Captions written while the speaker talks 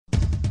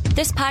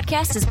This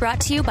podcast is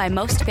brought to you by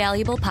Most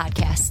Valuable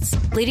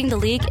Podcasts, leading the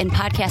league in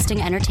podcasting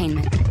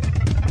entertainment.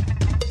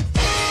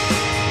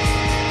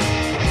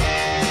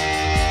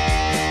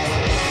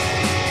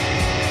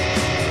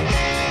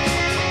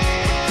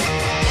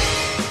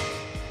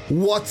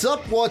 What's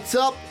up,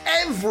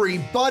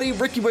 everybody?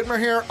 Ricky Whitmer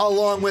here,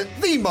 along with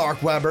the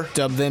Mark Weber.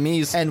 Dub them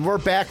ease. And we're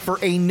back for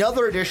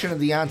another edition of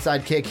the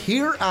Onside Kick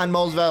here on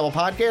Most Valuable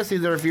Podcast.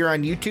 Either if you're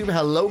on YouTube,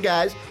 hello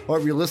guys, or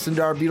if you're listening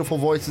to our beautiful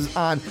voices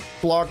on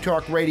Blog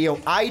Talk Radio,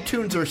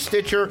 iTunes, or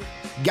Stitcher.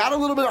 Got a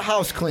little bit of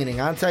house cleaning.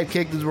 Onside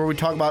Kick is where we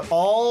talk about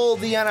all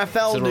the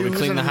NFL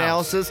news and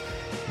analysis.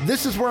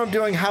 This is where I'm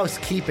doing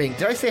housekeeping.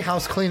 Did I say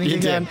house cleaning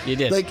again? You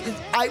did. Like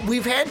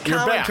we've had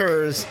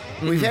commenters.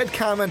 We've had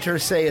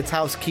commenters say it's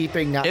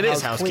housekeeping, not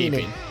house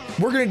cleaning.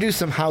 We're going to do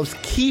some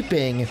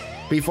housekeeping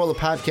before the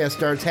podcast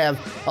starts. Have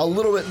a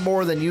little bit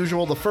more than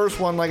usual. The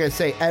first one, like I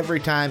say every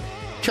time,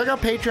 check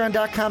out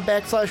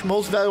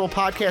patreon.com/Most Valuable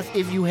Podcast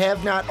if you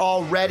have not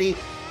already.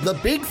 The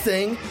big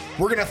thing,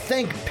 we're going to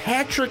thank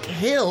Patrick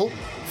Hill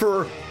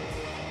for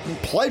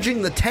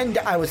pledging the $10.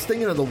 I was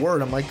thinking of the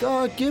word. I'm like,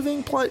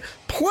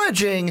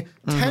 pledging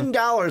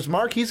 $10.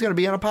 Mark, he's going to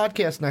be on a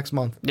podcast next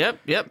month. Yep.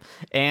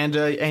 And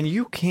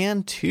you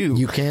can too.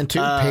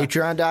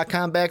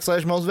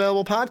 Patreon.com/Most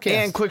Valuable Podcast.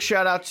 And quick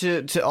shout out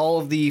to all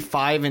of the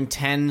 $5 and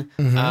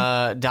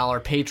 $10 dollar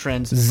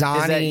patrons.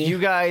 Zani, is that you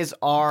guys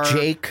are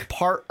Jake,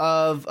 part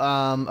of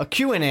a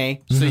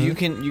Q&A, so you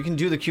can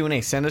do the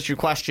Q&A. Send us your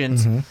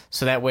questions,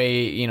 so that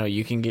way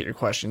you can get your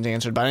questions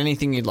answered about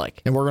anything you'd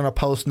like. And we're going to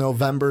post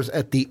November's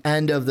at the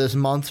end of this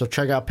month, so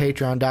check out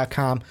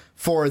patreon.com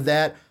for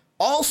that.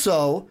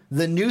 Also,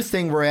 the new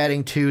thing we're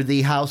adding to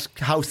the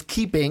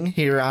housekeeping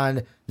here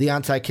on the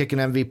Onside Kick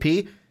and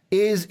MVP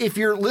is if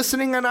you're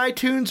listening on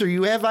iTunes or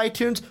you have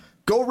iTunes,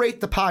 go rate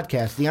the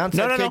podcast. The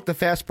Onside Kick, the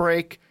Fast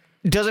Break.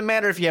 Doesn't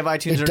matter if you have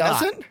iTunes or not. It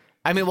doesn't?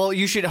 I mean, well,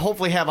 you should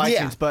hopefully have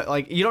iTunes,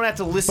 but you don't have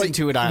to listen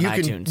to it on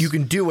iTunes. You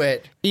can do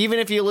it. Even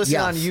if you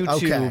listen on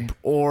YouTube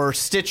or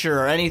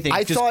Stitcher or anything,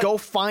 go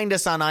find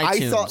us on iTunes.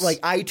 I thought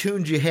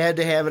iTunes, you had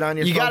to have it on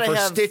your phone. For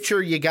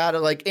Stitcher, you got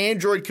to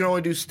Android can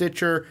only do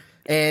Stitcher.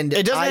 And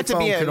it doesn't have to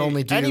be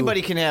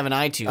anybody can have an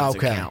iTunes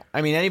account.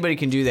 I mean, anybody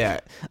can do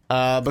that.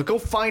 But go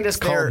find us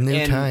there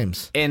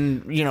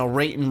and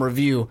rate and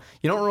review.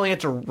 You don't really have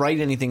to write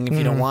anything if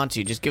you don't want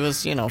to. Just give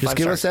us, 5 stars. Just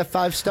give us that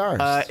 5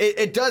 stars.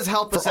 It does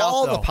help us out, for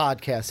all the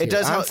podcasts. It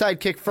does Onside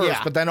Kick first,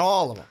 but then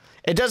all of them.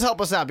 It does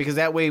help us out because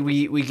that way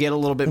we get a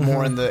little bit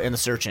more in the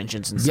search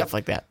engines and stuff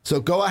like that. So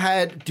go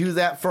ahead, do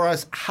that for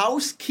us.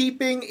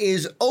 Housekeeping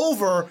is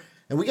over.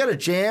 And we got a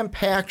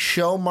jam-packed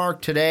show,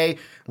 Mark, today.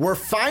 We're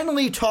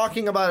finally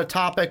talking about a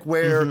topic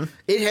where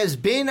it has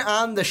been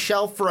on the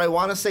shelf for, I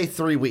want to say,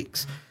 3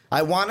 weeks.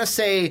 I want to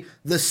say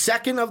the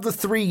second of the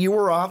 3 you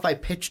were off, I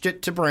pitched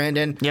it to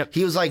Brandon. Yep.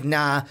 He was like,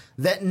 nah.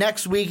 That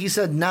next week, he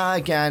said, nah,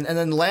 again. And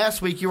then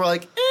last week, you were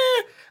like,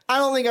 I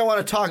don't think I want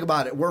to talk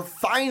about it. We're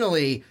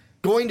finally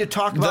going to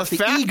talk about the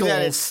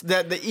Eagles.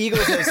 That the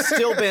Eagles have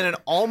still been an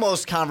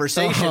almost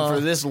conversation for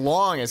this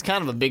long is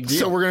kind of a big deal.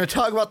 So we're going to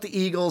talk about the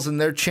Eagles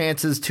and their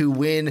chances to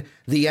win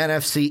the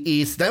NFC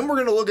East. Then we're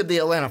going to look at the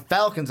Atlanta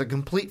Falcons, a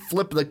complete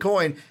flip of the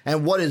coin,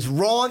 and what is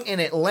wrong in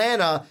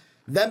Atlanta.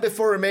 Then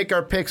before we make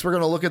our picks, we're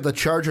going to look at the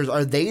Chargers.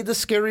 Are they the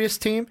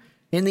scariest team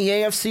in the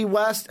AFC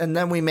West? And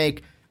then we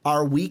make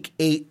our Week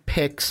 8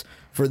 picks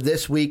for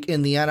this week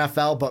in the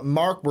NFL. But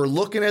Mark, we're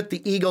looking at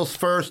the Eagles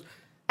first.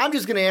 I'm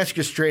just going to ask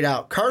you straight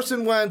out.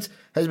 Carson Wentz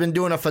has been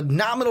doing a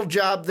phenomenal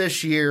job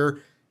this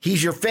year.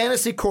 He's your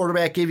fantasy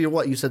quarterback. Gave you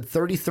what? You said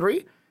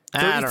 33?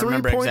 I don't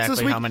remember points exactly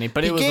this week? how many,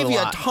 but it was a lot. He gave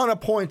you a ton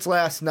of points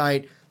last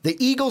night. The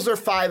Eagles are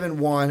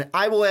 5-1.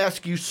 I will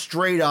ask you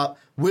straight up,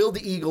 will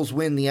the Eagles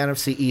win the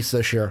NFC East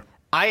this year?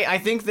 I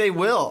think they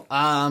will.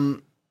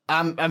 I'm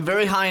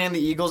very high on the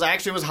Eagles. I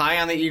actually was high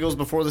on the Eagles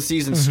before the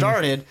season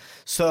started.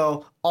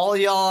 So all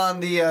y'all on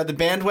the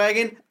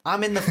bandwagon,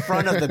 I'm in the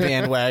front of the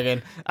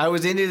bandwagon. I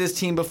was into this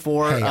team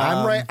before. Hey,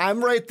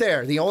 I'm right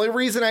there. The only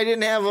reason I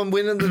didn't have them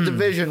winning the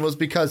division was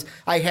because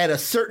I had a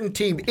certain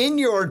team in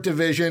your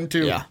division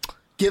to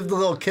give the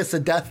little kiss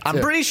of death to. I'm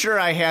pretty sure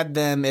I had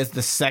them as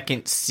the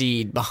second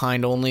seed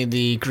behind only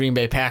the Green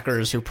Bay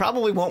Packers, who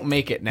probably won't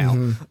make it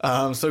now.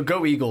 So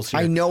go Eagles here.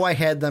 I know I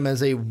had them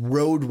as a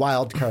road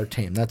wild card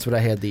team. That's what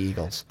I had the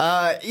Eagles.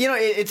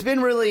 It's been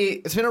a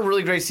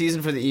really great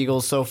season for the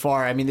Eagles so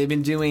far. I mean, they've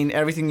been doing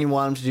everything you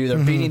want them to do. They're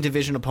beating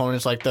division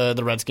opponents like the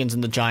Redskins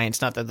and the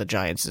Giants. Not that the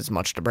Giants is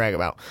much to brag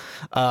about.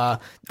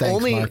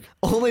 Thanks, Mark.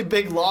 Only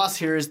big loss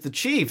here is the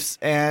Chiefs,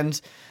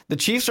 and the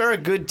Chiefs are a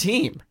good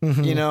team.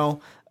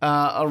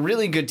 A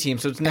really good team,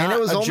 so it's not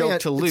a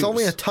joke to lose. It's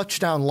only a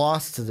touchdown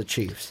loss to the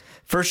Chiefs.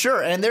 For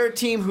sure, and they're a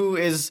team who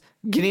is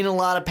getting a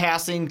lot of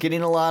passing,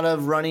 getting a lot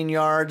of running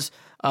yards,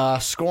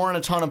 scoring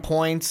a ton of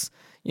points.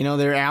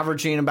 They're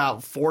averaging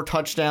about 4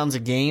 touchdowns a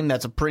game.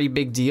 That's a pretty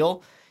big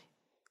deal.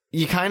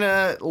 you kind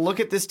of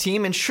look at this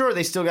team, and sure,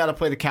 they still got to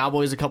play the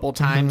Cowboys a couple of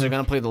times. They're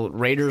going to play the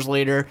Raiders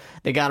later.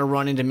 They got to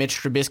run into Mitch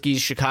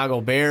Trubisky's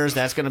Chicago Bears.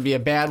 That's going to be a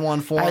bad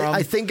one for them.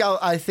 I think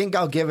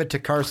I'll give it to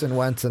Carson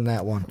Wentz in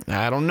that one.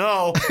 I don't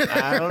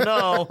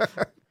know.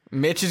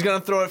 Mitch is going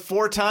to throw it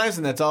 4 times,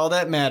 and that's all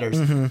that matters.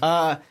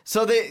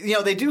 So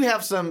they do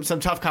have some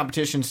tough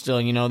competition still.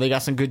 They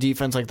got some good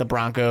defense like the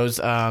Broncos,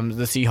 the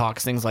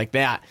Seahawks, things like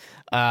that.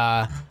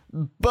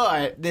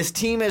 But this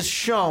team has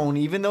shown,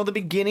 even though the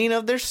beginning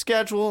of their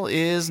schedule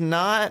is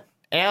not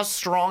as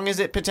strong as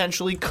it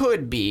potentially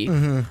could be,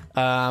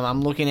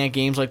 I'm looking at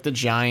games like the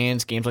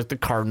Giants, games like the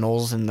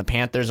Cardinals, and the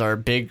Panthers are a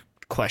big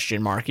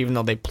question mark, even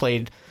though they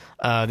played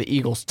the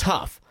Eagles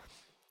tough.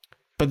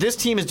 But this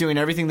team is doing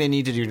everything they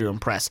need to do to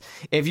impress.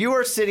 If you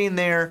are sitting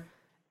there,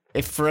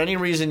 if for any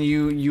reason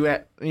you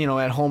at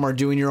home are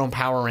doing your own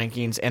power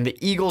rankings and the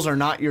Eagles are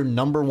not your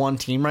number 1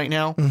 team right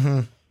now,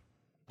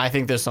 I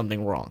think there's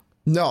something wrong.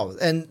 No,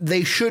 and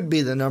they should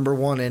be the number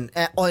 1 in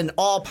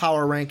all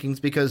power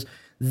rankings because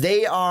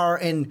they are.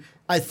 And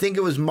I think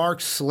it was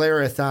Mark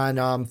Schlereth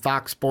on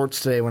Fox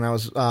Sports today when I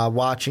was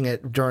watching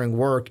it during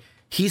work.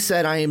 He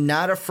said, "I am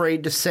not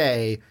afraid to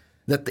say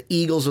that the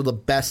Eagles are the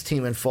best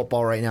team in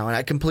football right now," and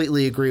I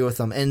completely agree with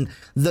them. And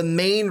the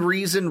main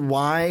reason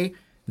why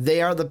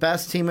they are the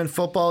best team in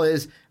football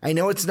is, I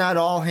know it's not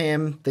all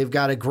him. They've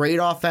got a great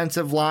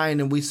offensive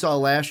line, and we saw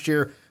last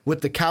year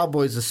with the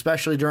Cowboys,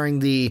 especially during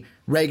the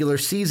regular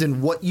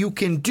season, what you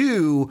can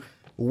do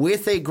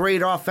with a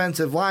great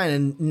offensive line,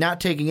 and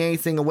not taking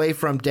anything away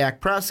from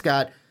Dak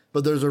Prescott,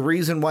 but there's a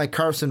reason why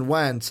Carson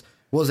Wentz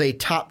was a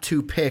top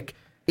 2 pick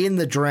in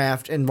the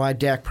draft and why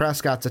Dak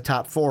Prescott's a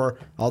top 4.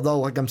 Although,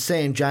 like I'm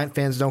saying, Giant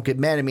fans don't get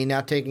mad at me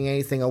not taking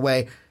anything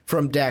away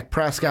from Dak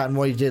Prescott and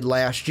what he did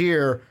last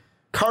year.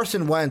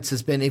 Carson Wentz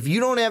has been, if you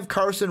don't have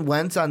Carson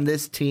Wentz on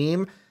this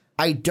team,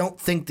 I don't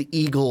think the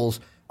Eagles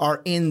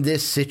are in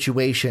this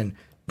situation.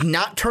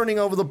 Not turning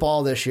over the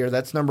ball this year,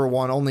 that's number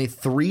 1. Only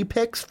 4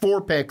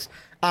 picks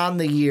on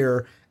the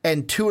year,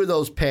 and 2 of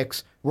those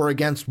picks were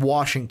against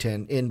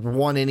Washington, in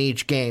 1 in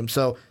each game.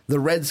 So the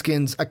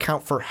Redskins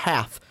account for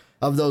half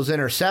of those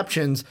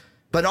interceptions.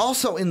 But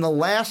also in the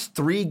last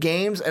 3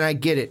 games, and I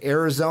get it,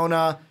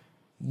 Arizona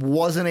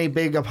wasn't a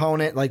big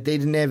opponent. Like, they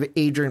didn't have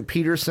Adrian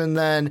Peterson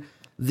then.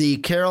 The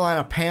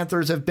Carolina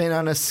Panthers have been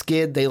on a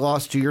skid. They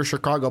lost to your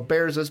Chicago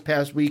Bears this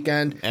past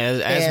weekend.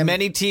 As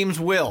many teams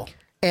will.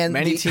 And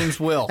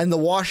the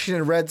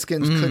Washington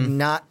Redskins could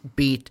not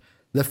beat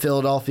the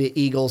Philadelphia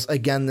Eagles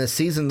again this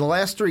season. The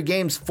last 3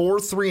 games, 4,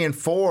 3, and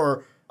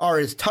 4 are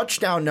his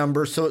touchdown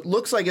numbers. So it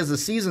looks like as the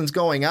season's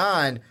going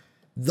on,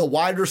 the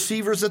wide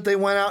receivers that they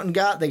went out and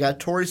got, they got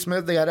Torrey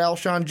Smith, they got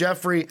Alshon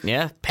Jeffrey.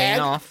 Yeah, paying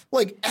off.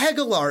 Like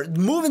Aguilar,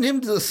 moving him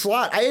to the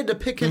slot. I had to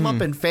pick him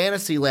up in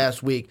fantasy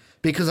last week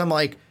because I'm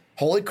like,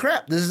 holy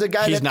crap, this is a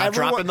guy he's not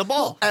dropping the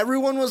ball.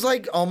 Everyone was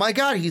like, oh my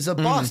God, he's a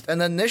bust. And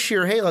then this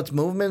year, hey, let's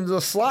move him into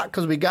the slot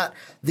because we got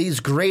these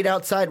great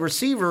outside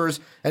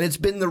receivers, and it's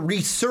been the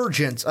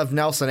resurgence of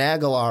Nelson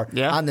Aguilar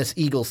on this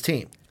Eagles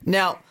team.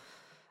 Now,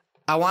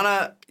 I want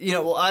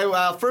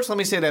to, first let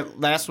me say that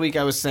last week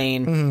I was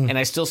saying, and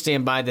I still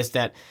stand by this,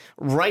 that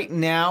right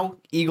now,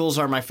 Eagles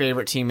are my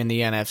favorite team in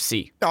the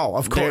NFC. Oh,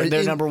 of course.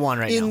 They're number 1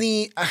 right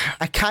now.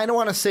 I kind of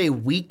want to say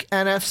weak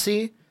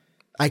NFC.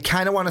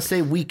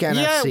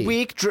 Yeah,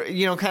 weak,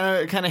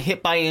 kind of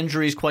hit by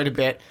injuries quite a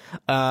bit.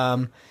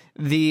 So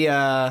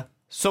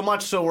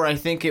much so where I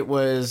think it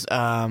was,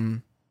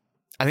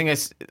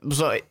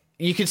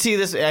 you could see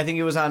this. I think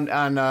it was on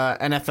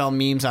NFL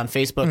memes on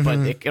Facebook, but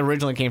it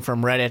originally came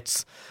from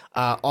Reddit's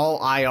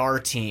all IR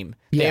team.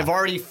 Yeah. They've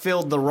already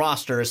filled the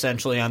roster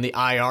essentially on the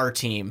IR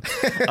team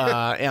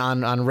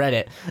on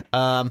Reddit.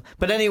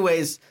 But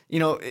anyways,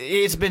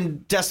 it's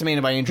been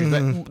decimated by injuries.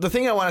 But the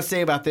thing I want to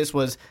say about this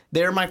was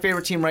they're my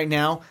favorite team right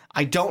now.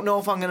 I don't know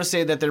if I'm going to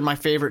say that they're my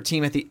favorite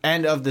team at the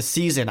end of the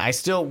season. I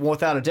still,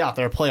 without a doubt,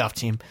 they're a playoff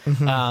team.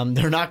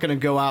 They're not going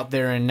to go out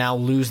there and now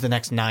lose the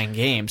next 9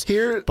 games.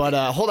 But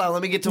hold on,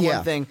 let me get to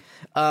one thing.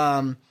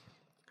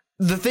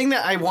 The thing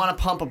that I want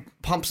to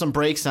pump some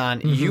brakes on,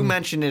 you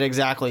mentioned it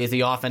exactly, is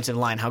the offensive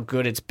line, how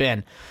good it's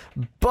been.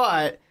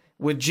 But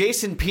with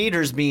Jason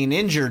Peters being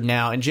injured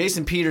now and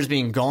Jason Peters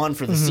being gone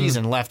for the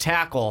season, left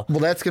tackle, well,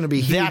 that's going to be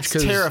huge.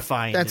 That's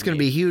terrifying. That's going to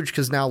be huge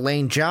because now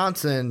Lane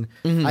Johnson,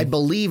 I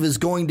believe, is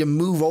going to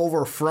move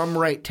over from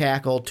right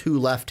tackle to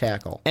left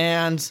tackle.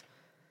 And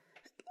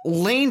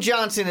Lane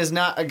Johnson is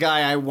not a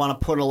guy I want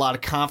to put a lot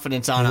of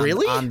confidence on.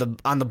 Really? on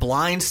the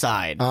blind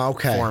side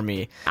for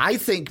me. I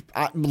think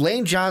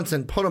Lane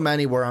Johnson, put him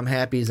anywhere, I'm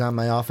happy he's on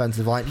my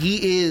offensive line.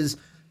 He is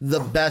the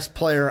best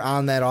player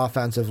on that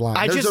offensive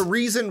line. There's a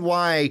reason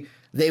why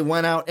they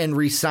went out and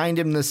re-signed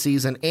him this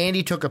season, and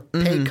he took a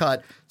pay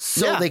cut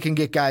so they can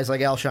get guys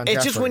like Alshon Jeffrey.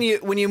 It's just when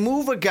you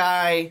move a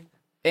guy.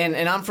 And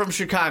I'm from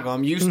Chicago.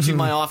 I'm used to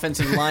my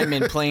offensive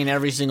linemen playing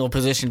every single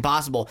position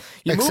possible.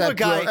 Move a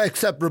guy,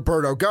 except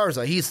Roberto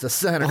Garza. He's the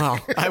center. Wow,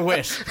 I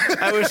wish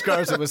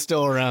Garza was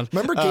still around.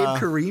 Remember Gabe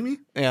Karimi?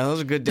 Yeah,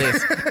 those are good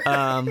days.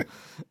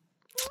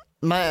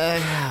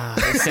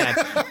 It's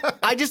sad.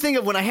 I just think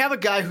of when I have a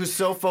guy who's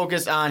so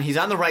focused on, he's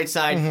on the right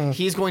side,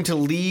 he's going to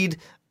lead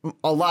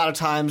a lot of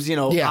times,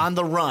 on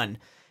the run.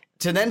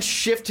 To then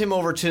shift him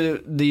over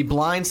to the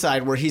blind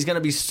side where he's going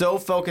to be so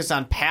focused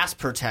on pass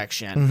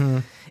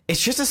protection,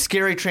 it's just a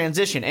scary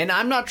transition. And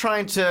I'm not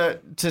trying to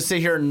sit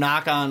here and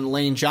knock on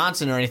Lane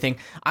Johnson or anything.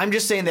 I'm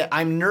just saying that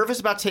I'm nervous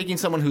about taking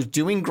someone who's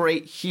doing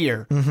great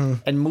here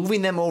and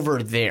moving them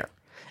over there.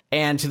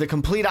 And to the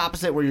complete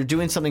opposite where you're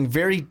doing something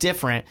very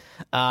different,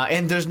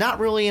 and there's not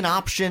really an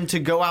option to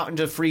go out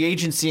into free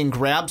agency and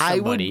grab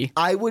somebody.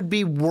 I would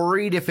be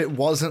worried if it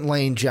wasn't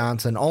Lane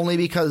Johnson, only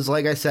because,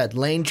 like I said,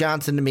 Lane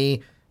Johnson to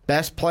me,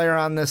 best player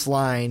on this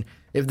line.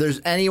 If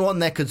there's anyone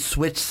that could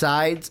switch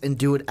sides and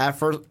do it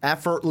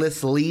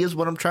effortlessly is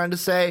what I'm trying to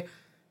say,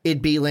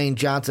 it'd be Lane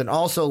Johnson.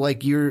 Also, when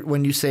you're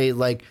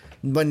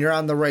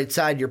on the right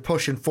side, you're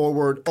pushing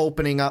forward,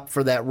 opening up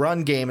for that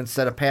run game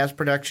instead of pass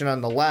protection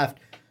on the left.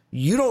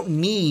 You don't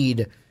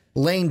need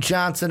Lane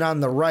Johnson on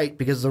the right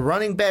because the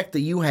running back that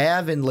you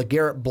have in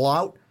LeGarrette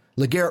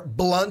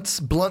Blunt's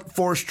blunt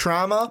force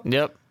trauma,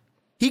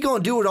 he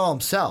going to do it all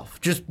himself.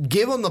 Just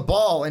give him the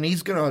ball, and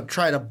he's going to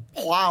try to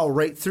plow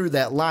right through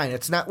that line.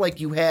 It's not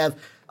like you have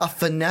a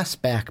finesse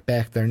back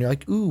there, and you're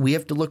like, ooh, we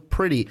have to look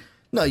pretty.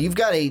 No, you've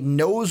got a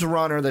nose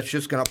runner that's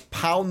just going to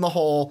pound the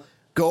hole,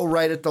 go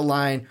right at the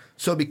line.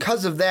 So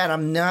because of that,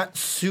 I'm not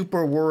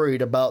super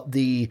worried about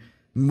the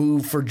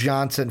move for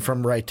Johnson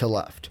from right to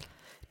left.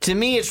 To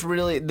me, it's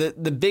really the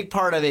big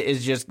part of it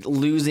is just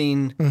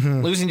losing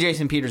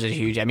Jason Peters is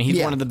huge. I mean,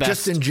 he's one of the best.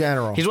 Just in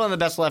general. He's one of the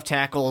best left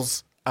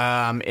tackles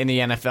in the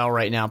NFL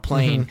right now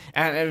playing.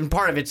 And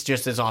part of it's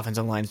just his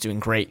offensive line's doing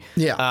great.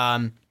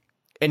 Yeah.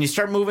 And you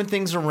start moving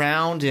things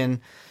around, and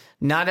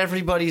not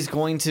everybody's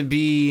going to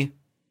be,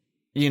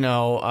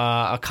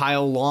 a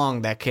Kyle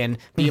Long that can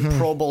be a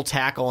Pro Bowl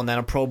tackle and then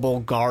a Pro Bowl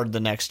guard the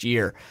next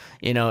year.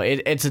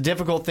 It's a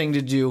difficult thing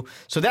to do.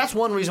 So that's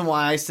one reason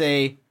why I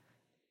say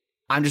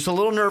I'm just a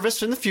little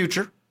nervous in the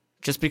future,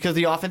 just because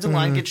the offensive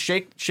line gets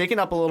shaken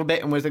up a little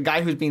bit. And with a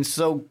guy who's being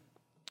so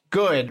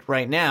good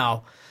right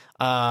now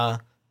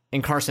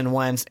in Carson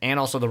Wentz and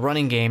also the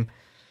running game,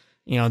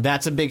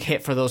 that's a big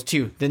hit for those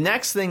two. The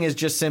next thing is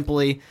just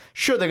simply,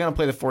 sure, they're going to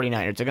play the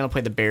 49ers. They're going to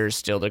play the Bears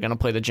still. They're going to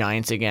play the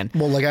Giants again.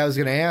 Well, like I was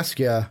going to ask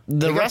you.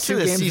 The rest of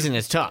the season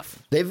is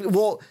tough.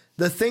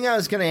 The thing I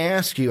was going to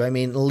ask you,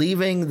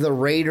 leaving the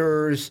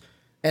Raiders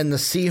and the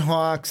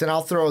Seahawks, and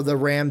I'll throw the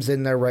Rams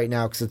in there right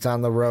now because it's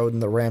on the road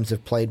and the Rams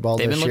have played well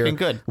this year. They've been looking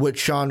good. With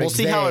Sean McVay. We'll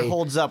see how it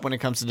holds up when it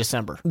comes to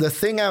December. The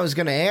thing I was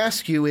going to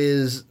ask you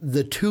is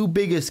the two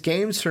biggest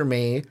games for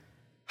me,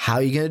 how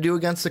are you going to do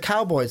against the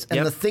Cowboys?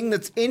 And the thing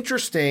that's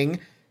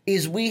interesting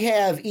is we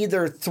have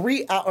either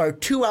three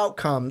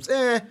outcomes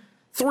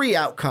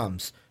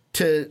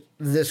to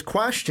this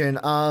question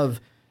of,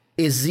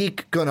 is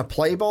Zeke going to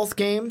play both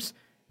games?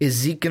 Is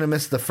Zeke going to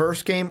miss the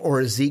first game, or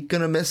is Zeke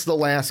going to miss the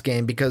last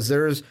game? Because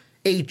there's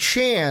a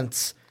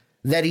chance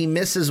that he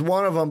misses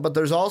one of them, but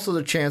there's also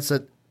the chance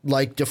that,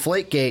 like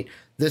Deflategate,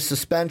 this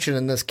suspension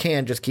and this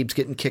can just keeps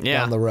getting kicked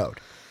down the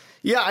road.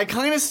 Yeah, it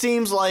kind of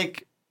seems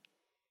like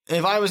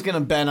if I was going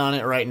to bet on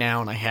it right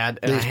now, and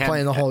he's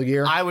playing the whole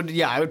year, I would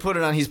put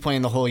it on he's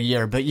playing the whole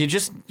year. But you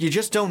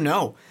just don't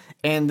know,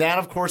 and that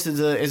of course is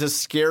a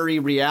scary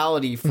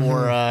reality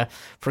for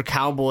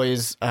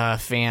Cowboys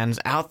fans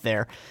out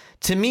there.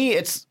 To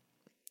me,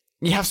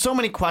 you have so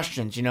many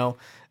questions,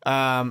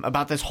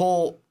 about this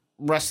whole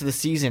rest of the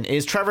season.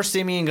 Is Trevor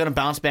Siemian going to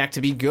bounce back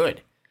to be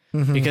good?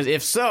 Because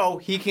if so,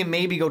 he can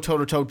maybe go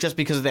toe-to-toe just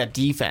because of that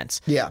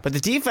defense. Yeah. But the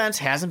defense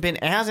hasn't been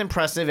as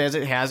impressive as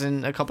it has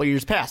in a couple of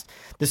years past.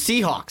 The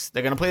Seahawks,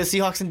 they're going to play the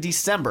Seahawks in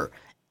December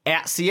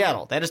at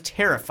Seattle. That is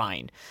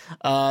terrifying.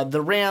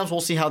 The Rams,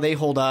 we'll see how they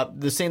hold up.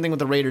 The same thing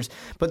with the Raiders.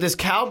 But this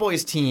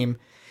Cowboys team,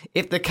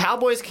 if the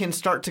Cowboys can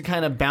start to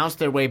kind of bounce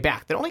their way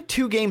back, they're only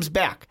 2 games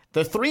back.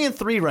 They're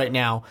 3-3 right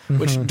now,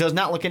 which does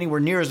not look anywhere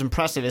near as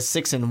impressive as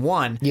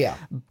 6-1. Yeah.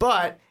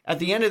 But at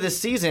the end of this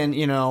season,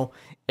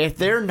 if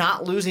they're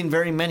not losing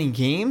very many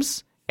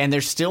games and they're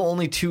still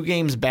only 2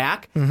 games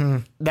back,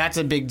 that's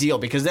a big deal,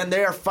 because then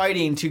they are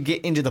fighting to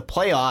get into the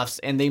playoffs,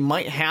 and they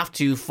might have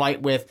to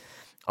fight with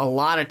a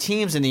lot of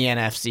teams in the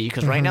NFC,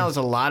 because right now there's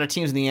a lot of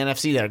teams in the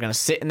NFC that are going to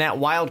sit in that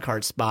wild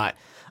card spot.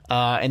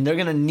 And they're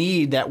going to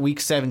need that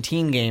Week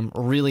 17 game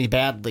really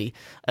badly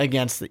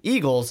against the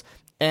Eagles.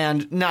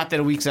 And not that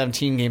a Week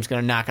 17 game is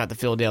going to knock out the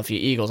Philadelphia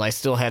Eagles. I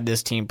still have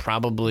this team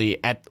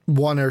probably at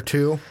 1 or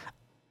 2.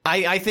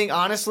 I think,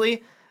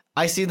 honestly,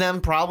 I see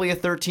them probably a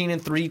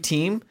 13-3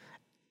 team.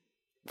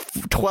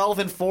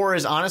 12-4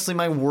 is honestly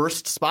my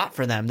worst spot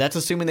for them. That's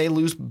assuming they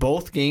lose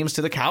both games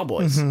to the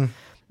Cowboys. And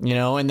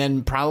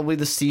then probably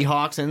the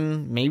Seahawks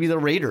and maybe the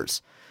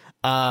Raiders.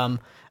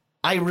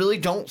 I really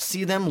don't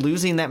see them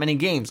losing that many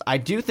games. I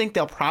do think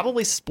they'll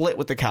probably split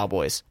with the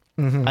Cowboys.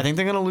 I think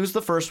they're going to lose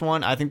the first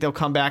one. I think they'll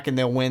come back and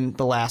they'll win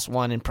the last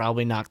one and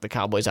probably knock the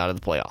Cowboys out of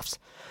the playoffs.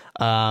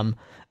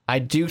 I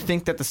do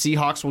think that the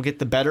Seahawks will get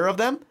the better of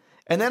them.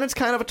 And then it's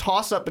kind of a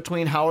toss-up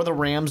between how are the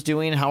Rams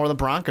doing and how are the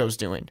Broncos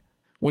doing.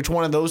 Which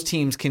one of those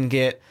teams can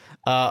get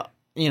a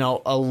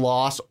a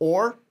loss,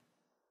 or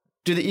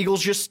do the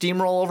Eagles just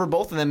steamroll over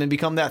both of them and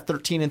become that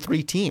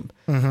 13-3 team?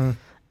 Mm-hmm.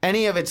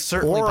 Any of it's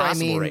certainly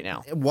possible right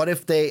now. What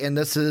if they, and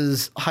this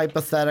is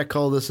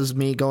hypothetical, this is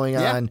me going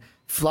on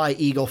fly,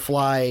 Eagle,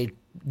 fly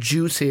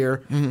juice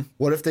here. Mm-hmm.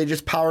 What if they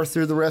just power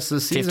through the rest of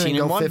the season and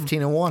go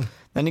 15-1?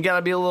 Then you got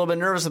to be a little bit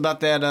nervous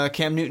about that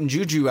Cam Newton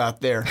juju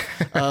out there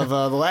of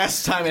the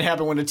last time it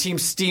happened when a team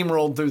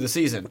steamrolled through the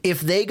season.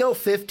 If they go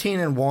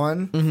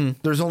 15-1,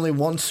 there's only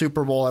one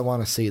Super Bowl I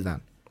want to see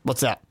then.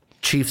 What's that?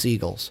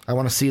 Chiefs-Eagles. I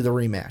want to see the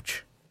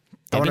rematch.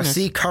 I want to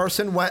see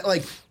Carson Wentz.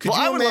 Like, could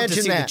you I would imagine love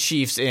to see that? the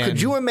Chiefs in,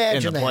 could you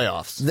imagine in the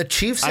playoffs? The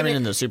Chiefs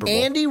in the Super Bowl.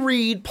 Andy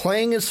Reid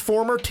playing his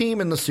former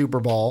team in the Super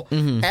Bowl.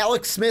 Mm-hmm.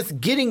 Alex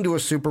Smith getting to a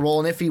Super Bowl,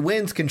 and if he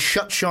wins, can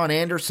shut Sean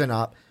Anderson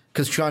up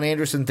because Sean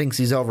Anderson thinks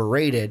he's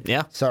overrated.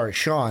 Yeah. Sorry,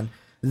 Sean.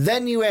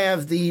 Then you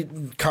have the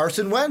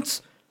Carson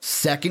Wentz.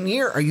 Second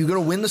year. Are you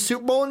going to win the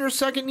Super Bowl in your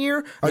second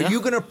year? Are you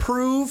going to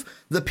prove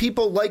the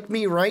people like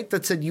me right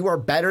that said you are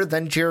better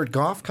than Jared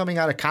Goff coming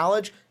out of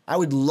college? I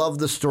would love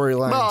the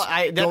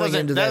storylines going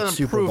into that doesn't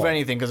Super prove Bowl.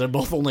 anything because they're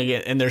both only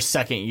in their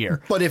second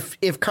year. But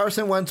if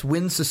Carson Wentz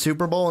wins the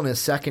Super Bowl in his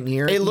second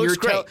year, it looks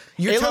great.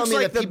 You're telling me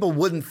that people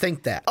wouldn't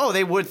think that. Oh,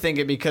 they would think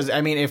it because,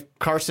 if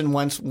Carson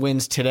Wentz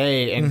wins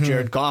today and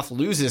Jared Goff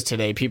loses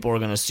today, people are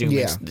going to assume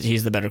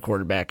he's the better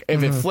quarterback.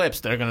 If it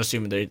flips, they're going to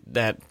assume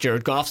that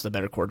Jared Goff's the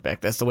better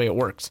quarterback. That's the way it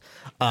works.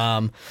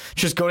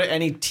 Just go to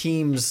any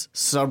team's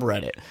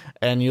subreddit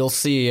and you'll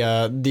see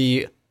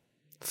the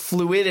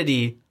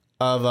fluidity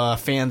of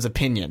fans'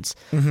 opinions.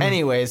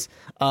 Anyways,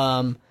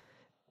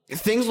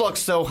 things look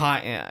so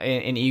hot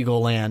in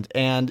Eagle Land,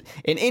 and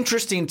an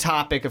interesting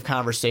topic of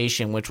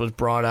conversation, which was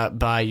brought up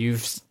by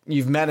you've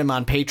met him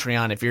on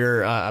Patreon if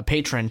you're a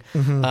patron,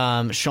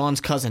 Sean's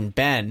cousin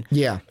Ben,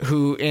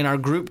 who in our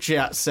group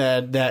chat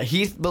said that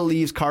he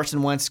believes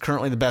Carson Wentz is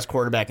currently the best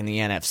quarterback in the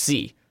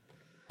NFC.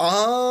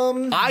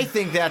 I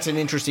think that's an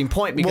interesting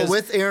point because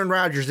with Aaron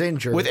Rodgers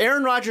injured,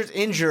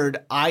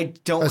 I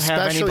don't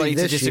have anybody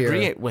to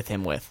disagree with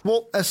him with.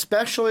 Well,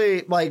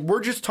 especially we're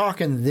just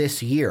talking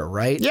this year,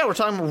 right? Yeah, we're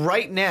talking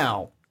right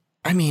now.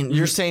 I mean,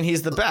 you're saying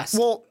he's the best.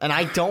 Well, and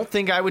I don't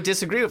think I would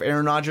disagree if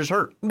Aaron Rodgers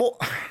hurt. Well,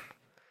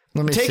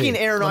 taking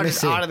Aaron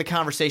Rodgers out of the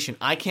conversation,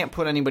 I can't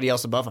put anybody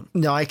else above him.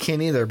 No, I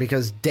can't either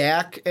because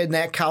Dak and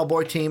that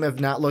Cowboy team have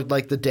not looked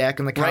like the Dak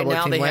and the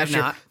Cowboy team last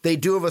year. They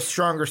do have a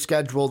stronger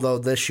schedule, though,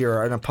 this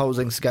year, an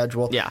opposing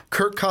schedule. Yeah.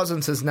 Kirk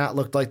Cousins has not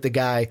looked like the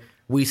guy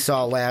we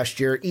saw last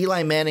year.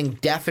 Eli Manning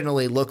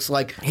definitely looks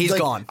like he's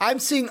gone. I'm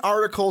seeing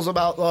articles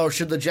about,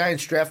 should the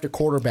Giants draft a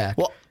quarterback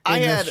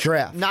this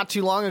draft? Not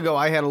too long ago,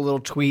 I had a little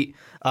tweet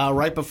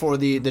right before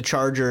the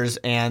Chargers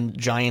and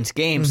Giants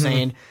game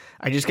saying,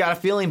 I just got a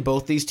feeling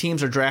both these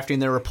teams are drafting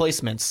their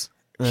replacements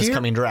in this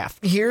coming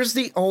draft. Here's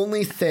the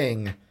only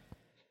thing.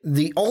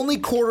 The only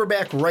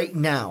quarterback right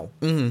now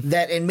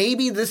that, and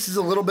maybe this is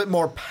a little bit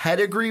more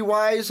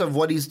pedigree-wise of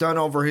what he's done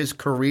over his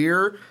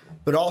career,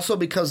 but also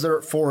because they're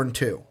at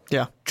 4-2.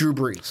 Yeah. Drew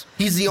Brees.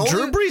 He's the only.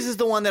 Drew Brees is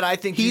the one that I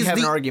think you have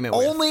an argument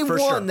with. He's the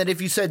only one that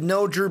if you said,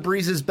 no, Drew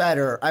Brees is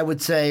better, I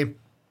would say,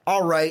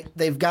 all right,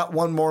 they've got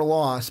one more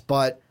loss,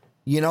 but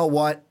you know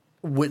what?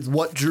 With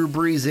what Drew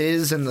Brees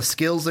is and the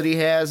skills that he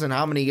has and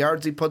how many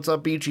yards he puts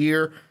up each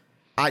year,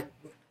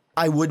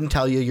 I wouldn't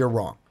tell you you're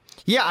wrong.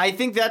 Yeah, I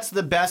think that's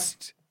the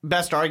best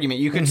argument.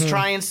 You can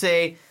try and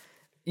say,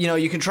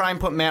 you can try and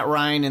put Matt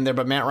Ryan in there,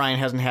 but Matt Ryan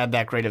hasn't had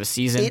that great of a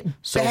season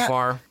so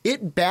far.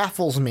 It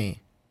baffles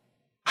me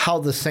how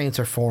the Saints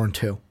are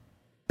 4-2.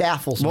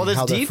 Baffles me. Well, this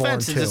how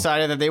defense has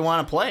decided that they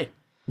want to play.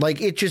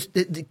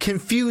 It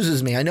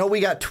confuses me. I know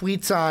we got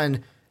tweets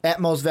on at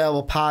Most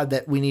Valuable Pod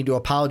that we need to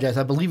apologize.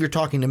 I believe you're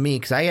talking to me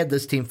because I had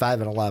this team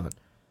 5-11.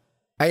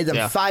 I had them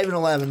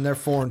 5-11. They're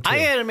 4-2. I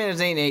had them in as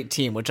 8-8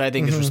 team, which I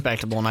think is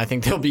respectable, and I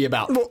think they'll be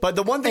about. But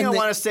the one thing I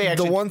want to say,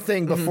 the one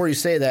thing before you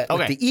say that,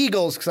 the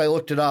Eagles, because I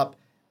looked it up,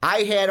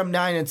 I had them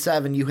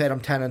 9-7. You had them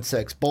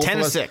 10-6.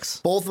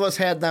 10-6. Both of us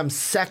had them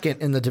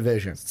second in the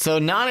division. So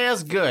not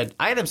as good.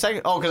 I had them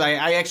second. Oh, because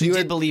I actually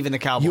did believe in the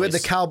Cowboys. You had the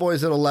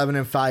Cowboys at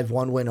 11-5,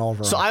 one win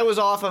over. So I was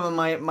off of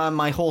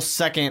my whole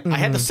second. I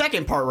had the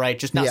second part right,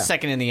 just not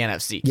second in the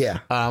NFC. Yeah.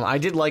 I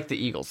did like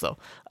the Eagles though.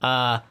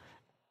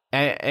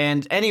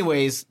 And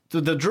anyways,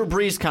 the Drew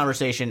Brees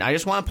conversation. I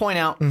just want to point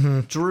out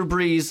Drew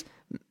Brees.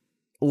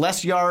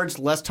 Less yards,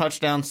 less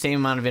touchdowns, same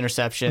amount of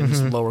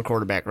interceptions, lower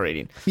quarterback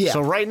rating. Yeah.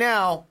 So right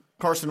now,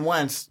 Carson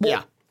Wentz,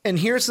 And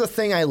here's the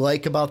thing I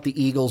like about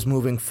the Eagles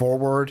moving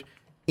forward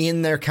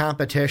in their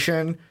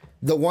competition.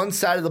 The one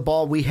side of the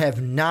ball we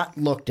have not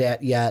looked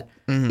at yet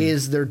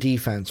is their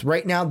defense.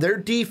 Right now, their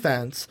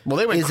defense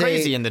they went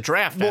crazy in the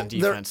draft on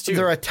defense, too.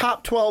 They're a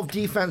top 12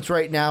 defense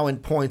right now in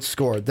points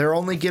scored. They're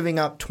only giving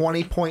up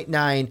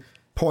 20.9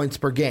 points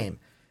per game.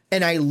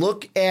 And I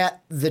look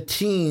at the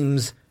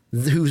teams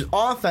whose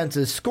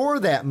offenses score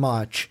that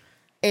much,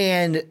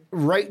 and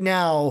right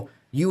now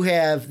you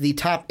have the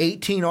top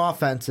 18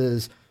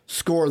 offenses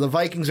score. The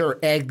Vikings are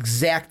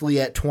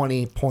exactly at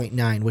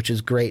 20.9, which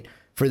is great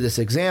for this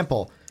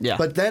example. Yeah.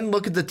 But then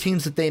look at the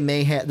teams that they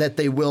may have, that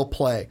they will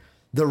play.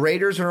 The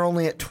Raiders are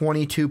only at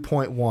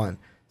 22.1.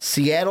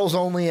 Seattle's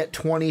only at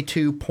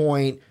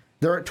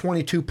they're at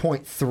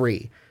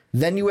 22.3.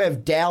 Then you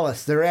have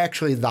Dallas. They're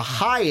actually the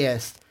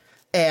highest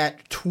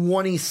at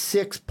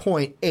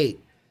 26.8.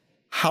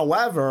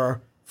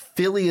 However,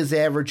 Philly is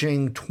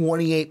averaging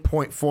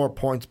 28.4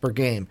 points per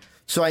game.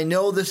 So I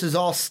know this is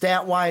all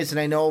stat-wise, and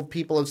I know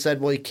people have said,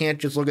 well, you can't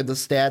just look at the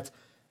stats.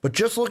 But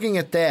just looking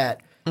at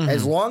that,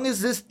 as long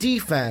as this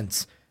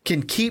defense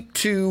can keep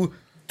to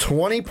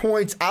 20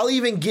 points, I'll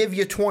even give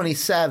you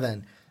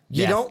 27.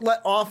 You don't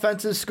let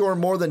offenses score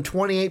more than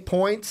 28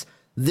 points,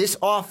 this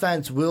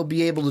offense will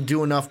be able to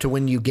do enough to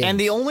win you games. And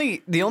the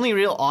only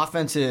real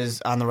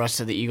offenses on the rest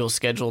of the Eagles'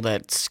 schedule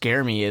that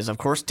scare me is, of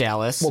course,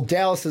 Dallas. Well,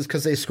 Dallas is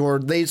because they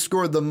scored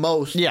the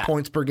most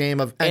points per game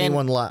of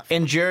anyone left.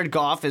 And Jared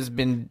Goff has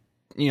been,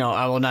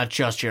 not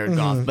just Jared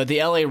Goff, but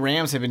the LA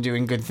Rams have been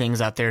doing good things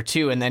out there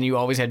too. And then you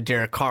always had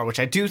Derek Carr, which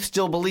I do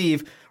still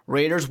believe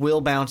Raiders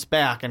will bounce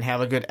back and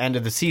have a good end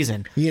of the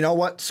season. You know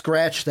what?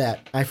 Scratch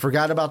that. I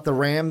forgot about the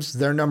Rams.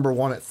 They're number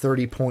one at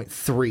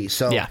 30.3.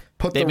 So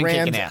put the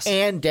Rams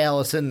and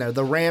Dallas in there.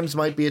 The Rams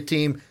might be a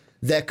team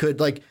that could,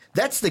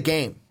 that's the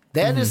game.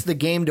 That is the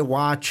game to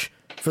watch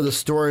for the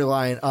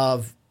storyline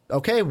of,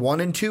 1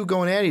 and 2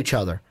 going at each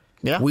other.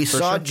 Yeah, we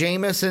saw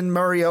Jameis and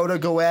Mariota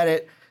go at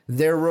it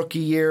their rookie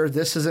year.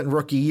 This isn't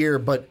rookie year,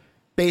 but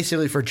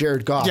basically for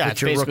Jared Goff,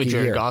 it's your basically rookie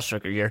Jared year. Goff's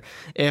rookie year.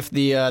 If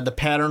the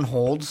pattern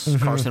holds,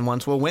 Carson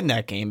Wentz will win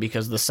that game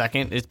because the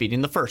second is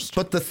beating the first.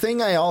 But the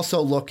thing I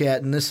also look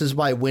at, and this is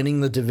why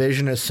winning the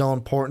division is so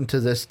important to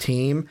this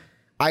team,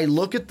 I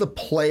look at the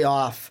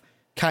playoff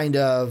kind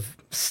of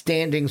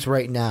standings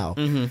right now.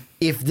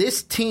 If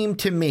this team,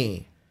 to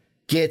me,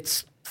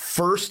 gets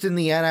first in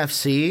the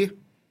NFC,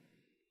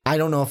 I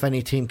don't know if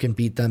any team can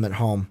beat them at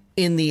home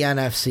in the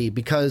NFC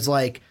because,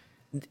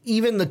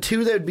 even the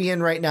two that would be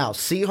in right now,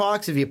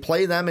 Seahawks, if you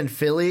play them in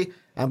Philly,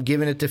 I'm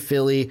giving it to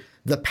Philly.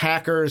 The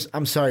Packers,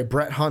 I'm sorry,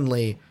 Brett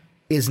Hundley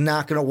is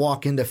not going to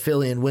walk into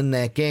Philly and win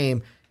that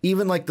game.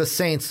 Even like the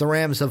Saints, the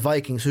Rams, the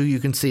Vikings, who you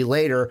can see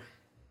later,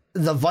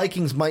 the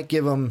Vikings might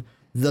give them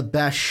the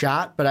best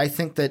shot, but I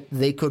think that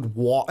they could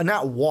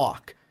not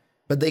walk,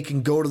 but they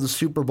can go to the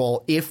Super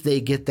Bowl if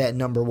they get that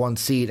number one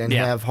seed and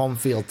have home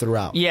field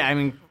throughout. Yeah, I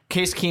mean,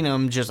 Case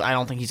Keenum, I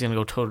don't think he's going to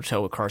go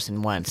toe-to-toe with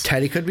Carson Wentz.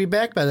 Teddy could be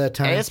back by that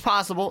time. It's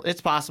possible,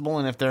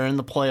 and if they're in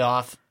the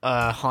playoff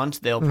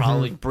hunt, they'll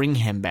probably bring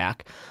him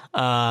back.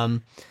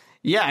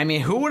 I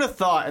mean, who would have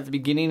thought at the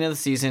beginning of the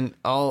season,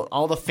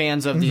 all the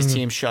fans of these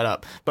teams shut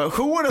up, but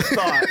who would have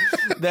thought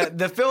that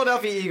the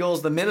Philadelphia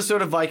Eagles, the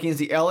Minnesota Vikings,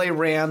 the LA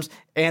Rams,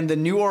 and the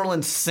New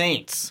Orleans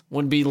Saints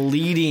would be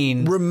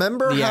leading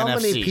Remember the how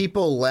NFC? many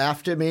people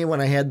laughed at me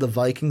when I had the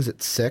Vikings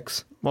at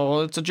 6?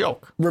 Well, it's a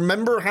joke.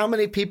 Remember how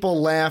many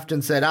people laughed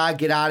and said,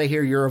 get out of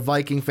here, you're a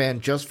Viking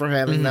fan, just for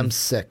having them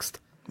 6th?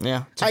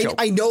 Yeah, it's a joke.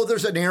 I know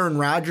there's an Aaron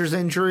Rodgers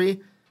injury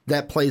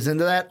that plays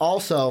into that.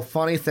 Also,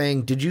 funny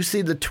thing, did you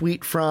see the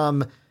tweet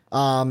from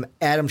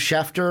Adam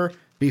Schefter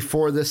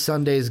before this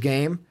Sunday's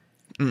game?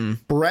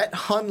 Brett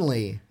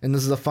Hundley, and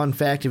this is a fun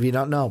fact if you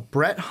don't know,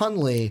 Brett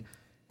Hundley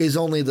is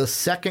only the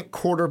second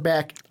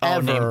quarterback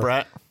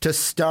ever to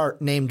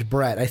start named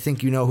Brett. I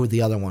think you know who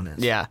the other one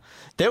is. Yeah.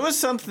 There was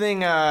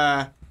something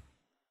I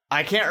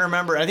can't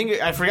remember.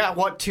 I forgot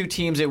what two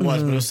teams it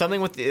was, but it was something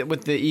with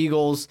the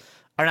Eagles,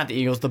 or not the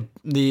Eagles,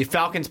 the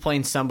Falcons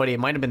playing somebody. It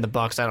might have been the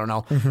Bucks, I don't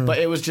know. But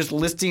it was just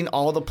listing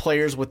all the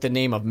players with the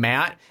name of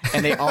Matt,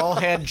 and they all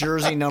had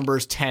jersey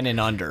numbers 10 and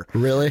under.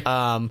 Really?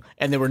 And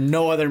there were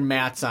no other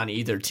Matts on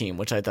either team,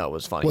 which I thought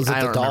was funny. Was it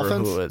I the don't Dolphins?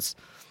 remember who it was.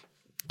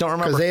 Don't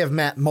remember. Because they have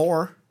Matt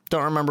Moore.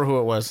 Don't remember who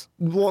it was.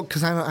 Well,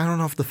 because I don't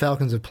know if the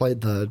Falcons have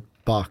played the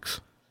Bucks.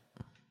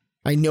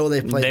 I know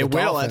they've played the Dolphins.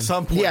 They will at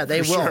some point. Yeah,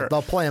 they will. Sure.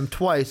 They'll play them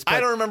twice.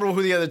 I don't remember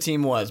who the other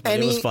team was, but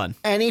it was fun.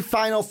 Any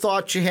final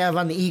thoughts you have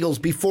on the Eagles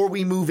before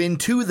we move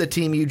into the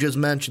team you just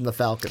mentioned, the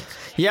Falcons?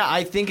 Yeah,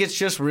 I think it's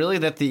just really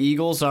that the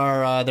Eagles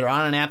are they're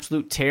on an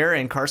absolute tear,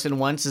 and Carson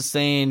Wentz is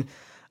saying,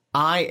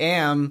 I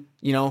am,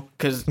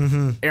 because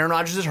Aaron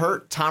Rodgers is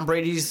hurt. Tom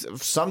Brady's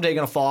someday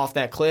going to fall off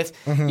that cliff.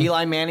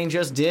 Eli Manning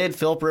just did.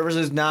 Phillip Rivers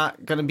is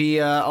not going to be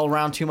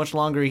around too much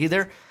longer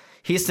either.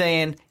 He's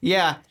saying,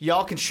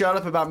 y'all can shut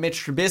up about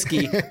Mitch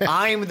Trubisky.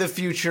 I'm the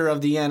future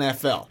of the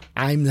NFL.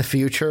 I'm the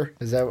future?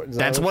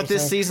 That's what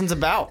this season's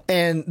about.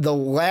 And the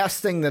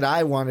last thing that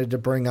I wanted to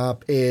bring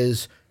up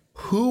is,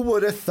 who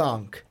would have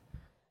thunk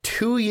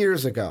 2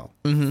 years ago?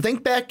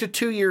 Think back to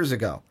 2 years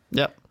ago.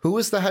 Yep. Who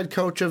was the head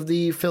coach of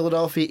the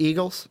Philadelphia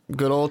Eagles?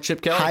 Good old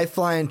Chip Kelly.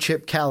 High-flying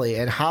Chip Kelly,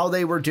 and how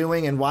they were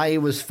doing and why he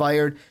was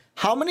fired.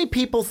 How many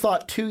people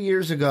thought 2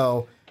 years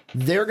ago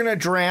they're going to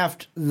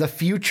draft the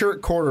future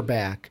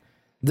quarterback?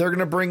 They're going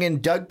to bring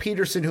in Doug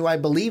Peterson, who I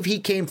believe he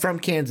came from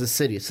Kansas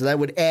City. So that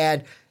would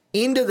add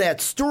into that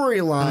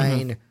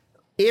storyline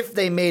if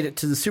they made it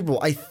to the Super Bowl.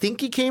 I think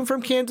he came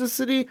from Kansas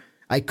City.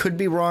 I could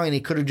be wrong, and he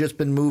could have just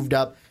been moved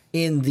up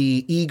in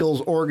the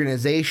Eagles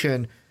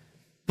organization.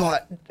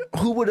 But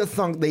who would have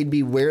thunk they'd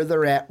be where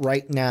they're at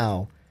right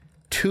now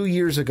 2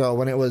 years ago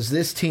when it was,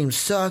 this team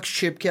sucks,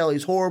 Chip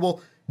Kelly's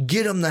horrible,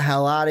 get him the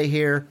hell out of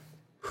here.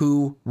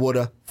 Who would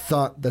have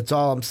thought? That's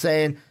all I'm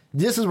saying.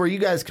 This is where you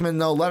guys come in,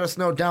 though. Let us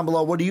know down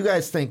below. What do you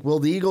guys think? Will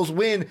the Eagles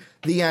win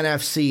the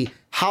NFC?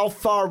 How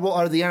far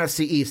or the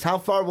NFC East? How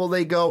far will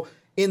they go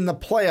in the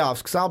playoffs?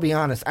 Because I'll be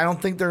honest, I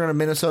don't think they're going to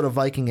Minnesota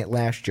Viking it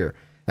last year.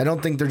 I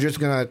don't think they're just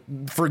going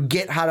to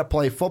forget how to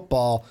play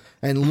football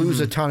and lose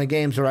a ton of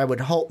games, or I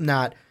would hope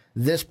not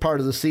this part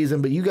of the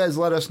season. But you guys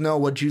let us know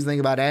what you think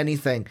about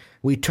anything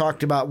we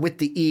talked about with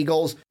the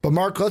Eagles. But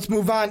Mark, let's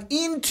move on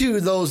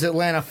into those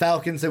Atlanta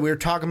Falcons that we were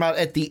talking about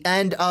at the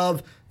end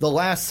of the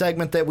last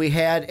segment that we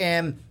had.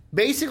 And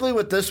basically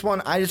with this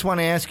one, I just want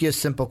to ask you a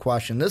simple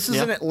question. This is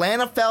an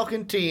Atlanta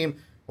Falcon team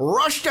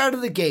rushed out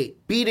of the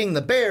gate, beating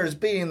the Bears,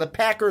 beating the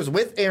Packers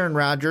with Aaron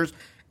Rodgers,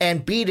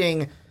 and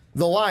beating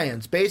the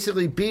Lions,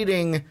 basically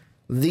beating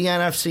the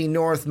NFC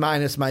North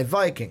minus my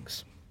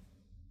Vikings.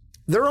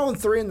 They're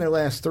 0-3 in their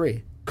last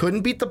three.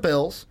 Couldn't beat the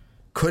Bills,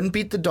 couldn't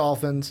beat the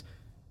Dolphins.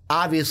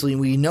 Obviously,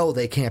 we know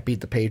they can't beat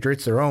the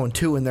Patriots. They're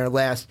 0-2 in their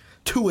last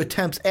two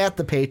attempts at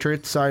the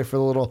Patriots. Sorry for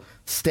the little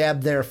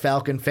stab there,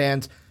 Falcon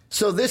fans.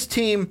 So this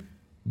team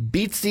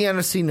beats the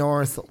NFC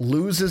North,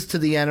 loses to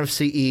the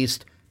NFC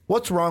East.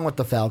 What's wrong with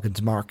the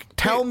Falcons, Mark?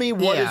 Tell me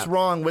what is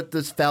wrong with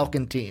this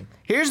Falcon team.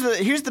 Here's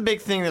the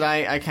big thing that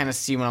I kind of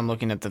see when I'm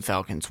looking at the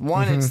Falcons.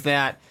 One, it's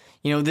that,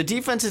 the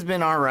defense has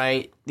been all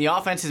right. The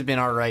offense has been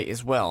all right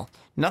as well.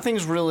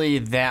 Nothing's really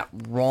that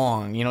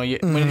wrong.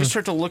 When you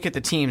start to look at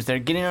the teams, they're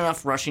getting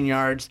enough rushing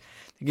yards.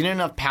 They're getting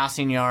enough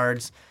passing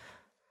yards.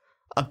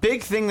 A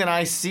big thing that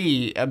I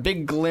see, a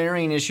big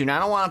glaring issue, and I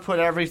don't want to put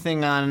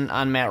everything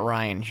on Matt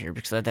Ryan here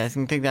because I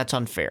think that's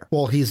unfair.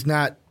 Well, he's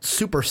not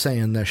Super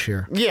Saiyan this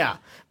year. Yeah,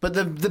 but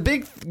the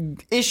big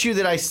issue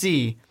that I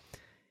see,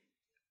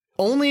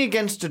 only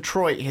against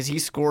Detroit has he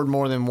scored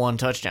more than one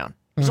touchdown.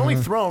 He's only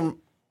thrown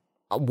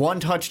one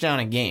touchdown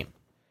a game.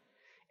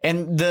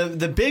 And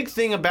the big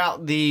thing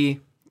about the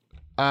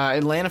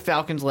Atlanta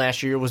Falcons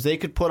last year was they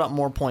could put up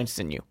more points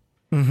than you.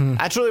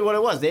 That's really what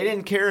it was. They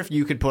didn't care if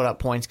you could put up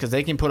points because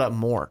they can put up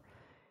more.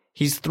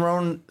 He's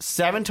thrown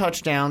 7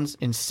 touchdowns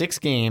in 6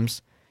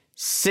 games,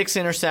 6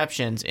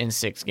 interceptions in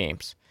 6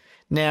 games.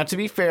 Now, to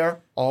be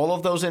fair, all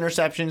of those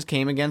interceptions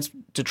came against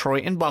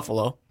Detroit and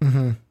Buffalo,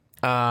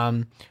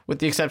 with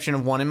the exception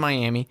of one in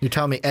Miami. You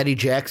tell me Eddie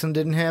Jackson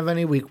didn't have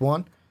any week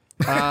 1?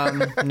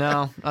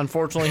 No,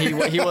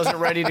 unfortunately, he wasn't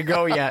ready to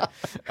go yet.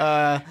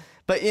 But,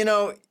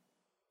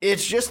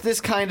 it's just this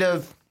kind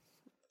of...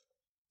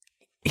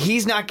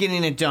 He's not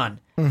getting it done.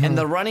 And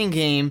the running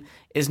game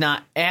is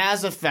not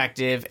as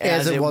effective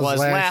as it was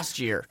last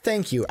year.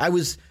 Thank you. That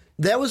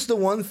was the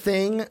one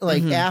thing,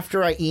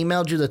 after I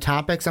emailed you the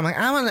topics, I'm like,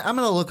 I'm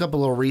gonna look up a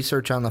little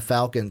research on the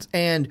Falcons.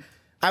 And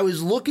I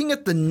was looking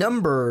at the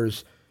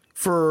numbers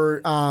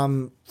for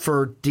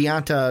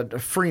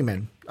Deonta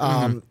Freeman.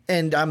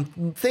 And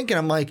I'm thinking,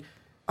 I'm like,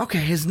 okay,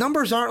 his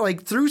numbers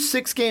aren't through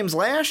 6 games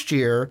last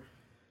year.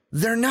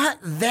 They're not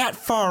that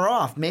far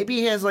off. Maybe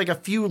he has a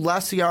few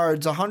less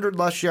yards, 100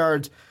 less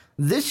yards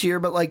this year,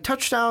 but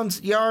touchdowns,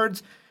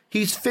 yards,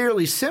 he's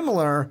fairly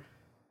similar.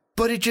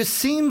 But it just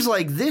seems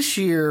like this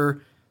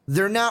year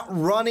they're not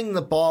running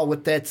the ball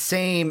with that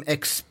same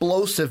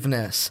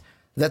explosiveness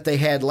that they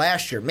had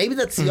last year. Maybe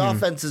that's the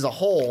offense as a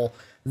whole,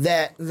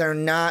 that they're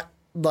not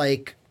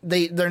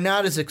they're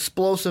not as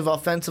explosive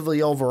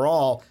offensively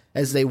overall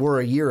as they were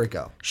a year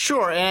ago.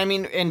 Sure, and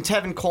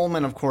Tevin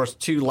Coleman, of course,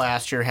 too,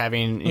 last year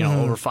having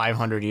over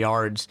 500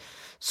 yards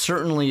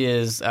certainly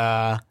is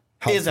a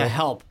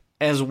help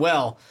as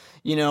well.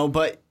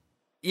 But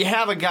you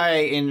have a guy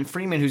in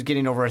Freeman who's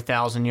getting over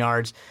 1,000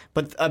 yards,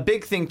 but a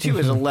big thing too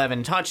is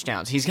 11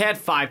 touchdowns. He's had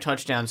 5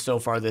 touchdowns so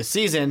far this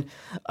season.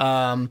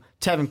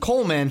 Tevin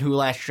Coleman, who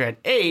last year had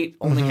 8,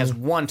 only has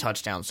 1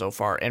 touchdown so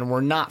far, and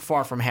we're not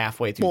far from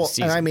halfway through the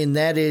season. And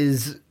that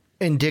is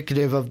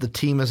indicative of the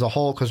team as a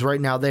whole, because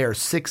right now they are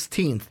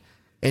 16th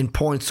in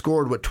points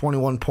scored with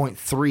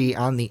 21.3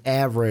 on the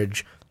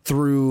average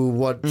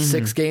through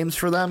 6 games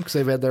for them because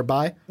they've had their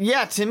bye.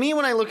 Yeah, to me,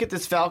 when I look at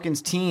this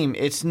Falcons team,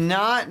 it's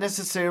not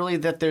necessarily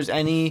that there's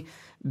any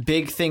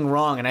big thing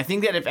wrong. And I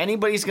think that if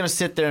anybody's going to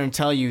sit there and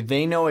tell you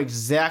they know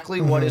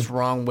exactly what is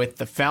wrong with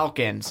the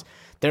Falcons,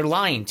 they're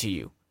lying to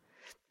you.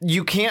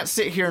 You can't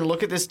sit here and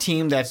look at this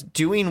team that's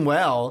doing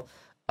well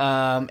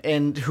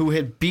and who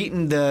had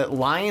beaten the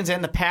Lions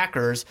and the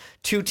Packers,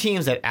 2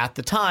 teams that at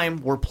the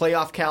time were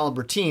playoff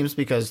caliber teams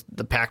because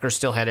the Packers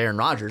still had Aaron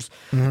Rodgers,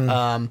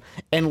 and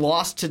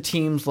lost to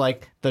teams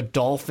like the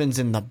Dolphins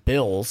and the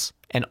Bills,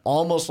 and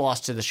almost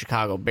lost to the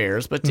Chicago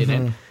Bears, but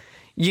didn't.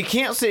 You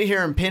can't sit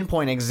here and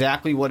pinpoint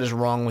exactly what is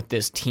wrong with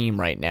this team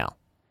right now.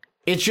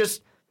 It's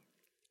just,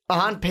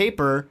 on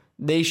paper,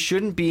 they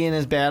shouldn't be in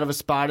as bad of a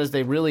spot as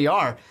they really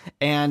are.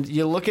 And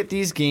you look at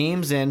these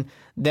games, and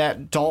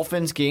that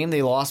Dolphins game,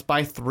 they lost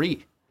by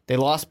 3. They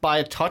lost by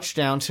a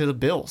touchdown to the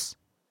Bills.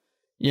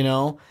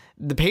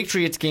 The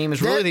Patriots game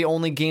is really the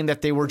only game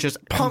that they were just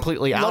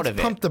completely out of it.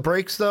 Let's pump the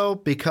brakes, though,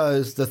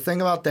 because the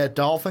thing about that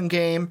Dolphin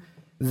game,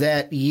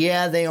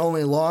 they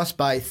only lost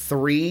by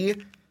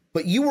 3,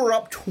 but you were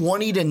up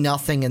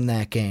 20-0 in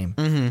that game.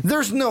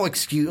 There's no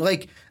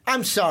excuse.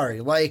 I'm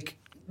sorry.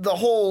 the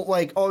whole,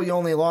 like, oh, you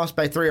only lost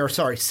by 3, or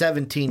sorry,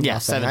 17 Yeah,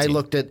 nothing. 17. I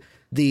looked at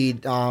the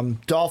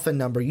Dolphin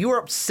number. You were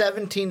up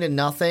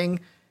 17-0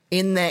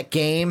 in that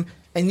game,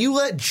 and you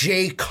let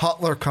Jay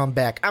Cutler come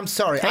back. I'm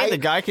sorry. Hey, the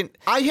guy can.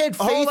 I had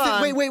faith Hold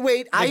on. in.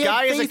 Wait. The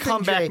guy is a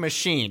comeback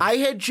machine. I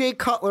had Jay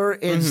Cutler.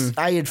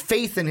 I had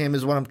faith in him,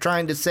 is what I'm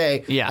trying to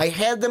say. Yeah. I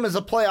had them as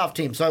a playoff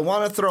team, so I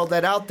want to throw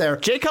that out there.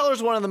 Jay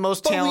Cutler's one of the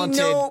most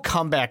talented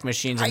comeback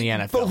machines in the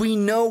NFL. But we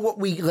know what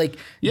we like.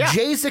 Yeah.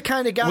 Jay's the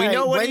kind of guy. We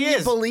know what when he you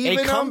is. Believe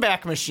A in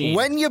comeback him, machine.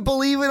 When you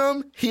believe in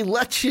him, he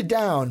lets you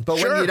down.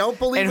 But when you don't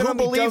believe in him, who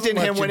believed in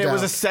him when it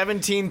was a down.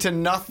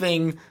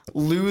 17-0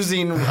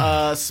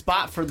 losing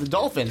spot for the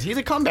Dolphins? He's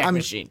a comeback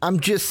machine.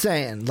 I'm just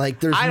saying, like,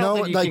 there's I don't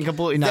no think you can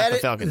completely knock the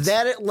Falcons.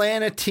 That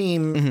Atlanta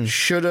team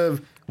should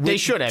have. They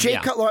should have. Jay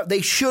Cutler,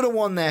 they should have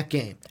won that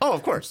game. Oh,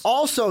 of course.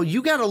 Also,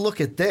 you got to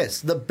look at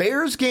this. The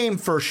Bears game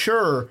for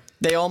sure.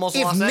 They almost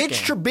lost that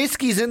Mitch game.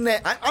 Trubisky's in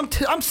that,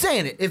 I'm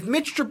saying it. If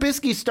Mitch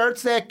Trubisky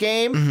starts that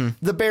game,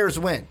 the Bears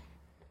win.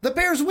 The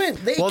Bears win.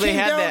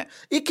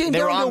 It came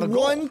down to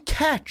one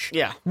catch.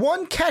 Yeah.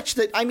 One catch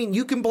that, I mean,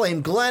 you can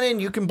blame Glennon,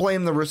 you can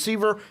blame the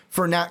receiver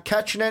for not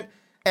catching it.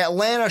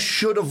 Atlanta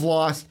should have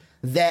lost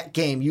that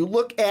game. You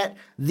look at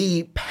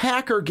the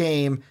Packer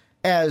game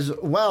as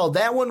well.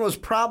 That one was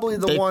probably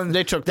the one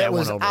they took that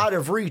was one over. out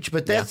of reach,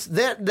 but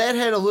that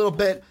had a little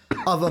bit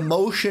of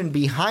emotion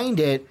behind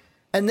it.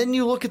 And then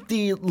you look at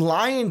the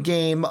Lion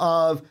game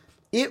of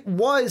it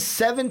was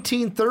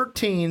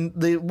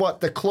 17-13,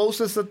 the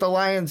closest that the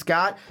Lions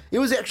got. It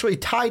was actually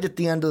tied at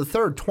the end of the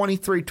third,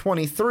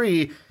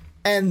 23-23,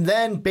 and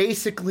then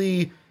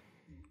basically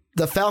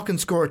the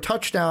Falcons score a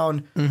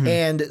touchdown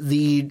and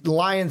the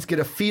Lions get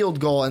a field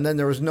goal, and then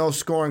there was no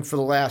scoring for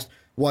the last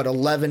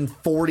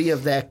 11:40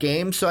 of that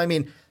game. So I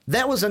mean,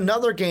 that was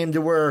another game to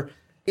where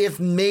if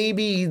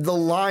maybe the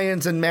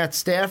Lions and Matt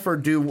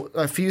Stafford do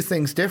a few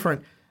things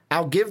different,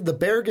 I'll give the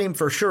Bear game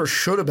for sure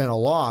should have been a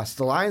loss.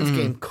 The Lions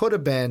game could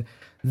have been.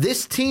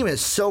 This team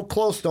is so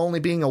close to only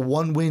being a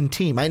one-win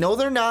team. I know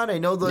they're not. I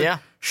know the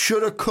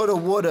shoulda, coulda,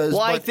 wouldas.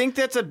 Well, I think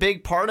that's a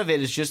big part of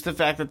it is just the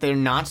fact that they're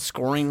not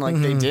scoring like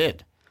they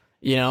did.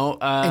 You know,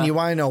 and you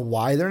want to know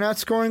why they're not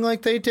scoring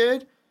like they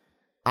did?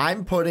 I'm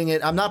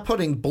not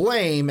putting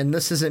blame, and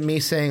this isn't me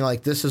saying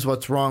like this is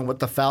what's wrong with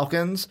the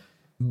Falcons,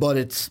 but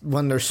it's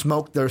when there's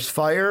smoke, there's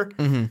fire.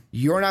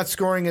 You're not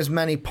scoring as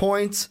many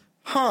points.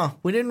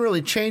 We didn't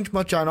really change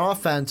much on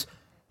offense.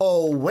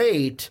 Oh,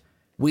 wait,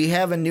 we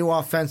have a new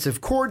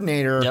offensive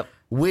coordinator,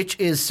 which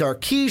is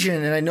Sarkisian,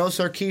 and I know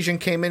Sarkisian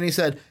came in, he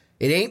said,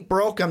 it ain't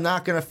broke, I'm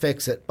not going to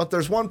fix it. But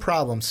there's one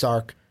problem,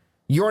 Sark.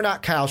 You're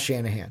not Kyle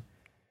Shanahan.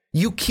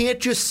 You can't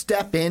just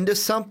step into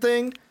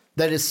something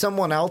that is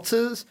someone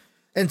else's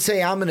and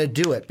say, I'm going to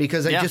do it.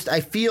 Because I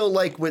feel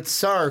like with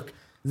Sark,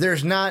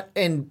 there's not,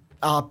 and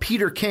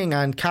Peter King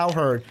on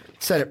Cowherd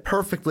said it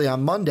perfectly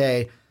on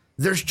Monday,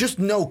 there's just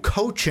no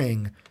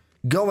coaching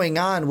going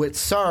on with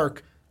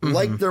Sark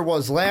like there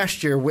was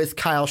last year with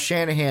Kyle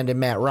Shanahan and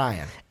Matt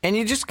Ryan. And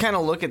you just kind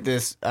of look at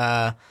this,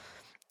 at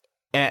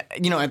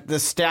the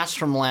stats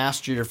from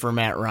last year for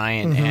Matt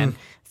Ryan, and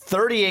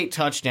 38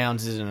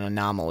 touchdowns is an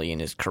anomaly in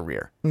his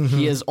career.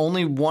 He has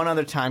only one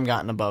other time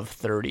gotten above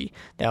 30.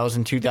 That was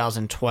in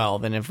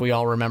 2012. And if we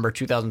all remember,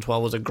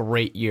 2012 was a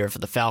great year for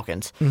the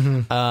Falcons.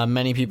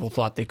 Many people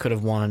thought they could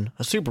have won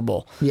a Super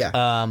Bowl.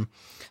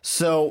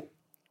 So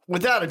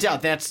without a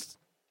doubt, that's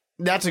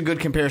a good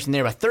comparison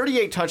there. But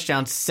 38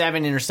 touchdowns,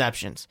 7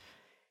 interceptions.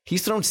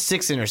 He's thrown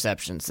 6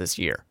 interceptions this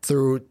year.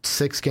 Through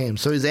 6 games.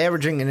 So he's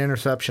averaging an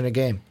interception a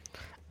game.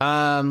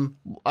 I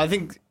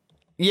think...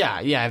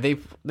 Yeah,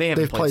 they've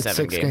played 7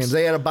 6 games.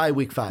 They had a bye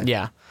week 5.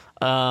 Yeah.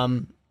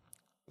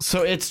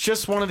 So it's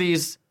just one of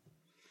these,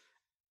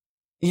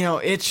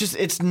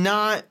 it's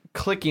not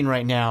clicking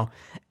right now.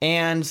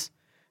 And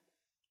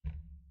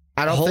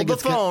I don't think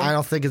it's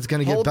going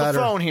to get better. Hold the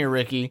phone here,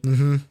 Ricky.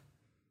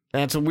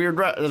 That's a weird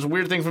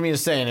thing for me to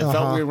say, and it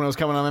felt weird when it was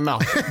coming out of my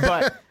mouth.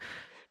 But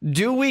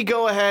do we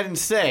go ahead and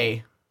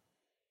say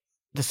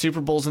the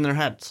Super Bowl's in their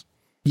heads?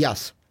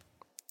 Yes.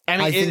 I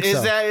mean,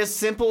 is that as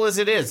simple as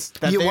it is?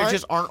 That they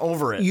just aren't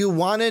over it? You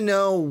want to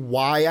know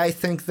why I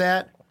think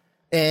that?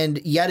 And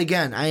yet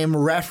again, I am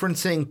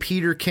referencing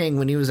Peter King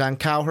when he was on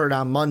Cowherd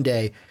on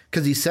Monday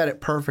because he said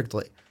it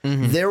perfectly.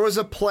 There was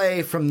a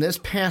play from this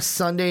past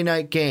Sunday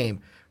night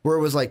game where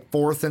it was like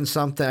 4th and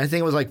something. I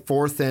think it was like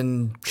 4th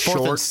and short.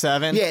 4th and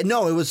 7? Yeah,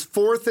 no, it was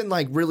 4th and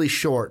like really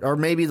short, or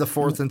maybe the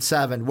 4th and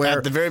 7. Where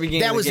at the very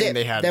beginning of the game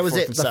they had that was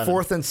it, the 7.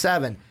 4th and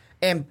 7.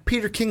 And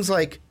Peter King's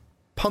like,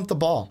 punt the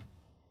ball.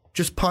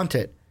 Just punt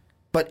it.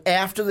 But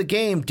after the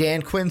game,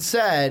 Dan Quinn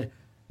said,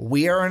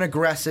 we are an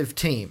aggressive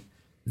team.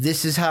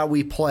 This is how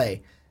we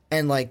play.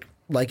 And like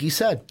he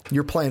said,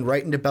 you're playing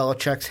right into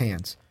Belichick's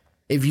hands.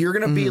 If you're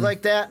going to be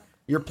like that,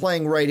 you're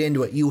playing right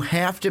into it. You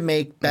have to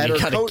make better.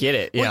 You got to get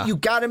it. Yeah. Well, you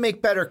got to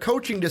make better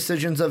coaching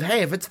decisions of,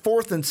 hey, if it's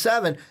 4th and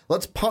 7,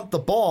 let's punt the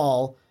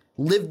ball,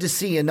 live to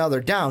see another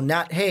down.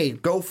 Not, hey,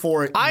 go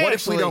for it. What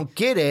if we don't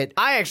get it?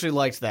 I actually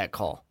liked that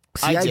call.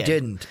 See, I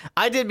didn't.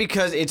 I did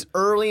because it's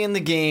early in the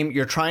game.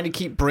 You're trying to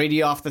keep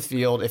Brady off the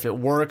field. If it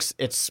works,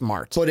 it's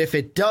smart. But if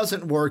it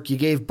doesn't work, you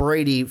gave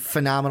Brady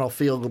phenomenal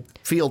field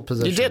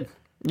position.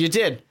 You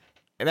did.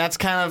 And that's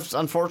kind of,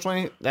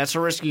 unfortunately, that's a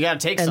risk you got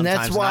to take sometimes.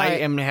 That's why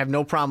I have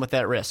no problem with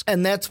that risk.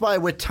 And that's why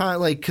with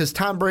Tom, because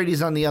Tom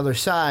Brady's on the other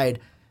side,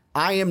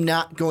 I am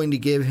not going to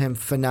give him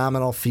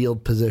phenomenal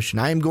field position.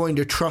 I am going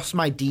to trust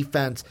my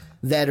defense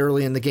that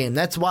early in the game.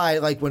 That's why,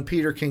 when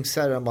Peter King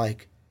said it, I'm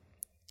like,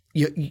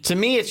 to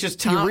me, it's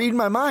just you read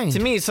my mind. To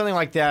me, it's something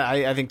like that.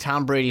 I think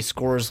Tom Brady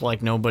scores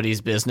like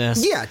nobody's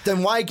business. Yeah,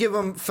 then why give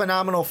him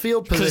phenomenal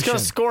field position? Because he's going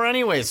to score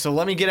anyways, so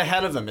let me get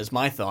ahead of him, is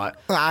my thought.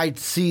 I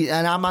see,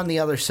 and I'm on the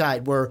other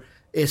side, where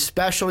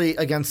especially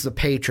against the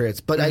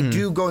Patriots. But I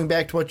do, going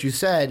back to what you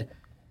said,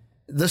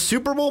 the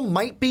Super Bowl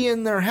might be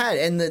in their head.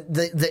 And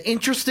the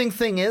interesting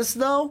thing is,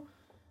 though,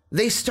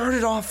 they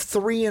started off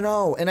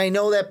 3-0, and I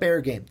know that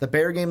Bear game. The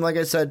Bear game, like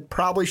I said,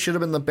 probably should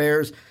have been the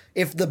Bears.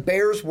 If the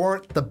Bears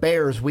weren't the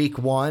Bears week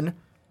 1,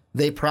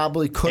 they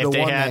probably could have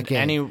won that game.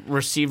 Any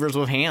receivers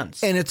with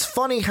hands. And it's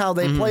funny how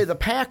they play the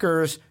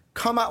Packers,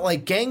 come out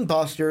like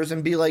gangbusters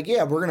and be like,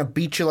 yeah, we're going to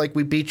beat you like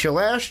we beat you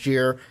last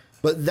year.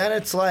 But then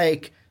it's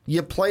like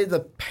you play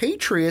the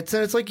Patriots,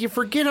 and it's like you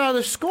forget how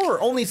to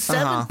score. Only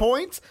 7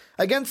 points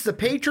against the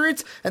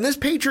Patriots, and this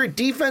Patriot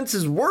defense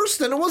is worse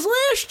than it was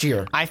last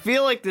year. I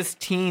feel like this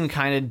team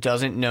kind of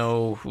doesn't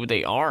know who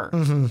they are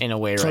in a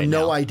way right now.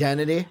 So no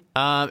identity?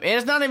 And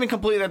it's not even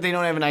completely that they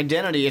don't have an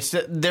identity. It's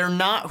that they're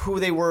not who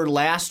they were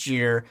last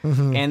year,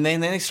 and then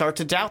they start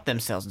to doubt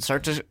themselves and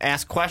start to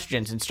ask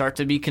questions and start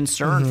to be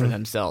concerned for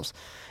themselves.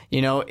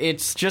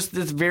 It's just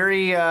this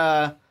very...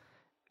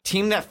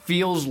 team that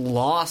feels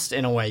lost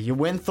in a way. You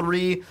win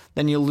 3,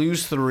 then you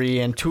lose 3,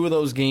 and 2 of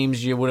those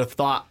games you would have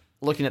thought,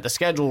 looking at the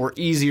schedule, were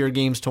easier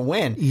games to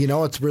win.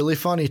 It's really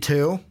funny,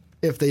 too.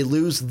 If they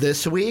lose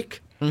this week,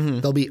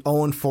 they'll be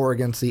 0-4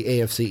 against the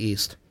AFC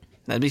East.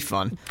 That'd be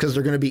fun. Because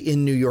they're going to be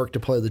in New York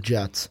to play the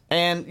Jets.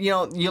 And,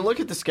 you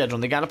look at the schedule,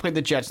 and they got to play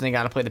the Jets, and they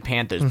got to play the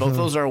Panthers. Both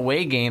those are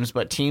away games,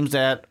 but teams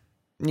that,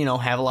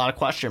 have a lot of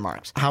question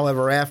marks.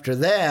 However, after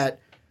that...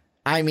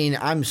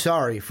 I'm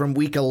sorry. From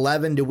week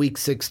 11 to week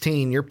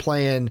 16, you're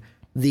playing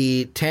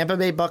the Tampa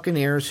Bay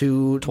Buccaneers,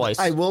 who twice.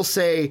 I will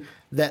say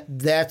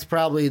that's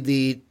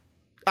probably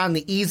on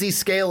the easy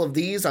scale of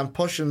these. I'm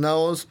pushing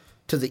those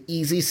to the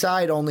easy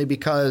side only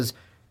because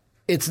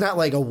it's not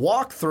like a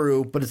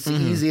walkthrough, but it's the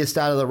easiest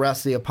out of the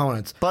rest of the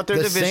opponents. But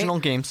they're divisional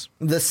games.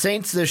 The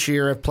Saints this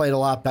year have played a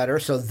lot better,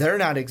 so they're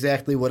not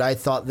exactly what I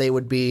thought they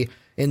would be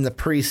in the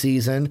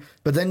preseason.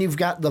 But then you've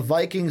got the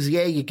Vikings.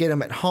 Yeah, you get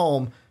them at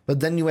home. But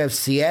then you have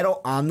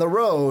Seattle on the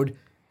road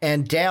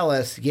and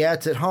Dallas. Yeah,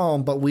 it's at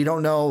home, but we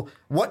don't know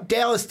what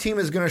Dallas team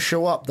is going to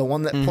show up. The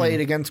one that played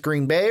against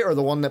Green Bay or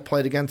the one that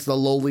played against the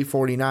lowly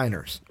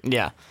 49ers?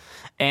 Yeah.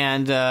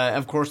 And,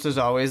 of course, there's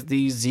always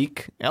the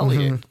Zeke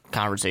Elliott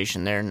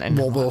conversation there. And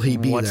will he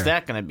be what's there?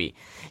 That going to be?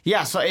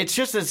 Yeah, so it's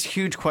just this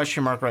huge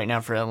question mark right now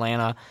for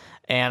Atlanta.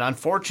 And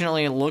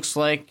unfortunately, it looks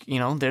like,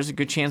 there's a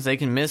good chance they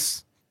can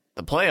miss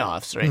the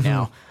playoffs right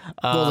now.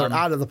 Well, they're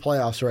out of the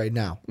playoffs right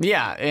now.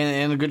 Yeah,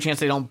 and a good chance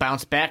they don't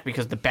bounce back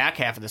because the back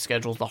half of the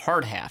schedule is the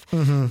hard half.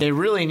 They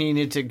really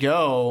needed to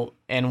go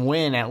and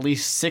win at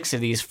least 6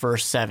 of these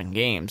first 7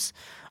 games,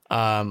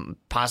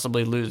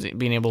 possibly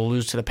being able to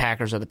lose to the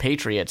Packers or the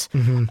Patriots.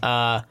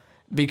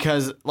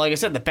 Because, like I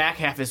said, the back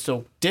half is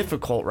so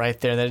difficult right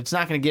there that it's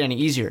not going to get any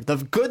easier. The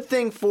good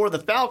thing for the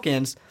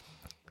Falcons,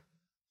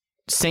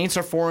 Saints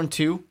are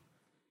 4-2,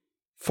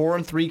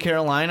 4-3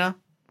 Carolina.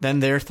 Then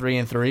they're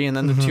 3-3, and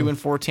then the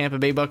 2-4 Tampa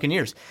Bay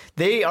Buccaneers.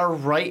 They are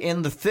right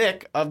in the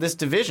thick of this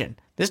division.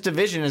 This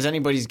division is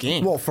anybody's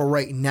game. Well, for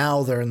right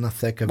now, they're in the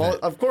thick of it. Well,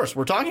 of course,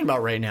 we're talking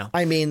about right now.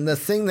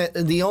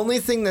 The only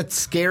thing that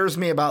scares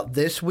me about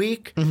this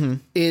week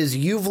is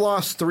you've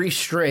lost 3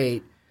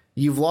 straight.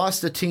 You've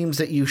lost the teams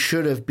that you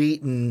should have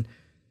beaten,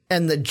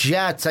 and the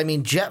Jets.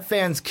 Jet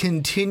fans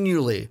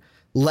continually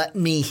let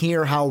me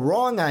hear how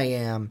wrong I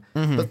am,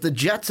 but the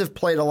Jets have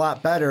played a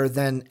lot better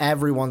than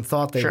everyone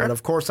thought they would.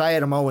 Of course, I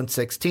had them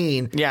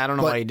 0-16. Yeah, I don't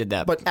know why you did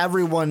that. But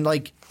everyone,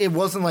 it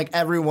wasn't like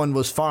everyone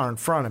was far in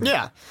front of me.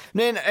 Yeah,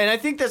 and I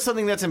think that's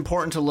something that's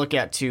important to look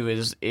at, too,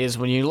 is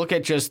when you look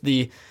at just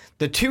the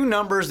 2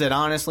 numbers that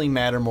honestly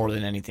matter more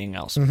than anything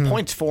else,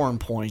 points for and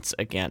points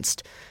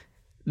against.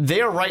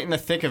 They are right in the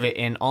thick of it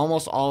in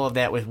almost all of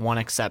that with one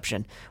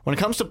exception. When it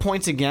comes to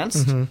points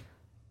against...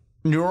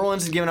 New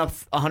Orleans has given up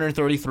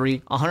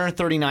 133,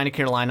 139 to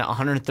Carolina,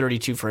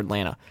 132 for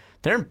Atlanta.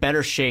 They're in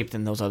better shape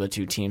than those other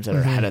 2 teams that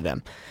are ahead of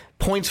them.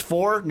 Points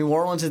for, New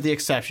Orleans is the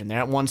exception. They're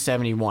at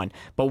 171.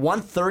 But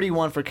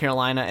 131 for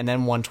Carolina and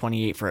then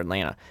 128 for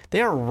Atlanta. They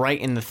are right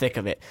in the thick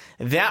of it.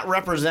 That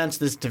represents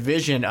this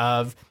division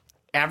of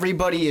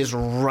everybody is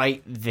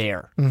right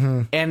there.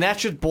 And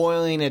that's just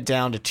boiling it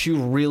down to 2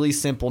 really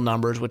simple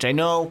numbers, which I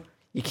know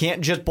you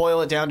can't just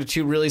boil it down to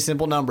 2 really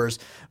simple numbers,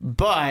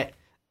 but...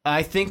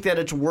 I think that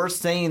it's worth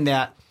saying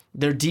that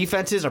their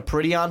defenses are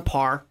pretty on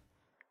par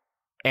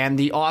and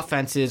the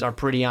offenses are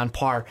pretty on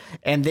par.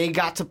 And they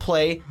got to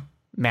play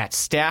Matt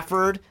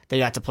Stafford. They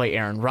got to play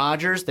Aaron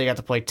Rodgers. They got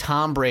to play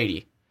Tom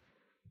Brady.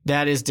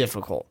 That is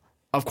difficult.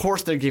 Of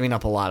course, they're giving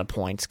up a lot of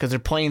points because they're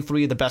playing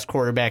three of the best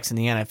quarterbacks in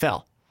the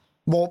NFL.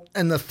 Well,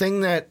 and the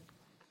thing that,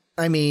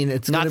 I mean,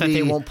 it's not that be,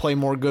 they won't play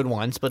more good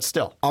ones, but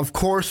still. Of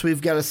course,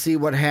 we've got to see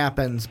what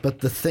happens. But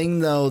the thing,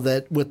 though,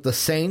 that with the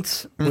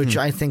Saints, which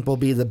I think will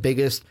be the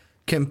biggest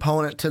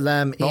component to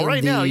them. Well,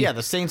 right now,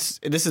 the Saints,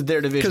 this is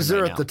their division. Because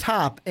they're at the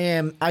top.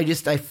 And I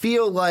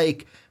feel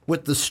like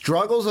with the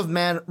struggles of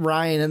Matt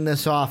Ryan in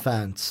this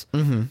offense,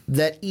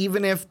 that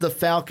even if the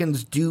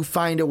Falcons do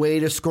find a way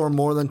to score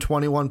more than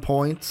 21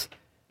 points,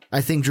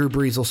 I think Drew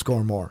Brees will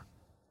score more.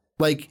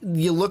 Like,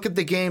 you look at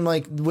the game,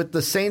 like, with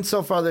the Saints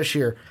so far this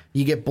year,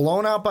 you get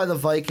blown out by the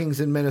Vikings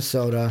in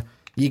Minnesota.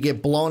 You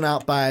get blown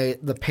out by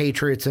the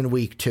Patriots in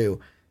week 2.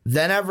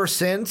 Then ever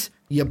since,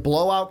 you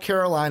blow out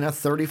Carolina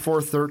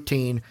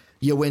 34-13.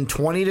 You win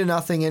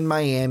 20-0 in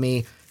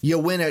Miami. You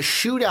win a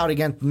shootout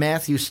against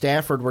Matthew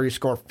Stafford where you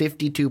score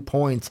 52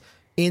 points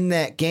in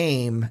that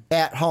game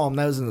at home.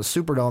 That was in the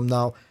Superdome,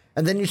 though.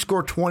 And then you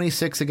score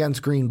 26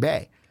 against Green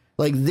Bay.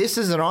 Like, this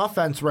is an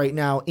offense right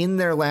now in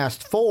their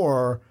last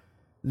 4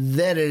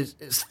 that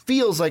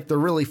feels like they're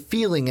really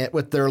feeling it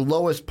with their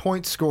lowest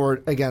points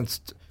scored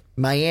against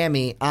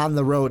Miami on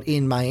the road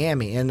in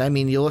Miami. And, I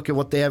mean, you look at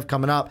what they have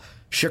coming up.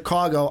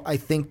 Chicago, I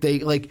think they,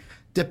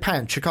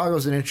 depend.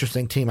 Chicago's an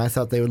interesting team. I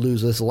thought they would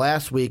lose this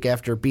last week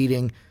after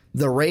beating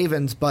the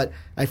Ravens, but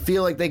I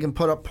feel like they can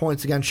put up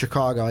points against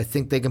Chicago. I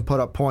think they can put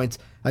up points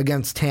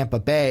against Tampa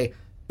Bay.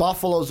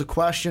 Buffalo's a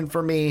question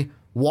for me.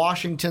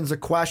 Washington's a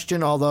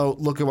question, although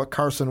look at what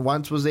Carson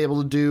Wentz was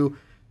able to do.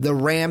 The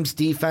Rams'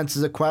 defense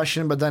is a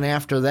question, but then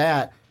after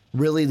that,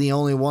 really the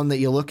only one that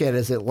you look at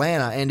is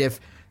Atlanta. And if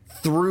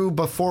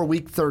before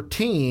week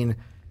 13,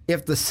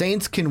 if the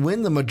Saints can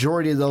win the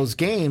majority of those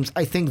games,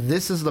 I think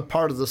this is the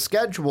part of the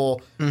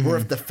schedule where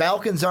if the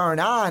Falcons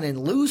aren't on and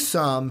lose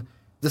some,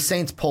 the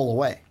Saints pull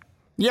away.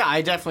 Yeah,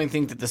 I definitely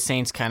think that the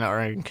Saints kind of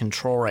are in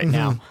control right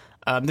now.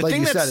 Like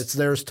you said, it's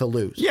theirs to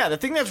lose. Yeah, the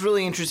thing that's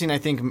really interesting, I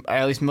think,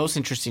 at least most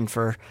interesting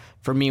for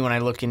me when I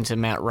look into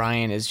Matt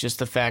Ryan, is just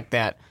the fact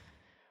that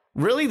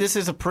really this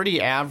is a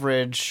pretty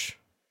average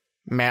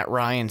Matt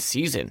Ryan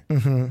season.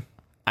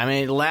 I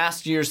mean,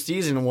 last year's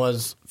season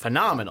was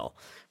phenomenal,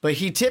 but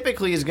he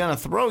typically is going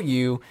to throw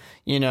you,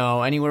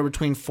 anywhere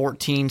between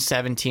 14,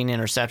 17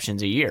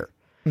 interceptions a year.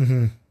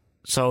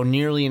 So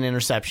nearly an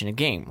interception a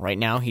game. Right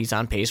now, he's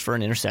on pace for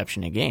an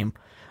interception a game.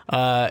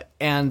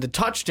 And the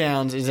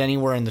touchdowns is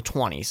anywhere in the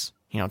 20s.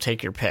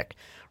 Take your pick,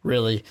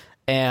 really.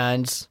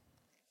 And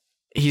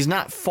he's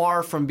not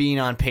far from being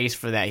on pace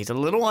for that. He's a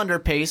little under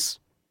pace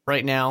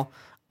right now,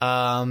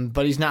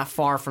 but he's not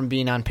far from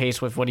being on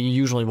pace with what he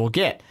usually will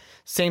get.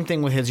 Same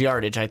thing with his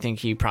yardage. I think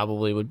he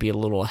probably would be a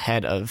little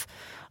ahead of...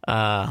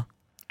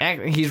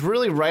 he's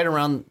really right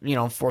around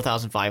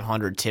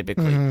 4,500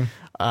 typically.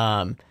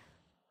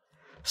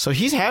 So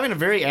he's having a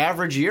very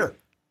average year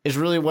is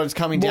really what it's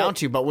coming down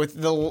to. But with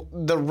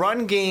the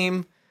run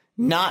game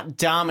not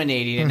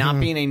dominating and not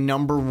being a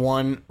number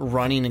one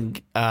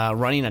running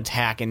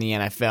attack in the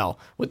NFL,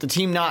 with the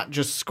team not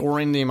just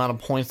scoring the amount of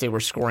points they were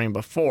scoring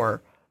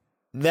before,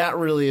 that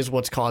really is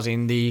what's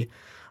causing the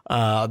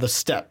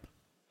step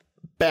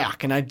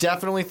back. And I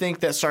definitely think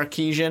that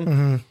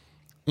Sarkisian,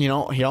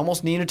 he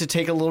almost needed to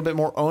take a little bit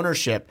more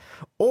ownership.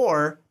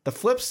 Or the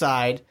flip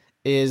side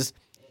is,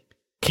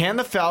 can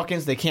the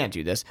Falcons, they can't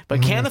do this,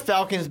 but can the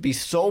Falcons be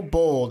so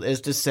bold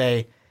as to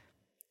say,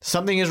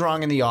 something is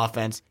wrong in the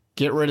offense,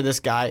 get rid of this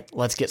guy,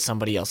 let's get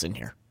somebody else in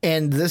here?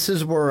 And this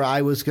is where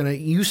I was going to,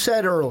 you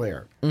said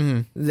earlier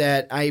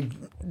that I'm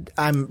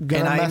going to mess up.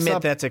 And I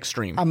admit that's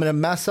extreme. I'm going to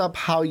mess up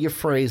how you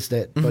phrased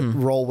it, but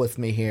roll with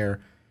me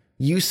here.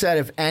 You said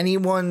if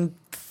anyone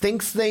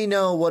thinks they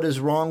know what is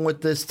wrong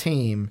with this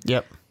team,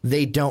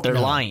 they don't know.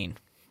 They're lying.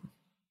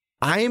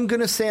 I am going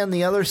to say on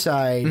the other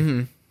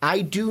side,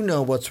 I do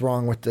know what's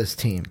wrong with this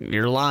team.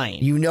 You're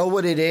lying. You know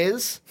what it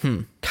is?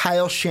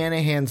 Kyle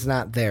Shanahan's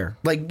not there.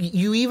 Like,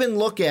 you even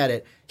look at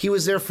it. He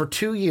was there for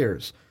 2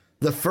 years.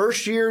 The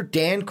first year,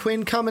 Dan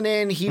Quinn coming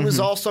in, he was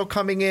also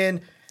coming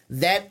in.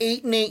 That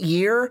 8-8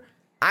 year,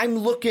 I'm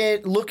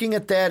looking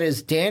at that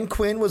as Dan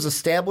Quinn was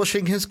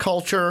establishing his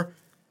culture.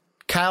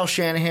 Kyle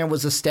Shanahan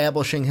was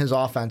establishing his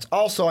offense.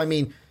 Also, I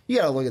mean, you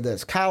got to look at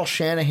this. Kyle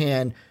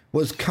Shanahan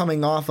was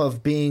coming off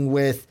of being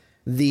with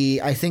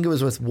I think it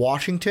was with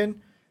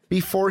Washington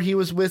before he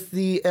was with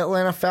the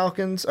Atlanta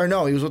Falcons. Or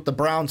no, he was with the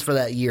Browns for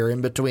that year in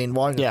between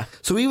Washington. Yeah.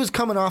 So he was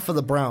coming off of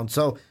the Browns.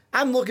 So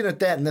I'm looking at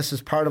that, and this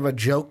is part of a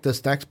joke,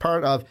 this next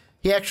part of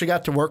he actually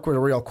got to work with a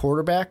real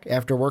quarterback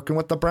after working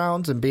with the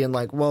Browns and being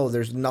like, whoa,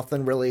 there's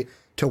nothing really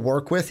to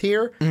work with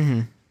here.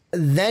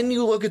 Then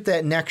you look at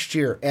that next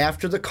year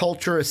after the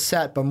culture is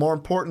set, but more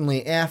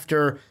importantly,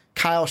 after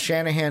Kyle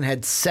Shanahan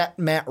had set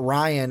Matt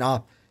Ryan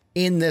up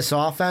in this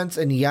offense,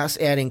 and yes,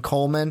 adding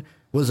Coleman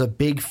was a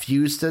big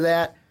fuse to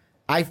that.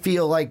 I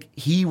feel like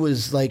he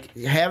was like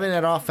having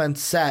that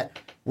offense set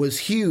was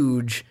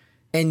huge,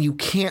 and you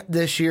can't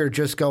this year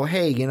just go,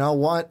 hey, you know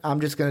what?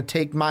 I'm just going to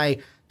take my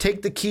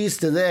take the keys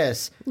to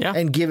this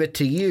and give it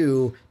to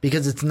you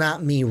because it's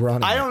not me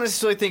running. I don't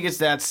necessarily think it's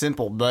that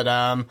simple, but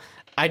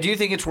I do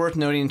think it's worth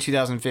noting in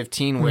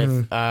 2015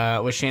 with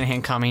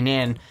Shanahan coming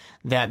in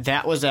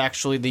that was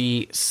actually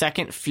the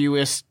second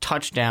fewest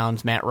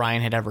touchdowns Matt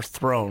Ryan had ever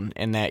thrown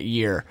in that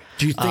year.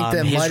 Do you think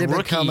that might have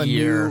become a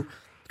year, new...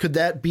 Could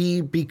that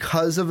be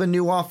because of a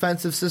new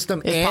offensive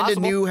system and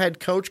possible. a new head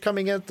coach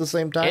coming in at the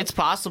same time? It's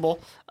possible,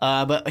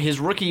 but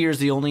his rookie year is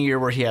the only year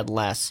where he had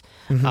less.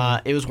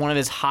 It was one of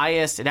his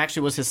highest. It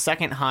actually was his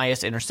second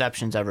highest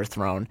interceptions ever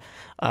thrown,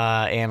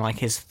 and like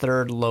his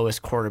third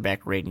lowest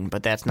quarterback rating.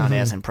 But that's not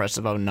as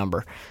impressive of a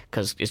number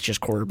because it's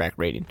just quarterback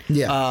rating.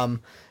 Yeah.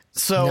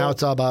 So now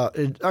it's all about.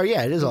 It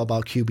is all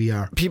about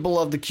QBR. People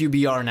love the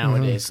QBR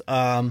nowadays.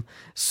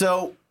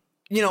 So.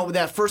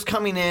 That first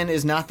coming in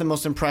is not the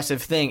most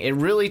impressive thing. It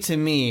really, to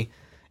me,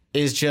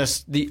 is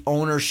just the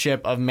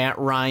ownership of Matt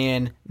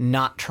Ryan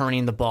not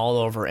turning the ball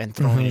over and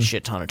throwing a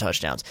shit ton of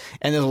touchdowns.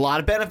 And there's a lot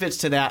of benefits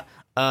to that,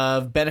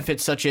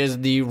 benefits such as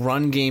the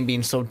run game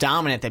being so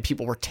dominant that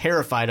people were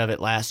terrified of it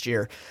last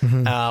year,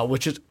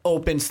 which just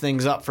opens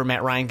things up for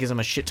Matt Ryan, gives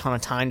him a shit ton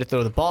of time to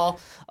throw the ball,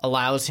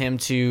 allows him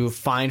to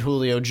find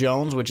Julio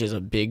Jones, which is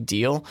a big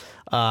deal,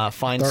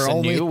 find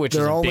Sanu, which is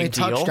a big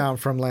deal. Their only touchdown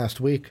from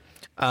last week.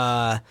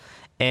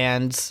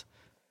 And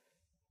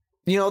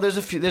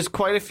there's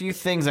quite a few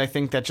things I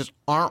think that just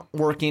aren't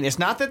working. It's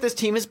not that this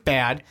team is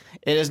bad.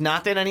 It is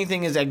not that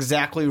anything is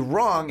exactly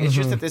wrong. It's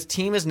just that this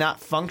team is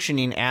not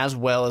functioning as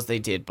well as they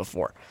did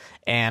before.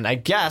 And I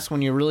guess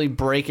when you really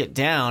break it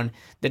down,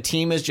 the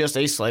team is just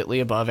a slightly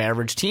above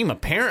average team,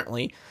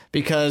 apparently,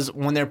 because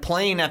when they're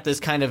playing at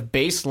this kind of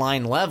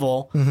baseline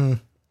level,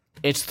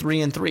 it's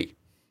 3-3.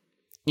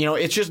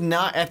 It's just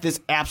not at this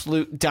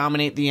absolute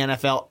dominate the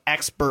NFL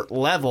expert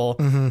level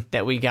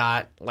that we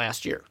got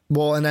last year.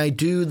 Well, and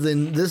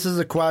this is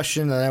a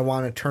question that I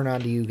want to turn on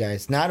to you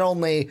guys. Not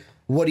only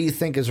what do you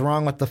think is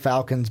wrong with the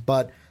Falcons,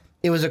 but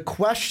it was a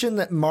question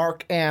that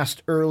Mark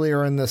asked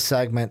earlier in this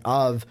segment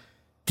of,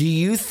 do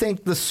you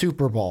think the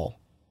Super Bowl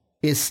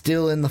is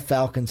still in the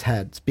Falcons'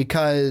 heads?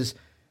 Because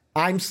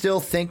I'm still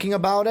thinking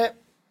about it.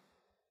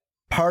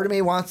 Part of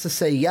me wants to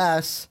say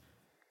yes.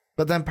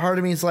 But then part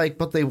of me is like,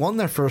 but they won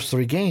their first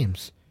 3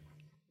 games.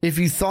 If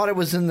you thought it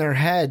was in their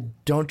head,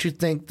 don't you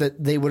think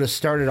that they would have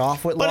started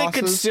off with losses? But it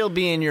could still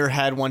be in your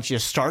head once you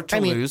start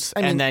to lose,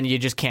 and then you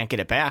just can't get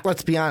it back.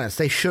 Let's be honest.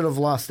 They should have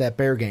lost that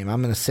Bear game.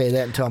 I'm going to say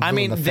that until I'm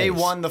blue in the face. They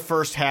won the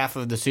first half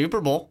of the Super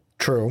Bowl.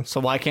 True.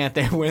 So why can't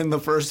they win the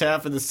first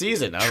half of the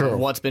season? I don't know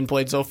what's been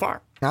played so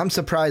far. I'm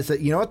surprised that,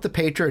 you know what the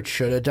Patriots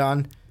should have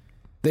done?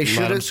 They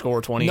should have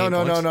scored 28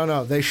 points.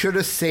 No. They should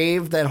have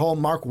saved that whole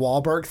Mark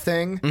Wahlberg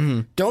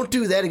thing. Don't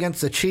do that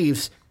against the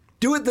Chiefs.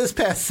 Do it this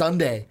past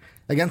Sunday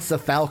against the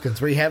Falcons,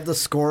 where you have the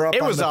score up.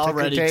 It was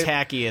already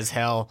tacky as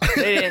hell.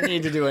 They didn't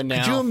need to do it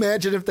now. Could you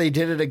imagine if they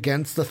did it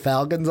against the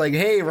Falcons? Like,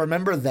 hey,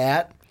 remember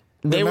that?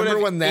 They would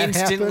have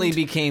instantly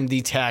became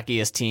the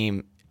tackiest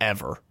team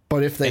ever.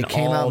 But if they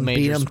came out and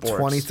beat them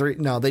 23,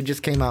 they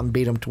just came out and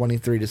beat them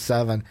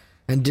 23-7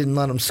 and didn't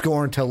let them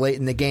score until late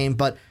in the game.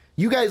 But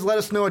you guys let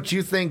us know what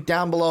you think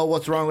down below.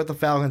 What's wrong with the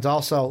Falcons?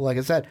 Also, like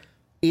I said,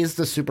 is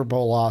the Super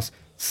Bowl loss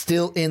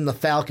still in the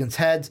Falcons'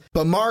 heads?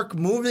 But Mark,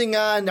 moving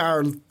on,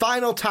 our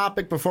final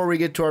topic before we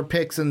get to our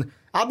picks. And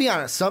I'll be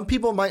honest, some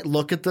people might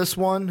look at this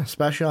one,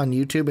 especially on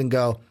YouTube, and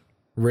go,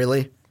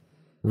 really?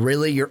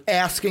 Really? You're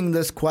asking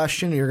this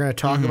question? You're going to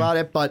talk about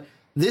it? But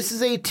this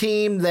is a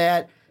team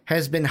that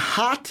has been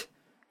hot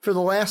for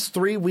the last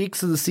 3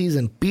 weeks of the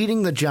season,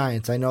 beating the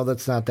Giants. I know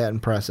that's not that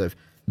impressive.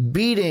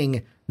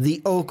 Beating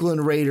the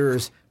Oakland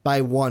Raiders by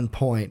 1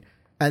 point,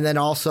 and then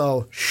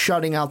also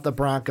shutting out the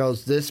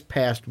Broncos this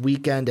past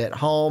weekend at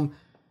home.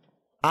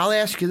 I'll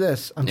ask you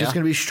this. I'm just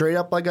going to be straight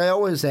up like I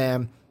always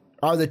am.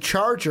 Are the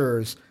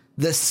Chargers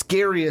the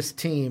scariest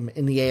team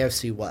in the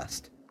AFC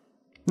West?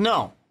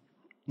 No,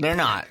 they're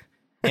not.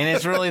 And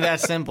it's really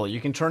that simple.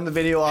 You can turn the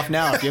video off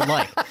now if you'd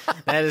like.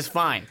 That is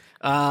fine.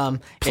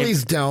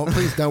 Please don't.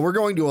 We're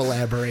going to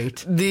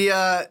elaborate.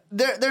 They're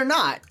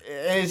not.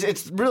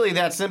 It's really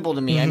that simple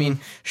to me. I mean,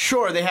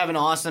 sure, they have an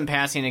awesome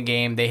passing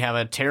game. They have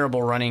a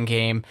terrible running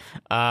game.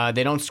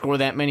 They don't score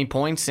that many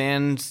points,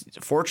 and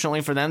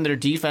fortunately for them, their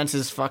defense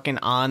is fucking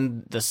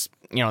on this.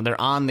 They're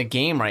on the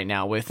game right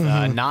now with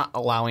not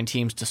allowing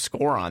teams to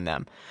score on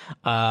them.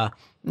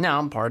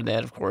 Now, part of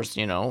that, of course,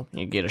 you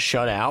get a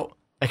shutout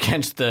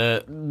against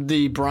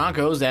the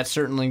Broncos. That's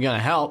certainly going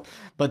to help.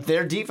 But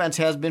their defense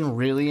has been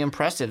really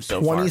impressive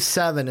so far.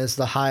 27 is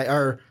the high,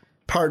 or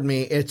pardon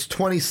me, it's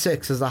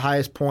 26 is the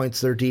highest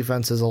points their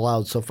defense has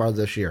allowed so far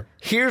this year.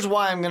 Here's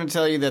why I'm going to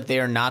tell you that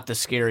they are not the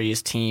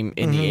scariest team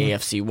in the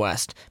AFC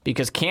West,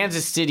 because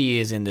Kansas City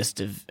is in this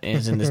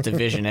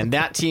division, and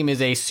that team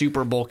is a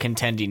Super Bowl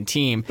contending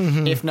team,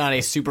 if not a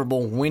Super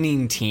Bowl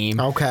winning team.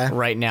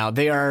 Right now,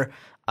 they are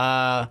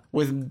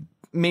with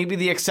maybe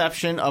the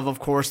exception of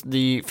course,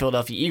 the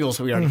Philadelphia Eagles,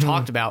 who we already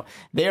talked about.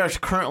 They are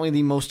currently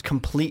the most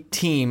complete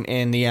team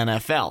in the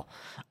NFL.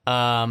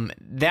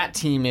 That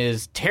team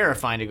is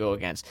terrifying to go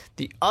against.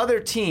 The other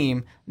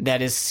team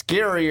that is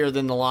scarier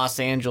than the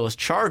Los Angeles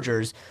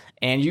Chargers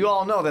And you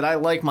all know that I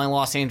like my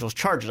Los Angeles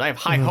Chargers. I have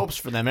high hopes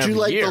for them every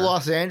year. Do you like the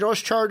Los Angeles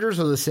Chargers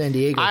or the San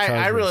Diego Chargers?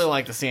 I really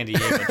like the San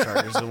Diego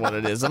Chargers is what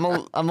it is. I'm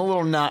a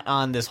little nut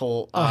on this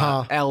whole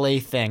LA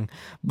thing.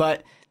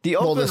 But the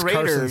Oakland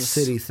Raiders... Carson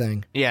City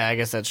thing. Yeah, I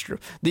guess that's true.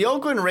 The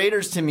Oakland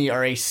Raiders, to me,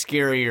 are a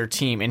scarier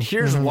team. And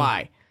here's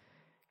why.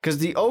 Because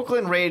the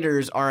Oakland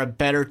Raiders are a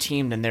better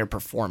team than they're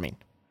performing.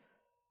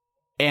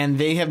 And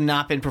they have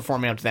not been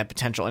performing up to that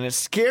potential. And it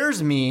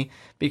scares me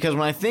because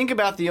when I think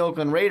about the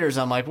Oakland Raiders,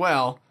 I'm like,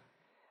 well...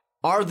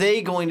 Are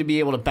they going to be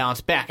able to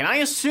bounce back? And I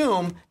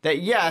assume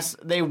that, yes,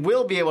 they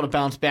will be able to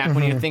bounce back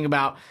when you think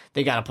about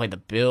they got to play the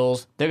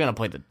Bills, they're going to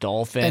play the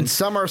Dolphins, and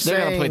some are they're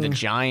going to play the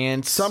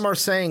Giants. Some are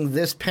saying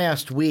this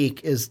past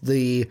week is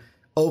the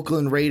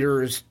Oakland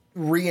Raiders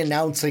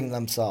re-announcing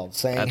themselves,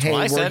 saying, That's hey, what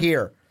I we're said.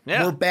 here.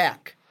 Yeah. We're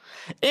back.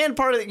 And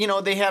part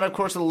of they had, of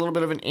course, a little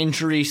bit of an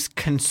injury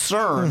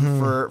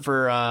concern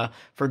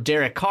for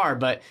Derek Carr,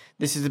 but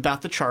this is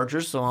about the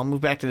Chargers, so I'll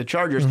move back to the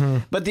Chargers.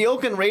 But the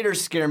Oakland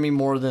Raiders scare me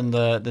more than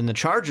the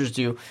Chargers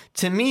do.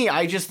 To me,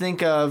 I just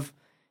think of,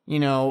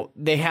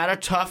 they had a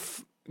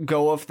tough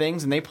go of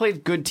things, and they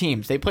played good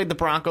teams. They played the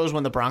Broncos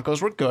when the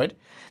Broncos were good.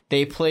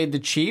 They played the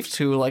Chiefs,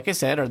 who, like I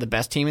said, are the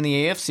best team in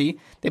the AFC.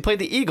 They played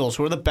the Eagles,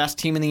 who are the best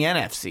team in the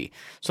NFC.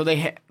 So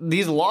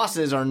these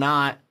losses are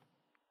not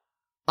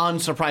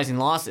unsurprising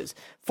losses.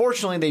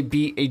 Fortunately, they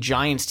beat a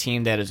Giants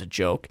team that is a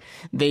joke.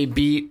 They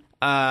beat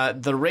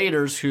the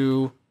Raiders,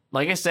 who,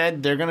 like I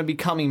said, they're going to be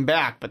coming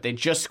back, but they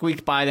just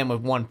squeaked by them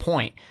with 1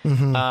 point.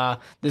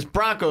 This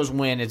Broncos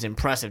win is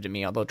impressive to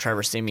me, although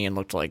Trevor Siemian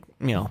looked like,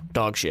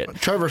 dog shit.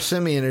 Trevor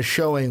Siemian is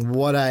showing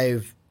what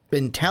I've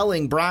been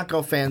telling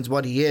Bronco fans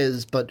what he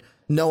is, but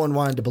no one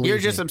wanted to believe me. You're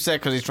just upset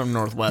because he's from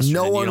Northwestern.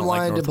 No one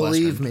wanted to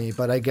believe me,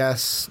 but I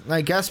guess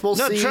we'll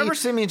see. No, Trevor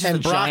Siemian's just a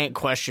giant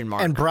question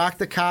mark. And Brock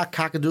the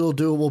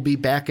Cockadoodle-Doo will be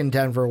back in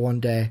Denver one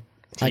day.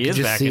 He is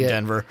back in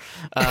Denver.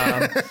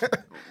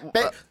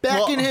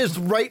 Back in his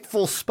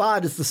rightful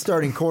spot as the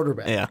starting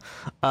quarterback. Yeah.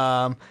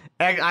 I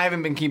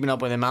haven't been keeping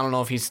up with him. I don't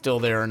know if he's still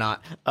there or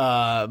not.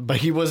 But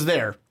he was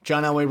there.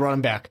 John Elway brought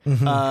him back.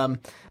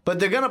 But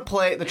they're going to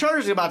play. The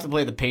Chargers are about to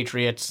play the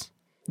Patriots.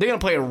 They're going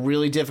to play a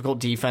really difficult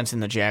defense in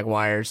the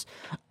Jaguars.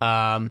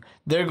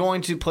 They're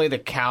going to play the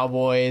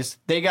Cowboys.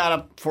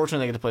 Fortunately,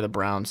 they get to play the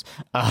Browns.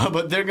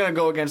 But they're going to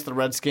go against the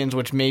Redskins,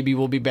 which maybe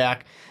will be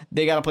back.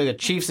 They got to play the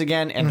Chiefs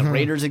again and the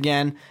Raiders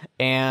again.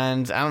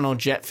 And I don't know,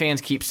 Jet fans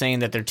keep saying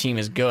that their team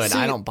is good.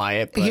 I don't buy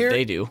it, but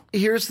they do.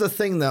 Here's the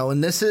thing, though,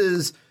 and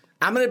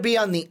I'm going to be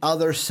on the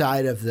other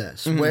side of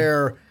this,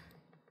 where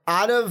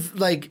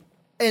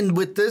and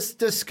with this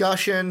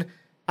discussion,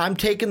 I'm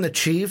taking the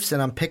Chiefs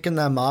and I'm picking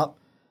them up.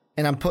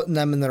 And I'm putting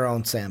them in their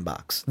own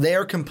sandbox. They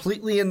are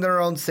completely in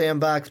their own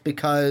sandbox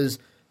because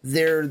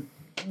they're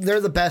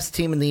the best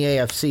team in the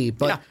AFC.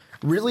 But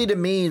really, to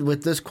me,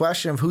 with this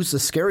question of who's the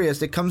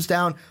scariest, it comes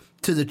down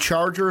to the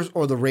Chargers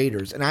or the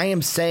Raiders. And I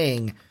am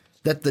saying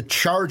that the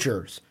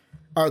Chargers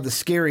are the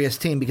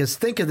scariest team because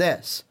think of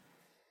this.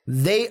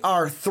 They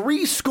are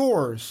 3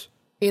 scores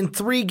in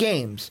 3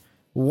 games.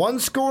 1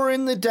 score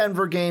in the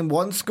Denver game,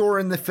 1 score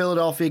in the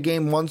Philadelphia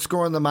game, 1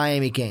 score in the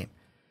Miami game.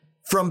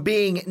 From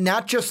being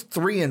not just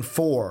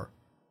 3-4,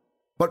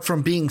 but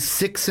from being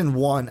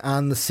 6-1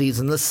 on the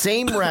season, the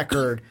same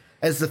record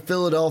as the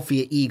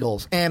Philadelphia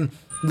Eagles. And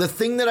the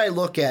thing that I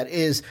look at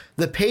is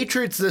the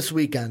Patriots this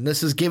weekend.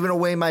 This is giving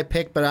away my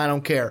pick, but I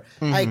don't care.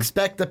 I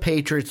expect the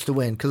Patriots to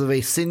win because of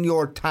a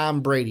Senor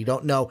Tom Brady.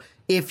 Don't know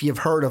if you've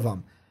heard of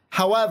him.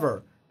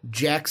 However,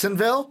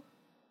 Jacksonville,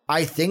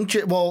 I think,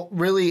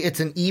 really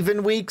it's an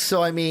even week.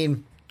 So, I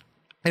mean,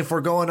 if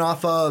we're going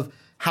off of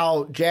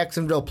how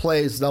Jacksonville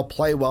plays, they'll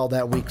play well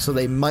that week, so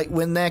they might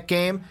win that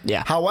game.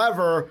 Yeah.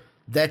 However,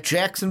 that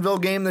Jacksonville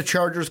game, the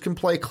Chargers can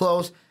play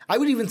close. I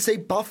would even say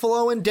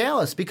Buffalo and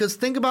Dallas, because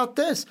think about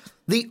this.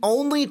 The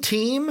only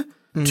team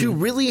to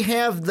really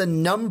have the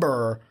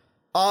number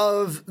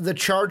of the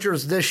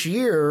Chargers this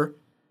year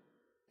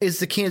is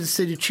the Kansas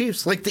City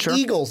Chiefs. Like the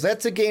Eagles,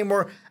 that's a game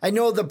where I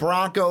know the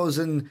Broncos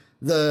and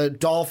the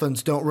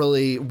Dolphins don't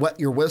really wet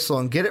your whistle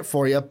and get it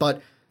for you,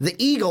 but the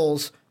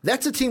Eagles,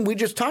 that's a team we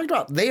just talked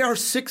about. They are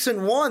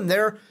 6-1.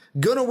 They're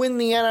going to win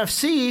the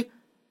NFC,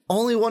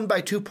 only won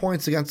by 2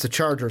 points against the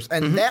Chargers.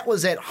 And that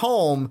was at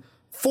home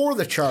for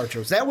the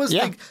Chargers. That was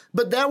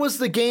that was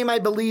the game, I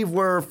believe,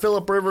 where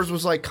Phillip Rivers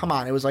was like, come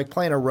on. It was like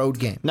playing a road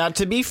game. Now,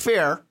 to be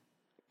fair,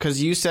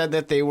 because you said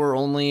that they were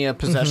only a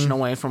possession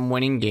away from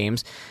winning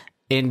games,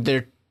 in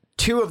their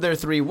 2 of their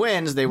 3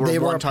 wins, they were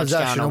 1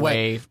 touchdown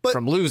away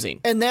from losing.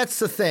 And that's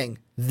the thing.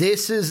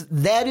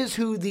 That is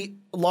who the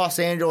Los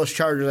Angeles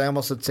Chargers, I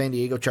almost said San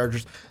Diego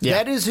Chargers. Yeah.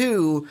 That is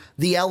who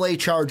the LA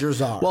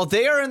Chargers are. Well,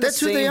 they are in the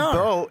same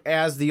boat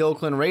as the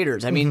Oakland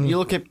Raiders. I mean, you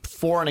look at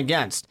for and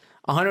against.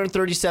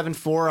 137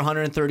 for,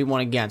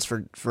 131 against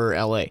for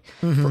LA.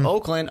 For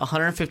Oakland,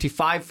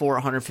 155 for,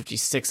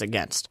 156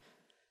 against.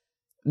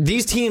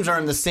 These teams are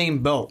in the same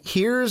boat.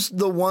 Here's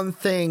the one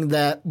thing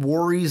that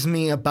worries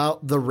me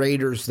about the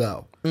Raiders,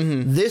 though.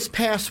 This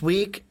past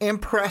week,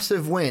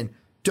 impressive win.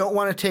 don't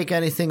want to take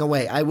anything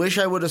away. I wish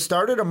I would have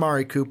started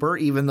Amari Cooper,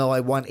 even though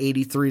I won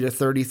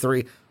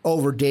 83-33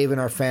 over Dave in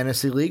our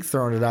fantasy league.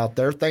 Throwing it out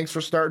there. Thanks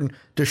for starting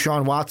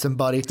Deshaun Watson,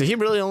 buddy. Did he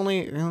really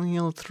only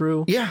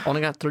threw? Yeah.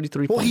 Only got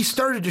 33 Well, points? he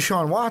started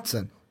Deshaun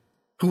Watson,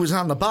 who was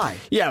on the bye.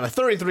 Yeah, but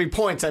 33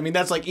 points. I mean,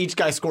 that's like each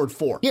guy scored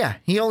 4. Yeah,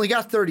 he only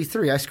got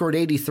 33. I scored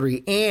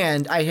 83.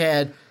 And I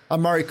had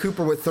Amari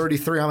Cooper with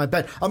 33 on my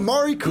bench.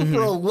 Amari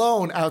Cooper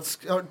alone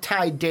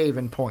tied Dave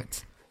in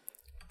points.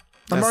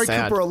 Amari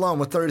Cooper alone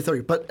with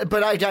 33.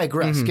 But I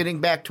digress. Getting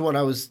back to what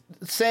I was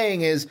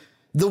saying is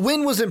the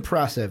win was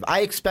impressive.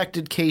 I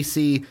expected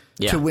KC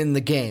to win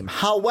the game.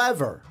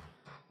 However,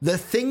 the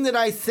thing that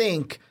I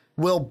think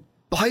will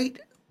bite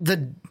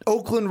the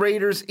Oakland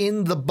Raiders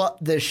in the butt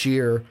this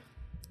year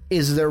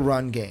is their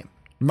run game.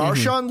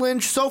 Marshawn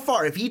Lynch, so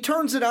far, if he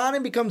turns it on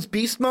and becomes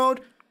beast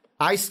mode,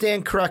 I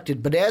stand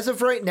corrected. But as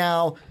of right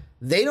now,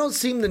 they don't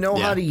seem to know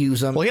how to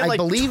use him. Well, he had I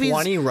believe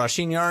 20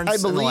 rushing yards. I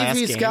believe in the last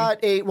he's game. got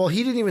well,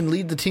 he didn't even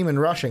lead the team in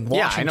rushing.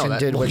 Washington I know that.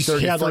 did with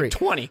 33. He had like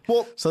 20.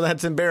 Well, so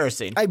that's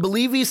embarrassing. I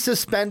believe he's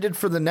suspended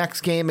for the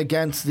next game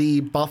against the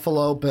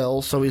Buffalo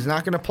Bills, so he's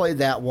not going to play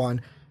that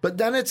one. But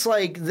then it's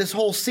like this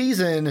whole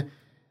season,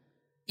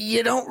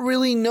 you don't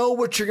really know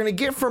what you're going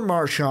to get from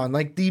Marshawn.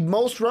 Like the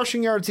most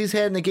rushing yards he's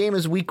had in the game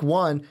is week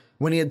 1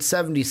 when he had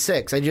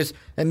 76.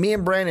 And me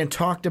and Brandon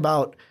talked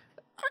about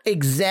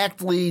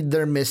exactly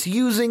they're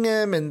misusing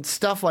him and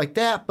stuff like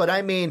that. But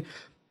I mean,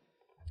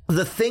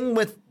 the thing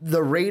with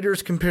the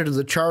Raiders compared to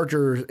the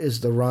Chargers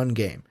is the run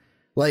game.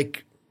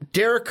 Like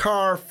Derek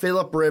Carr,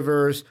 Phillip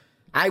Rivers,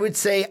 I would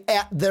say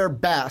at their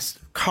best,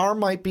 Carr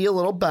might be a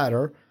little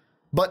better,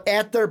 but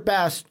at their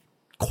best,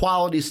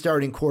 quality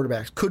starting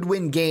quarterbacks could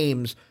win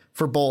games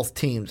for both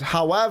teams.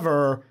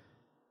 However,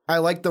 I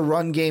like the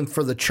run game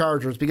for the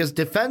Chargers because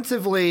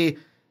defensively,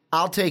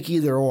 I'll take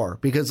either or.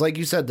 Because like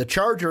you said, the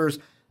Chargers,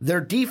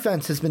 their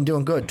defense has been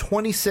doing good.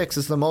 26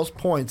 is the most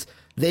points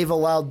they've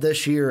allowed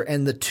this year.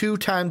 And the 2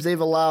 times they've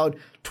allowed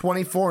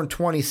 24 and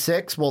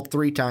 26, well,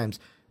 3 times.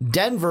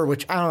 Denver,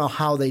 which I don't know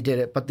how they did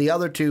it, but the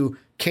other 2,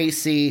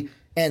 KC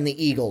and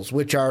the Eagles,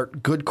 which are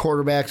good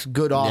quarterbacks,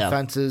 good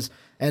offenses,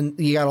 and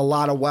you got a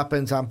lot of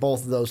weapons on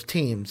both of those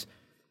teams.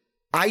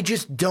 I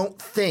just don't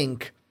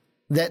think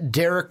that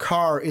Derek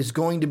Carr is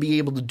going to be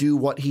able to do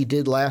what he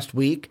did last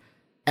week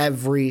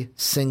every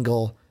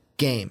single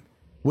game.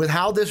 With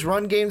how this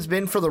run game's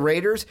been for the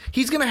Raiders,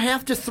 he's going to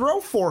have to throw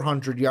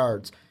 400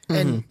 yards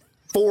and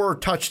 4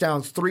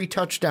 touchdowns, 3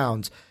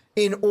 touchdowns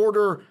in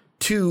order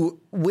to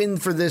win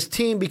for this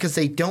team because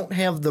they don't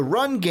have the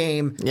run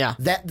game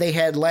that they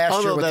had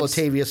last year with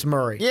Latavius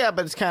Murray. Yeah,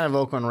 but it's kind of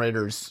Oakland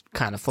Raiders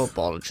kind of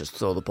football to just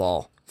throw the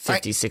ball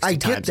 50, 60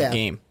 times a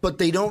game. But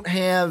they don't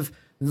have...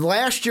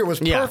 Last year was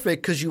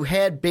perfect because you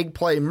had big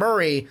play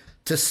Murray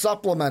to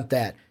supplement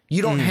that.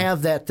 You don't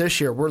have that this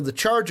year. Where the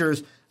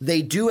Chargers,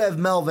 they do have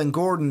Melvin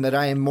Gordon that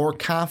I am more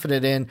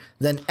confident in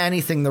than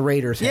anything the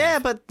Raiders have. Yeah,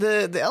 but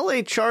the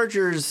LA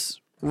Chargers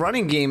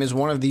running game is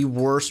one of the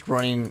worst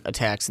running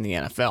attacks in the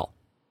NFL.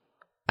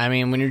 I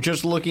mean, when you're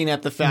just looking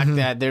at the fact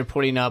that they're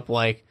putting up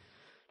like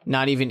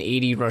not even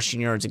 80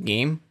 rushing yards a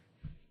game,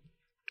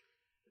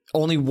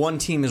 only one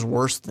team is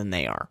worse than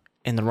they are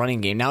in the running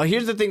game. Now,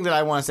 here's the thing that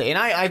I want to say, and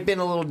I've been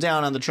a little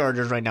down on the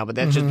Chargers right now, but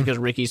that's just because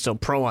Ricky's so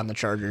pro on the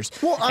Chargers,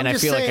 and I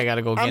feel like I got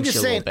to go against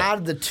you a little bit. Out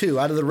of the 2,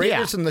 out of the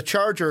Raiders and the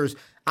Chargers,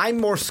 I'm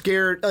more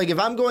scared. Like, if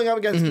I'm going up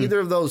against either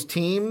of those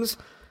teams,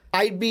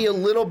 I'd be a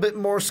little bit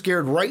more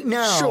scared right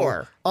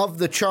now of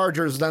the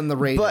Chargers than the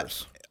Raiders.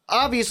 But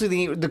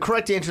obviously, the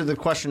correct answer to the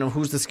question of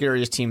who's the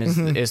scariest team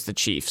is the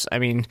Chiefs. I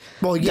mean,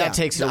 that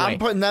takes it away. I'm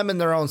putting them in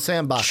their own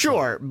sandbox.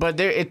 Sure, but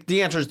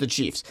the answer is the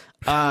Chiefs.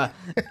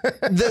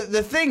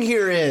 The thing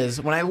here is,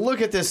 when I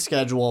look at this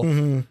schedule,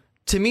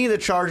 to me, the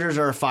Chargers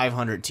are a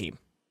 500 team.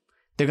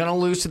 They're going to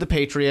lose to the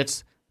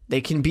Patriots.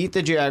 They can beat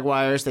the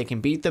Jaguars. They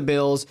can beat the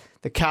Bills.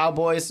 The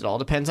Cowboys, it all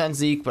depends on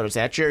Zeke, but it's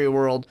at Jerry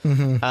World.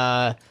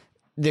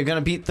 They're going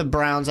to beat the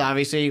Browns,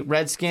 obviously.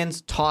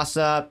 Redskins,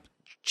 toss-up.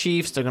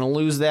 Chiefs, they're going to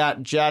lose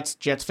that.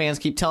 Jets fans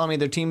keep telling me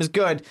their team is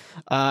good.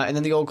 And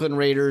then the Oakland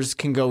Raiders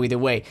can go either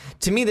way.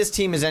 To me, this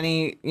team is an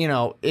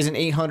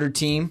 800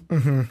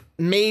 team.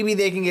 Maybe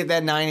they can get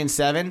that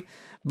 9-7,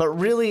 but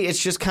really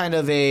it's just kind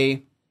of they're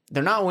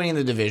not winning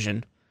the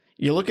division.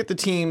 You look at the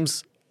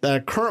teams that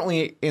are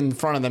currently in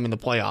front of them in the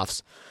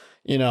playoffs.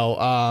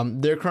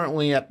 They're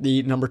currently at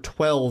the number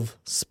 12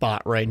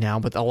 spot right now,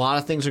 but a lot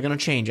of things are going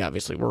to change,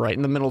 obviously. We're right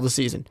in the middle of the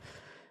season.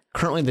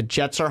 Currently, the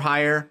Jets are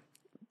higher.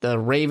 The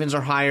Ravens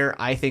are higher.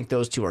 I think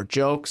those 2 are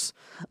jokes.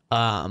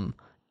 I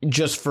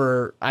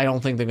don't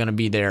think they're going to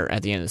be there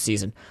at the end of the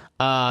season.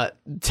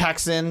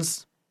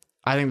 Texans,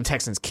 I think the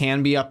Texans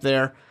can be up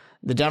there.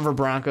 The Denver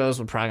Broncos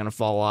are probably going to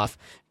fall off.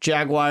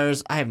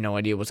 Jaguars, I have no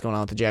idea what's going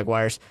on with the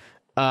Jaguars.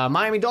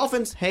 Miami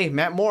Dolphins, hey,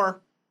 Matt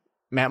Moore.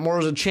 Matt Moore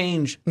is a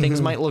change. Things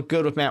might look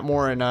good with Matt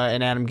Moore and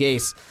Adam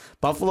Gase.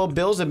 Buffalo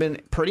Bills have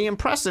been pretty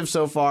impressive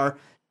so far.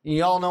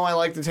 You all know I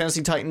like the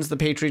Tennessee Titans, the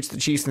Patriots, the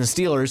Chiefs, and the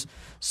Steelers.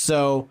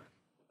 So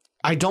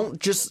I don't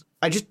just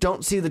just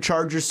don't see the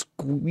Chargers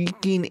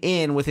squeaking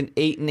in with an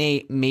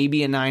 8-8,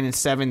 maybe a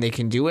 9-7. They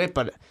can do it,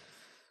 but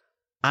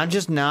I'm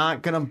just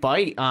not going to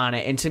bite on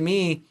it. And to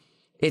me,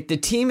 if the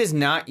team is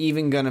not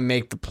even going to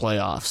make the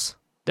playoffs,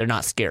 they're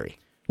not scary.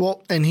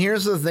 Well, and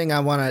here's the thing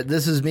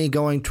this is me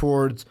going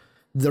towards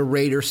the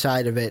Raider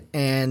side of it.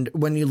 And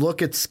when you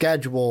look at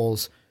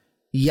schedules,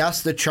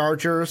 yes, the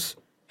Chargers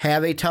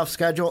have a tough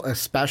schedule,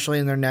 especially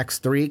in their next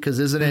three, because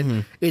isn't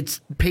it?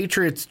 It's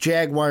Patriots,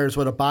 Jaguars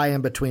with a bye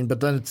in between, but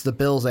then it's the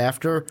Bills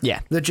after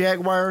the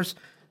Jaguars.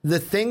 The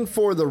thing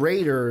for the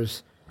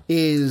Raiders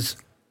is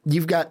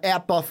you've got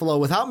at Buffalo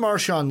without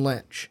Marshawn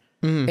Lynch.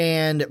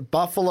 And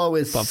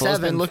Buffalo's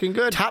been looking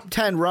good. Top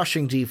 10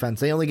 rushing defense.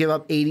 They only give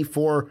up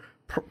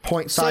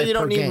 84.5 So you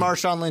don't need game.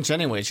 Marshawn Lynch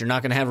anyways. You're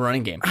not going to have a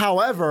running game.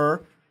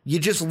 However, you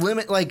just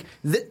limit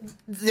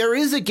there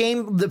is a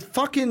game.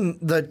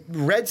 The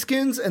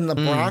Redskins and the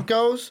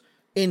Broncos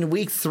in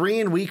week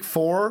 3 and week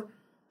 4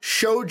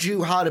 showed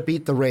you how to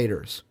beat the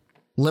Raiders.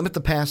 Limit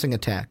the passing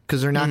attack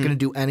because they're not going to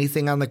do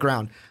anything on the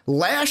ground.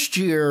 Last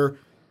year,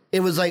 it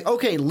was like,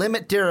 okay,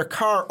 limit Derek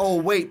Carr.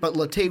 Oh, wait, but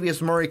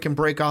Latavius Murray can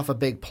break off a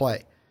big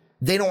play.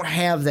 They don't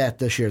have that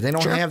this year. They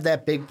don't have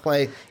that big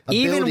play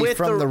ability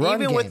from the run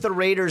game. Even with the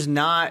Raiders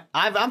not...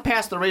 I'm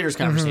past the Raiders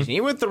conversation.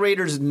 Even with the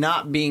Raiders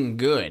not being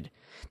good,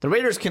 the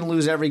Raiders can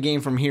lose every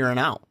game from here on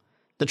out.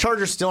 The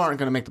Chargers still aren't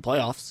going to make the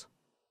playoffs.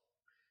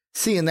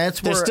 See, and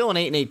that's where... They're still an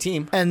 8-8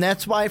 team. And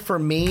that's why, for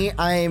me,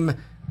 I'm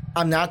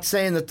not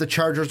saying that the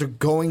Chargers are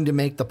going to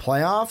make the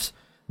playoffs,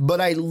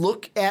 but I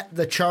look at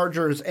the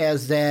Chargers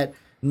as that...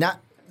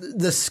 Not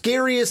the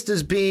scariest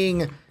is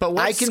being, but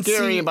what's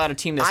scary about a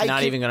team that's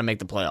not even going to make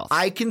the playoffs?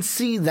 I can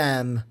see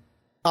them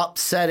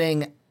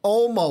upsetting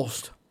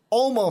almost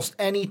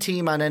any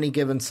team on any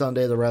given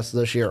Sunday the rest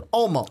of this year.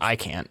 Almost. I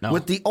can't. No.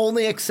 With the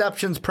only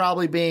exceptions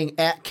probably being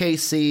at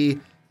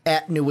KC,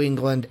 at New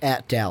England,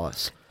 at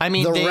Dallas. I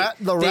mean, they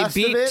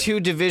beat of it,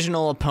 2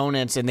 divisional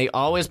opponents, and they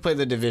always play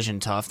the division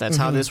tough. That's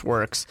how this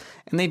works.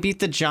 And they beat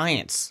the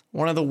Giants,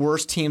 one of the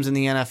worst teams in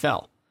the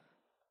NFL.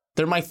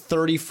 They're my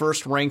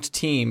 31st ranked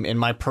team in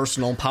my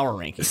personal power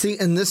ranking. See,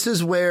 and this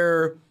is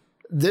where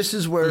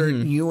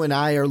you and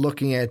I are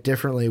looking at it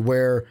differently,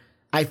 where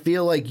I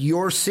feel like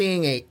you're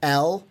seeing a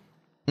L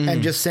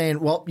and just saying,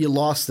 well, you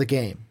lost the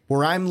game.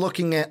 Where I'm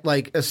looking at,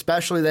 like,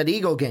 especially that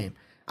Eagle game,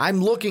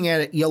 I'm looking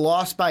at it, you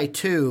lost by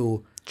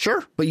 2.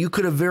 Sure. But you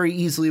could have very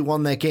easily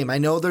won that game. I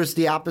know there's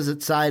the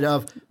opposite side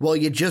of, well,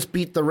 you just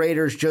beat the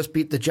Raiders, just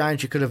beat the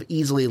Giants. You could have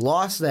easily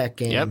lost that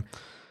game. Yep.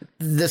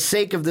 The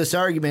sake of this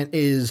argument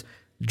is...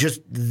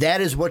 just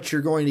that is what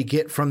you're going to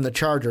get from the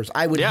Chargers.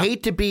 I would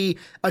hate to be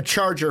a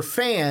Charger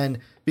fan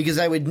because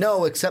I would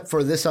know, except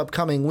for this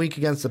upcoming week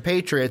against the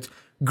Patriots,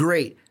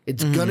 great.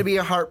 It's going to be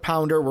a heart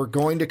pounder. We're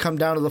going to come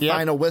down to the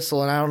final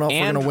whistle, and I don't know if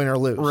we're going to win or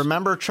lose.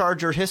 Remember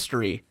Charger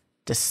history.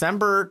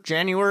 December,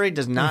 January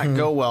does not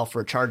go well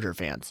for Charger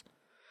fans.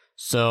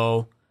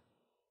 So,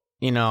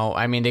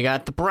 I mean, they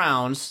got the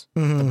Browns.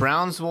 The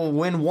Browns will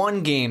win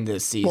 1 game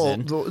this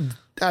season. Well,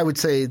 I would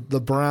say the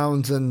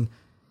Browns and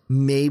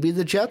maybe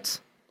the Jets.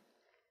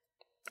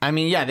 I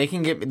mean, yeah, they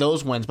can get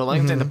those wins, but like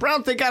I'm saying, the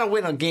Browns, they got to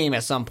win a game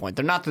at some point.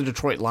 They're not the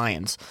Detroit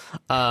Lions.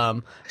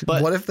 But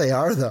what if they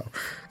are, though?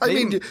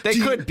 They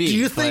could be. Do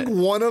you think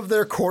one of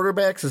their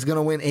quarterbacks is going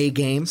to win a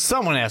game?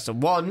 Someone has to.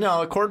 Well,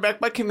 no, a quarterback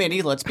by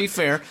committee. Let's be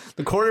fair.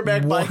 The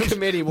quarterback by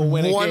committee will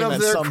win a game at some point. One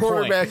of their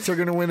quarterbacks are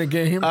going to win a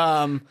game.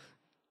 And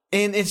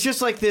it's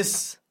just like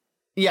this.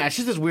 Yeah, it's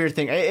just this weird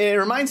thing. It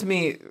reminds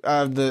me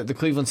of the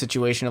Cleveland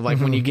situation of like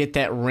when you get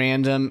that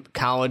random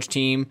college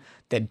team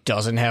that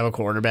doesn't have a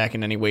quarterback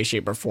in any way,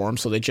 shape, or form,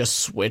 so they just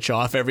switch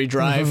off every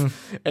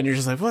drive, and you're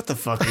just like, what the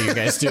fuck are you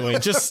guys doing?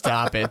 Just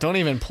stop it. Don't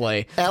even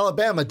play.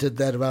 Alabama did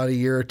that about a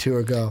year or 2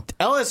 ago.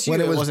 LSU, when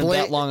it wasn't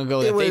that long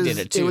ago that they did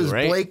it too,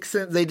 right? Blake,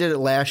 they did it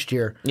last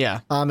year. Yeah.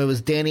 It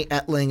was Danny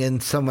Etling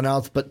and someone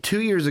else, but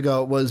 2 years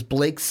ago it was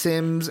Blake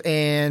Sims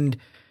and...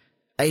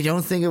 I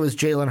don't think it was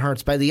Jalen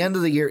Hurts. By the end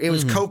of the year, it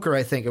was Coker,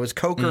 I think. It was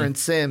Coker and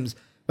Sims.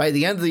 By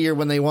the end of the year,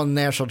 when they won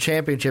the national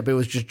championship, it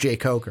was just Jay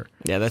Coker.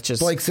 Yeah, that's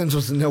just... Blake Sims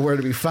was nowhere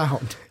to be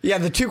found. Yeah,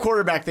 the 2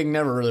 quarterback thing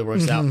never really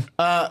works out.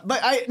 But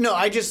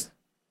I just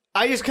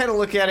kind of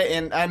look at it,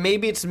 and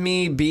maybe it's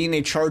me being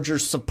a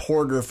Chargers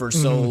supporter for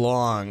so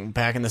long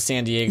back in the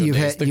San Diego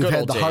days. You've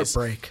had the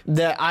heartbreak.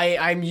 That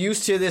I'm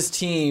used to this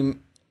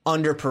team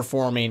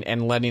underperforming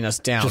and letting us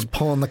down. Just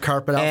pulling the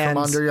carpet out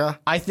from under you.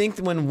 I think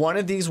when one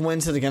of these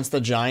wins is against the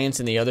Giants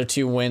and the other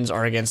 2 wins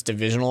are against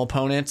divisional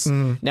opponents.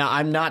 Now,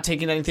 I'm not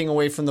taking anything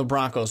away from the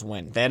Broncos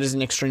win. That is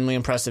an extremely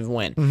impressive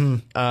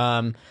win.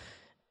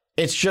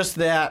 It's just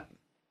that,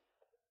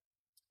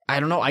 I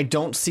don't know, I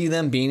don't see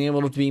them being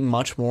able to be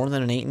much more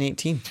than an 8-8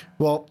 team.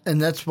 Well,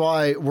 and that's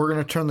why we're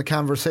going to turn the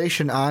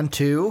conversation on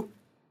to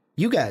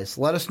you guys.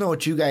 Let us know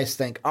what you guys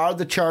think. Are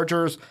the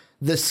Chargers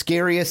the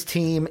scariest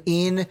team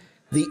in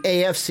the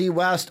AFC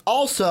West?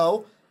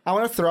 Also, I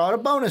want to throw out a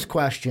bonus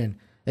question.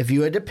 If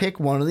you had to pick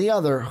one or the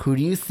other, who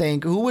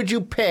would you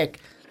pick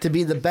to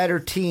be the better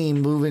team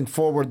moving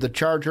forward, the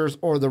Chargers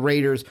or the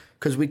Raiders?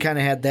 Because we kind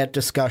of had that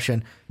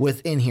discussion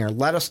within here.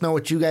 Let us know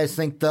what you guys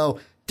think, though,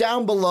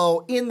 down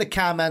below in the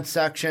comments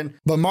section.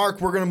 But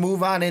Mark, we're going to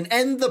move on and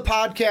end the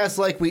podcast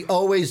like we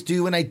always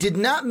do. And I did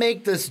not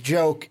make this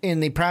joke in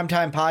the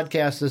Primetime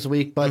Podcast this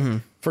week, but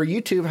for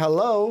YouTube,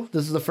 hello,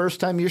 this is the first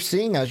time you're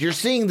seeing us. You're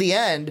seeing the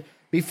end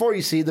before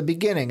you see the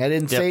beginning. I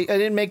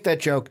didn't make that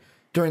joke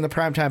during the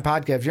Primetime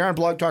Podcast. If you're on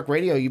Blog Talk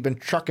Radio, you've been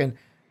trucking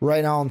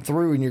right on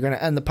through, and you're going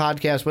to end the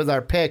podcast with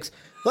our picks.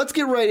 Let's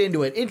get right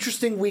into it.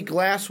 Interesting week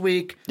last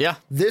week. Yeah.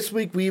 This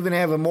week, we even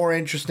have a more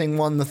interesting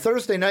one. The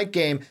Thursday night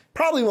game,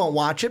 probably won't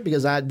watch it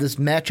because this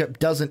matchup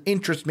doesn't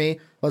interest me.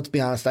 Let's be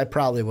honest, I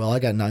probably will. I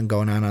got nothing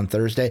going on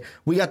Thursday.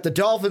 We got the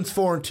Dolphins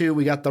 4-2.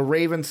 We got the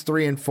Ravens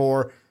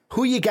 3-4.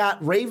 Who you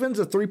got? Ravens,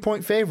 a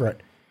 3-point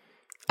favorite.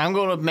 I'm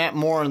going with Matt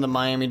Moore and the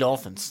Miami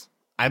Dolphins.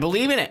 I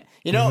believe in it.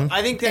 You know,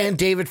 I think that... And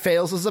David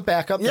Fales is a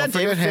backup. Yeah,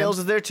 David Fales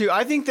is there too.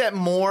 I think that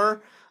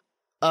Moore...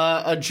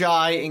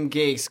 Ajay and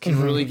Gase can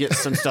really get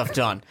some stuff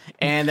done,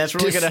 and that's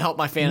really going to help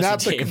my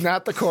fantasy team.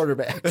 Not the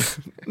quarterback.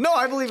 No,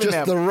 I believe in that.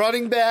 Just the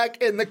running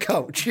back and the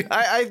coach.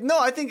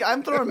 I think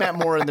I'm throwing Matt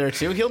Moore in there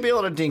too. He'll be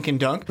able to dink and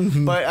dunk,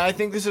 but I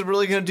think this is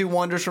really going to do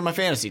wonders for my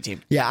fantasy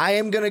team. Yeah, I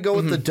am going to go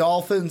with the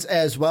Dolphins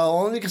as well,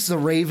 only because the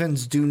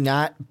Ravens do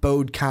not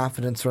bode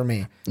confidence for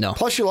me. No.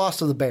 Plus, you lost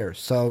to the Bears,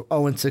 so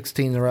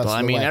 0-16 the rest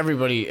of the way.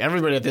 Everybody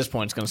at this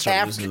point is going to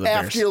start losing to the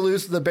Bears. After you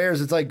lose to the Bears,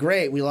 it's like,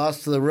 great, we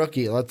lost to the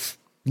rookie. Let's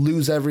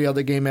lose every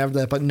other game after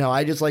that. But no,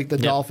 I just like the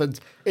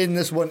Dolphins in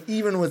this one,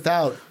 even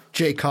without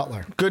Jay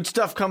Cutler. Good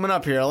stuff coming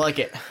up here. I like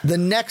it. The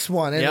next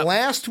one, and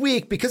last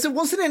week, because it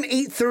wasn't an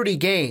 8:30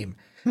 game,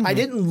 I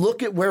didn't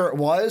look at where it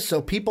was.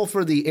 So people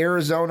for the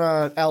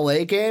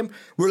Arizona-LA game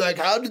were like,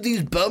 how did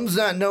these bums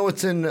not know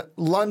it's in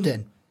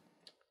London?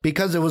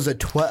 Because it was a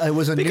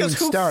noon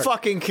start. Who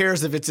fucking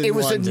cares if it's in London? It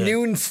was a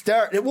noon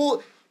start. It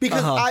was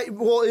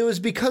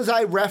because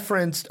I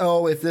referenced,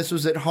 if this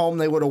was at home,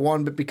 they would have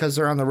won, but because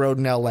they're on the road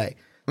in L.A.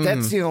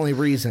 That's the only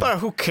reason. But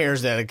who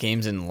cares that a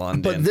game's in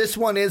London? But this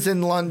one is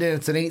in London.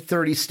 It's an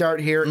 8:30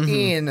 start here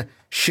in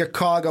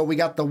Chicago. We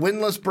got the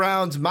winless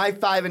Browns, my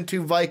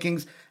 5-2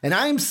 Vikings, and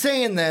I'm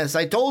saying this.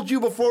 I told you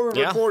before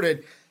we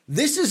recorded.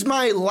 This is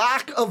my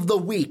lock of the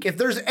week. If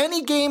there's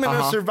any game in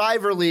a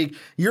Survivor League,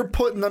 you're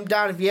putting them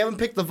down. If you haven't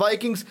picked the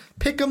Vikings,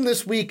 pick them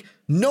this week.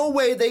 No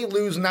way they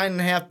lose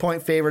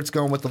 9.5-point favorites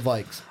going with the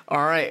Vikes.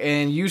 All right,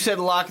 and you said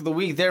lock of the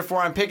week.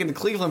 Therefore, I'm picking the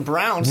Cleveland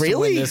Browns to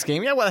win this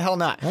game. Yeah, why the hell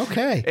not?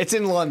 Okay. It's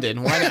in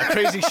London. Why not?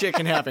 Crazy shit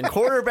can happen.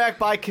 Quarterback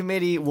by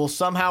committee will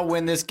somehow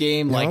win this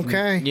game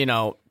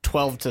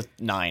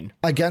 12-9.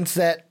 Against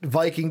that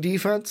Viking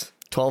defense?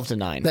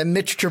 12-9. That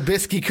Mitch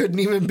Trubisky couldn't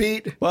even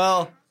beat?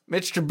 Well...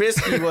 Mitch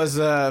Trubisky was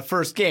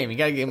first game. You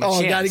got to give him a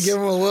chance. Got to give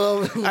him a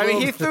little.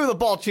 He threw the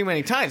ball too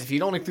many times. If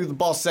he'd only threw the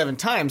ball 7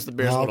 times, the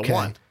Bears would have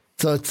won.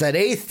 So it's that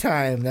 8th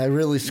time that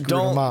really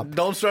screwed him up.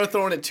 Don't start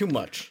throwing it too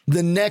much.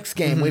 The next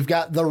game, we've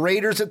got the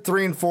Raiders at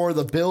 3-4,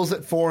 the Bills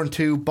at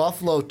 4-2,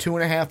 Buffalo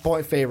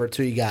 2.5-point favorites.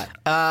 Who you got?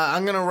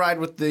 I'm going to ride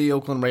with the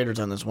Oakland Raiders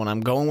on this one.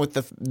 I'm going with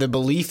the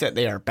belief that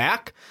they are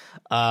back.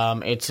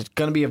 It's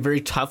going to be a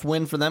very tough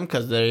win for them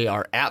because they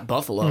are at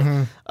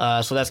Buffalo.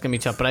 So that's going to be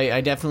tough. But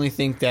I definitely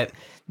think that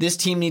this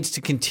team needs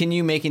to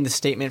continue making the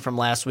statement from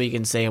last week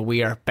and say,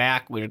 we are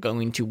back. We're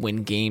going to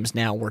win games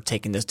now. We're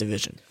taking this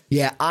division.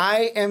 Yeah,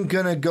 I am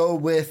going to go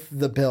with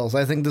the Bills.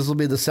 I think this will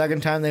be the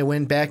second time they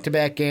win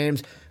back-to-back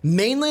games.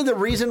 Mainly the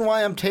reason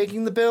why I'm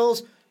taking the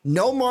Bills,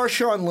 no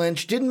Marshawn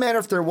Lynch. Didn't matter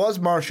if there was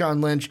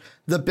Marshawn Lynch.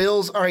 The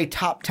Bills are a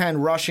top 10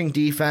 rushing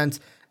defense,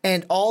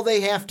 and all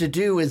they have to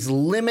do is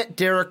limit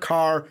Derek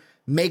Carr,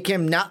 make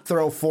him not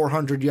throw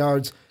 400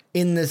 yards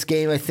in this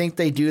game. I think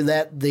they do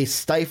that. They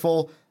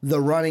stifle the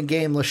running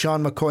game.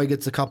 LaShawn McCoy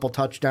gets a couple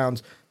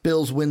touchdowns.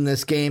 Bills win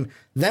this game.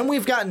 Then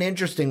we've got an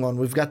interesting one.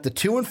 We've got the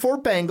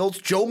 2-4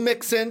 Bengals. Joe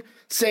Mixon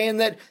saying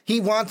that he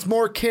wants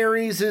more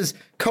carries. His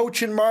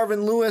coach and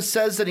Marvin Lewis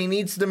says that he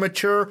needs to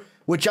mature,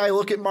 which I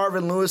look at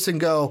Marvin Lewis and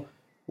go,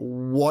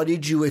 what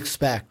did you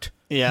expect?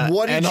 Yeah.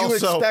 What did you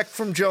expect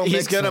from Joe Mixon?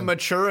 He's going to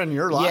mature in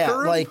your locker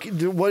room? Like,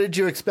 what did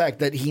you expect?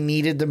 That he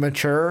needed to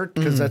mature?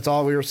 Because that's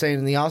all we were saying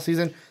in the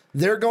offseason.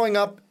 They're going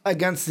up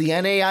against the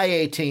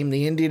NAIA team,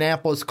 the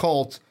Indianapolis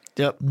Colts.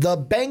 Yep. The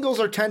Bengals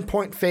are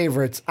 10-point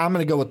favorites. I'm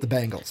going to go with the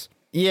Bengals.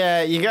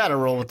 Yeah, you got to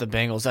roll with the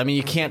Bengals. I mean,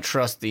 you can't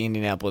trust the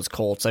Indianapolis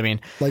Colts. I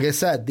mean, like I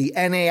said, the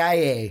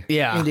NAIA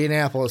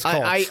Indianapolis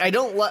Colts. I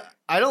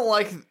don't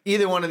like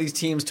either one of these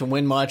teams to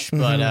win much,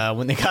 but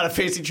when they got to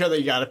face each other,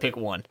 you got to pick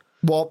one.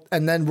 Well,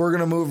 and then we're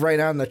going to move right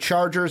on the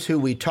Chargers, who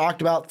we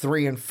talked about,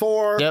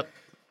 3-4. Yep.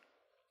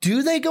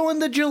 Do they go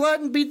into Gillette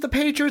and beat the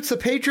Patriots? The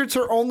Patriots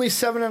are only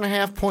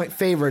 7.5-point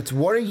favorites.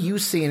 What are you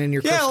seeing in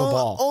your crystal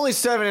ball? Only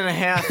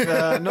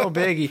 7.5. No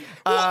biggie.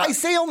 Well, I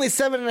say only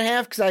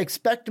 7.5 because I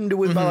expect them to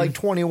win by like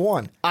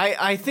 21.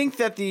 I think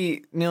that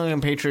the New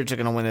England Patriots are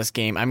going to win this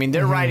game. I mean,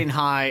 they're riding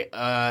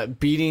high,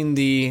 beating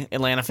the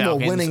Atlanta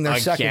Falcons. Winning their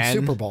second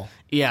Super Bowl.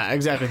 Yeah,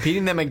 exactly.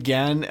 Beating them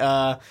again.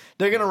 They're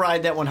going to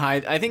ride that one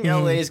high. I think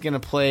LA is going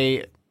to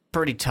play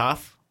pretty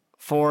tough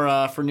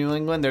for New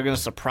England. They're going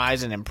to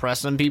surprise and impress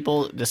some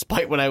people,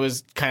 despite what I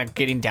was kind of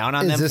getting down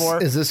on them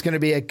for. Is this going to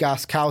be a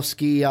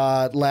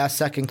Gostkowski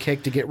last-second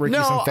kick to get Ricky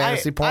some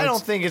fantasy points? I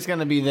don't think it's going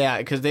to be that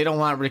because they don't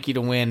want Ricky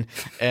to win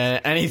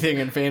anything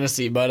in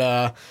fantasy.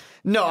 But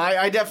no,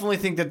 I definitely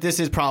think that this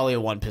is probably a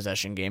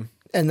one-possession game.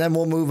 And then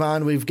we'll move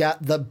on. We've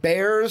got the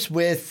Bears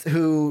with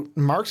who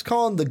Mark's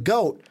calling the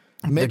GOAT,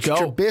 Mitch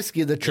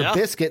Trubisky, the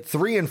Trubiscuit,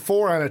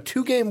 3-4 on a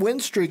 2-game win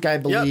streak, I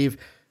believe.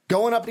 Yep.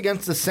 Going up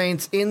against the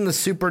Saints in the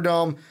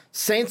Superdome.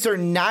 Saints are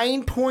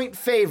 9-point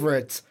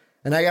favorites,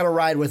 and I got to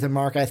ride with him,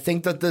 Mark. I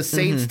think that the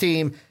Saints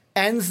team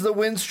ends the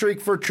win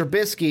streak for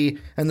Trubisky,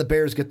 and the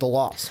Bears get the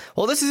loss.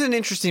 Well, this is an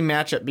interesting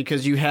matchup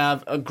because you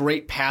have a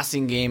great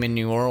passing game in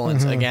New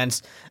Orleans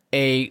against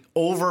a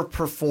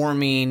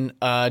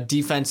overperforming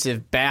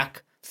defensive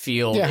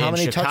backfield in Chicago. How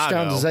many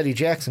touchdowns does Eddie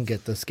Jackson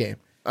get this game?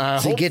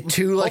 Does he get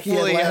 2 like he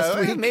had last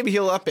week? Maybe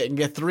he'll up it and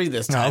get 3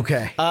 this time.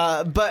 Okay.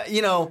 But,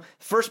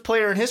 first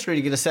player in history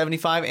to get a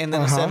 75 and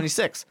then a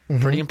 76.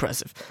 Pretty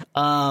impressive.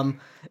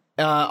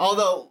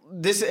 Although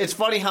it's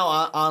funny how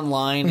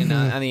online and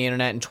on the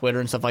internet and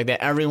Twitter and stuff like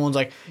that, everyone's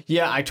like,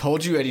 yeah, I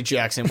told you Eddie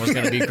Jackson was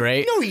going to be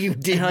great. No, you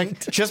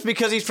didn't. Just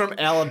because he's from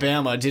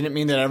Alabama didn't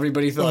mean that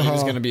everybody thought he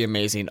was going to be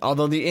amazing.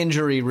 Although the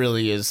injury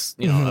really is,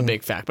 a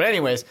big fact. But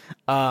anyways,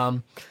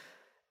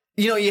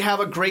 you have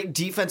a great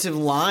defensive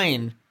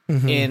line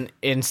in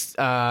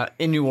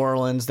New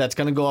Orleans that's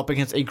going to go up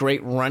against a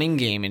great running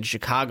game in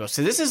Chicago.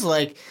 So this is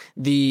like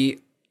the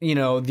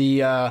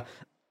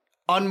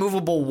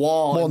unmovable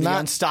wall, and the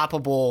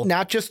unstoppable.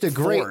 Not just a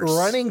great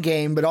running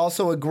game, but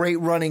also a great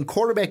running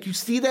quarterback. You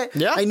see that?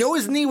 Yeah. I know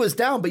his knee was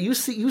down, but you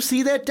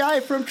see that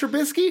dive from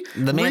Trubisky.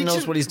 The man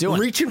knows what he's doing.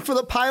 Reaching for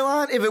the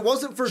pylon. If it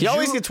wasn't for he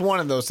always gets one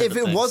of those. If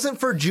it wasn't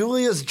for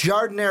Julius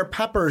Jardinere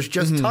Peppers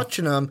just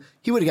touching him,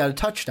 he would have got a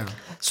touchdown.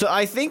 So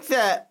I think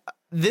that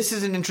this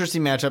is an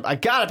interesting matchup. I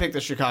got to pick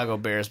the Chicago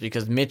Bears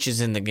because Mitch is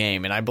in the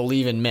game, and I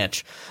believe in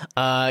Mitch.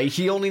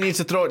 He only needs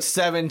to throw it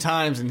 7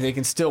 times, and they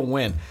can still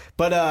win.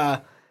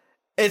 But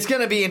it's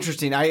going to be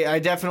interesting. I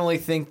definitely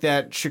think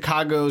that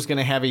Chicago is going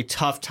to have a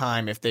tough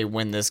time if they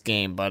win this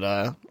game, but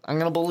I'm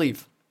going to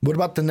believe. What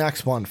about the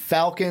next one?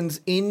 Falcons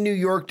in New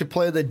York to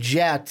play the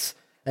Jets.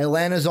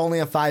 Atlanta's only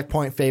a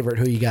 5-point favorite.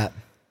 Who you got?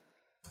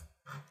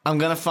 I'm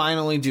going to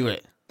finally do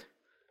it.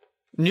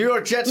 New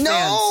York Jets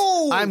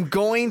fans, I'm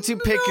going to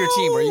pick your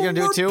team. Are you going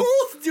to do it too?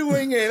 We're both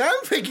doing it.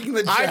 I'm picking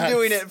the Jets. I'm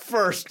doing it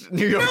first.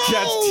 New York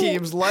Jets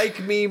teams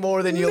like me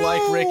more than you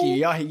like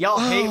Ricky. Y'all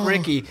hate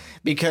Ricky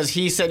because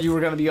he said you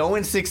were going to be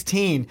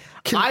 0-16.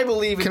 I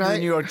believe in the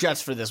New York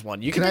Jets for this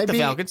one. You can pick the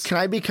Falcons. Can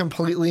I be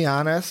completely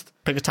honest?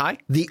 Pick a tie?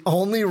 The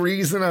only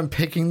reason I'm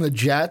picking the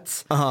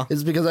Jets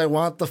is because I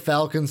want the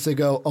Falcons to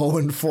go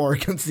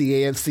 0-4 against the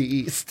AFC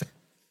East.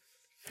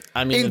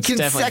 I mean, in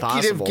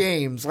consecutive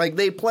games. Like,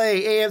 they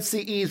play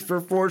AFC East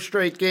for 4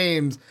 straight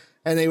games,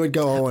 and they would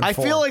go 0-4. I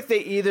feel like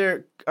they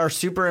either are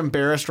super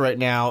embarrassed right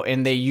now,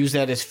 and they use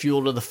that as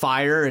fuel to the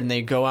fire, and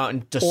they go out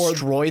and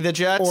destroy the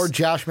Jets. Or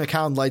Josh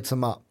McCown lights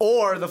them up.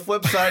 Or the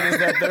flip side is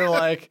that they're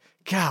like,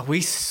 God,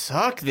 we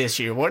suck this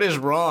year. What is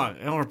wrong?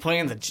 And we're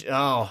playing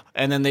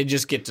and then they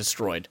just get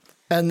destroyed.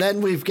 And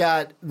then we've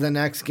got the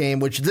next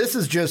game, which this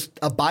is just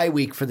a bye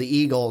week for the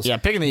Eagles. Yeah,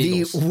 picking the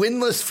Eagles. The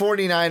winless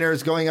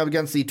 49ers going up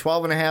against the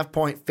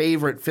 12.5-point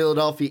favorite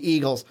Philadelphia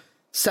Eagles,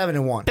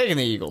 7-1. Picking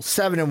the Eagles.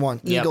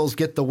 7-1. Yep. Eagles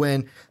get the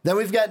win. Then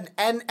we've got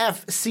an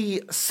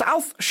NFC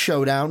South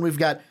showdown. We've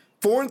got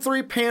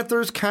 4-3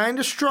 Panthers kind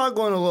of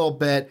struggling a little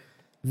bit.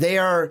 They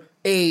are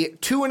a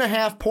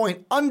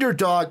 2.5-point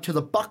underdog to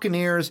the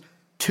Buccaneers.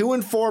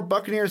 2-4.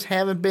 Buccaneers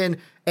haven't been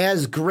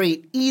as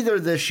great either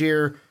this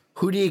year.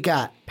 Who do you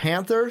got,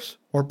 Panthers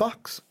or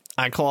Bucks?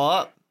 I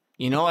claw up.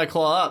 I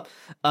claw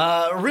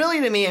up.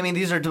 Really, to me, I mean,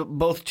 these are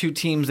both two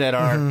teams that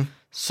are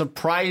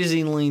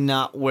surprisingly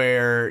not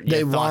where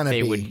you thought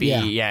they would be.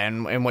 Yeah,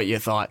 and what you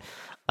thought.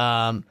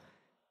 Cam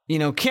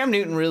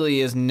Newton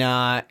really is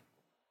not.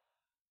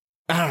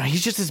 I don't know.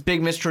 He's just this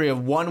big mystery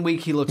of one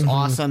week he looks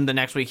awesome, the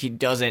next week he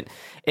doesn't.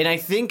 And I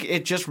think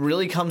it just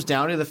really comes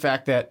down to the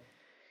fact that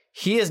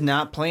he is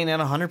not playing at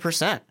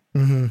 100%.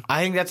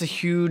 I think that's a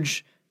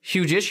huge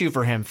issue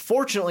for him.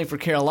 Fortunately for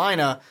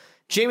Carolina,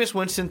 Jameis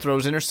Winston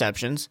throws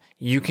interceptions.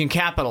 You can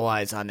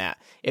capitalize on that.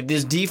 If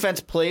this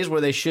defense plays where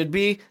they should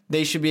be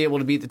able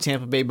to beat the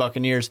Tampa Bay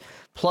Buccaneers.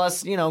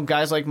 Plus,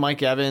 guys like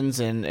Mike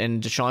Evans and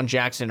Deshaun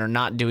Jackson are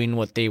not doing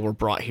what they were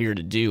brought here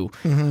to do.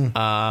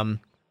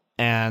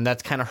 And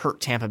that's kind of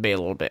hurt Tampa Bay a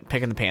little bit,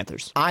 picking the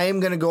Panthers. I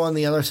am going to go on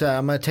the other side.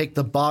 I'm going to take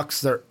the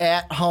Bucs. They're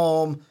at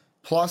home.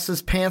 Plus,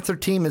 this Panther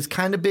team has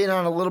kind of been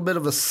on a little bit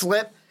of a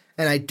slip.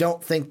 And I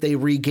don't think they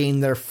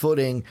regained their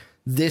footing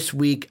this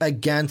week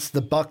against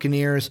the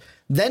Buccaneers.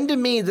 Then to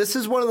me, this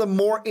is one of the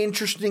more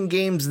interesting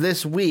games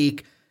this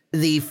week.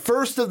 The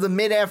first of the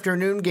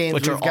mid-afternoon games.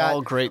 Which are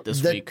all great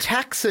this week. The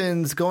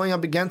Texans going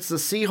up against the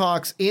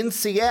Seahawks in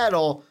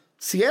Seattle.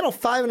 Seattle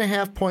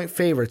 5.5-point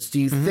favorites. Do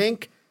you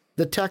think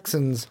the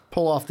Texans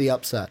pull off the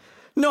upset?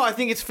 No, I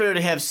think it's fair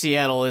to have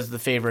Seattle as the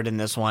favorite in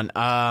this one.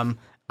 I'm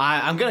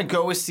going to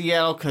go with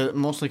Seattle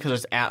mostly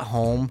because it's at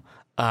home.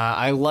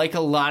 I like a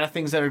lot of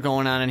things that are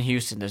going on in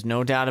Houston. There's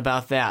no doubt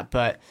about that.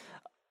 But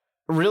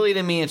really,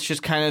 to me, it's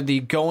just kind of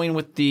the going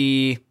with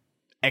the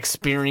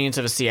experience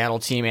of a Seattle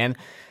team. And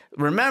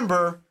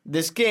remember,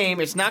 this game,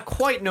 it's not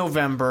quite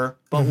November,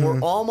 but we're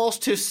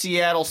almost to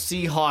Seattle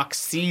Seahawks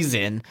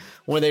season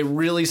where they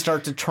really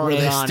start to turn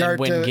it on and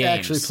win games. They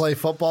actually play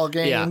football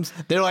games.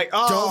 Yeah. They're like,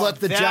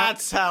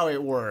 that's how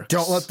it works.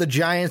 Don't let the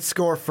Giants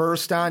score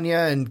first on you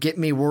and get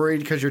me worried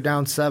because you're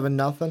down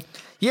 7-0.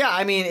 Yeah,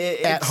 I mean,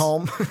 at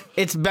home,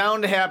 it's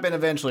bound to happen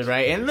eventually,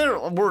 right? And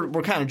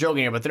we're kind of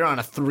joking here, but they're on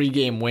a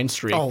 3-game win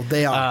streak. Oh,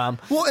 they are.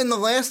 Well, and the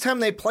last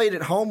time they played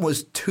at home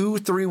was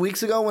 2-3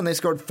 weeks ago when they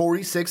scored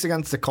 46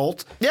 against the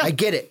Colts. Yeah, I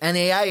get it,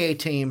 NAIA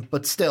team,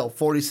 but still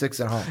 46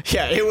 at home.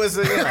 Yeah, it was.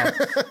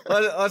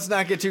 Let's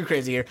not get too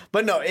crazy here,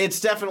 but no, it's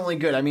definitely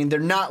good. I mean,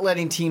 they're not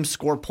letting teams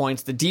score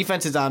points. The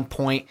defense is on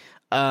point.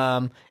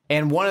 And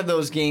one of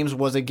those games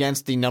was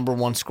against the number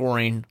one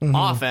scoring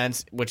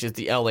offense, which is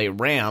the LA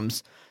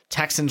Rams.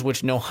 Texans,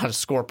 which know how to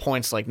score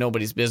points like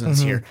nobody's business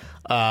here.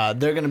 They're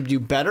going to do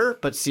better,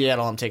 but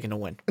Seattle, I'm taking to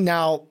win.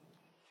 Now,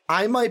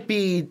 I might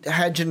be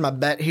hedging my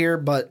bet here,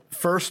 but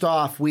first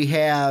off,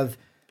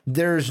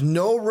 there's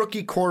no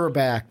rookie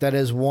quarterback that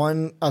has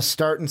won a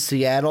start in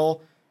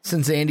Seattle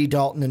since Andy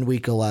Dalton in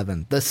Week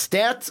 11. The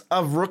stats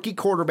of rookie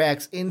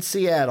quarterbacks in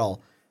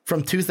Seattle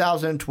from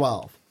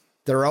 2012,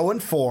 they're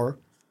 0-4,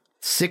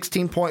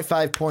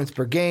 16.5 points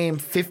per game,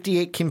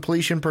 58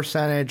 completion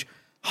percentage,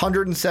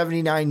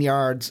 179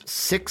 yards,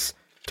 6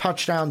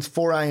 touchdowns,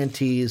 4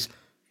 INTs,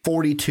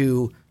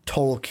 42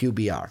 total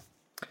QBR.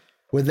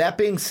 With that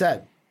being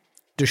said,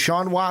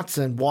 Deshaun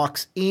Watson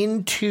walks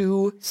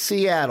into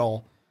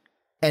Seattle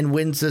and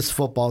wins this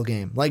football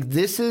game. Like,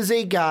 this is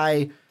a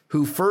guy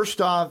who,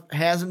 first off,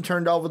 hasn't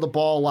turned over the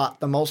ball a lot.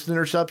 The most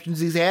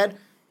interceptions he's had,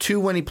 2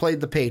 when he played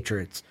the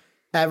Patriots.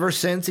 Ever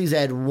since, he's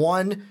had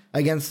 1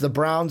 against the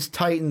Browns,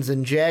 Titans,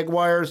 and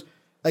Jaguars.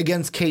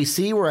 Against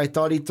KC, where I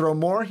thought he'd throw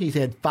more, he's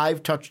had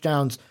 5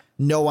 touchdowns,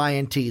 no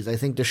INTs. I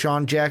think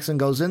Deshaun Jackson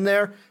goes in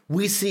there.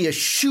 We see a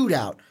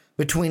shootout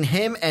between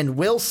him and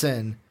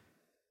Wilson,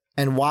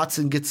 and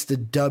Watson gets the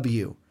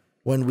W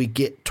when we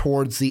get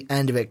towards the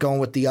end of it, going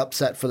with the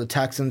upset for the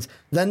Texans.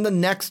 Then the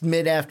next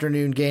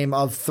mid-afternoon game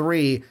of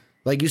 3,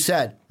 like you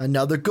said,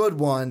 another good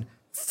one.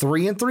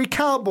 3-3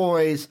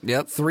 Cowboys,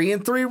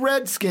 3-3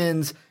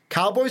 Redskins.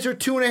 Cowboys are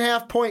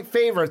 2.5-point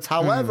favorites.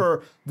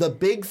 However, the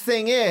big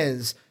thing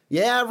is,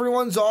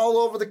 everyone's all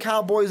over the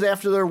Cowboys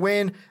after their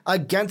win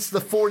against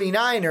the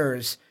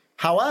 49ers.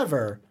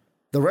 However,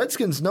 the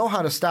Redskins know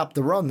how to stop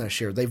the run this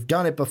year. They've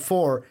done it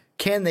before.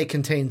 Can they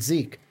contain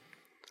Zeke?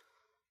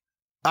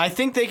 I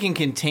think they can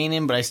contain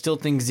him, but I still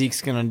think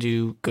Zeke's going to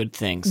do good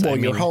things. Well,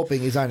 you're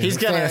hoping he's on his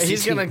fantasy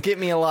He's going to get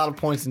me a lot of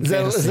points in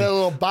fantasy. Is that a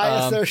little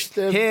bias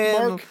there,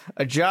 him, Mark?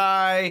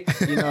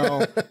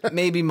 Ajay,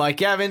 maybe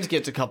Mike Evans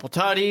gets a couple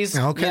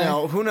tutties. Okay.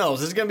 Who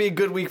knows? This is going to be a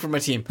good week for my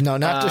team. No,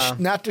 not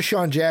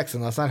Deshaun Jackson.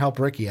 Let's not help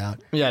Ricky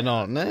out. Yeah,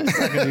 no, it's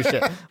not going to do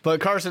shit.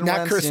 But Carson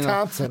Wentz, Chris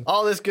Thompson.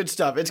 All this good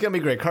stuff. It's going to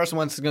be great. Carson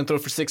Wentz is going to throw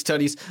for 6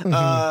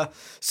 tutties.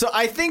 So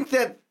I think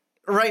that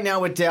right now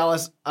with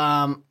Dallas,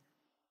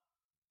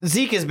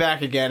 Zeke is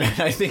back again,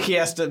 and I think he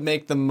has to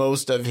make the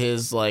most of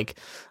his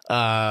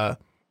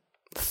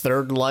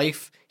third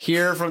life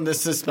here from the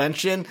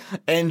suspension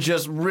and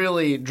just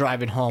really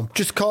drive it home.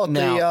 Just call it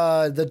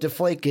the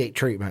Deflategate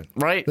treatment,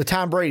 right? The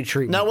Tom Brady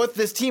treatment. Now, what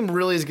this team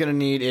really is going to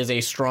need is a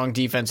strong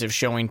defensive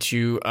showing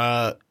to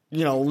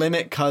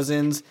limit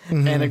Cousins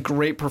and a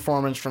great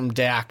performance from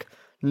Dak.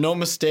 No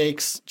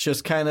mistakes,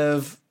 just kind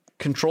of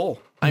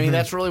control. I mean,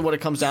 that's really what it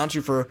comes down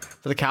to for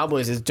the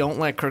Cowboys is don't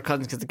let Kirk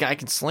Cousins because the guy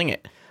can sling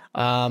it.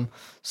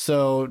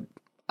 So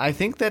I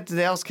think that the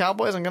Dallas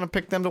Cowboys, I'm going to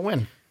pick them to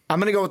win. I'm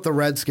going to go with the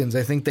Redskins.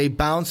 I think they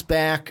bounce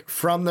back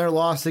from their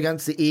loss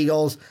against the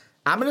Eagles.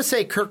 I'm going to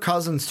say Kirk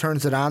Cousins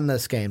turns it on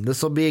this game.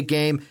 This will be a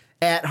game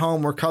at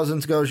home where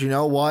Cousins goes, you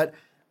know what?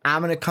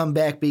 I'm going to come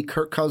back, be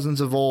Kirk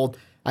Cousins of old.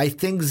 I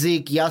think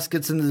Zeke,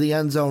 gets into the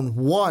end zone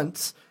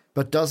once,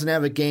 but doesn't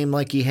have a game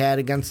like he had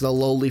against the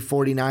lowly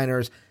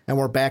 49ers. And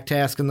we're back to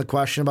asking the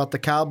question about the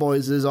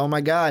Cowboys is, oh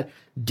my God,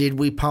 did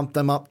we pump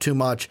them up too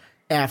much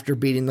after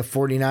beating the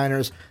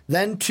 49ers?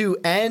 Then to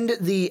end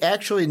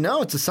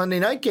it's a Sunday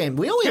night game.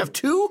 We only have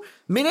 2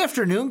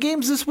 mid-afternoon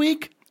games this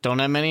week. Don't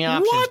have many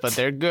options, but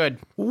they're good.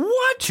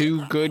 What?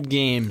 2 good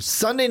games.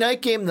 Sunday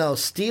night game, though.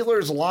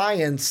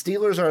 Steelers-Lions.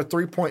 Steelers are a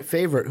 3-point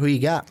favorite. Who you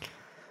got?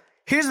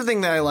 Here's the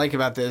thing that I like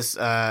about this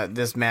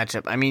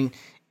matchup. I mean,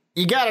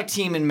 you got a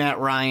team in Matt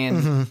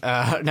Ryan,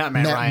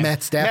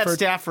 Matt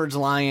Stafford's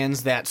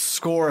Lions that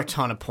score a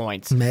ton of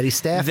points. Matty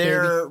Stafford.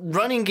 Their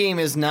running game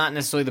is not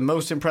necessarily the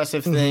most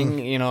impressive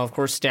thing. Of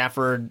course,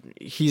 Stafford,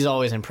 he's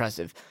always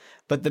impressive.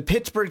 But the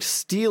Pittsburgh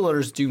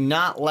Steelers do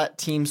not let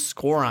teams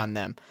score on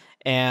them.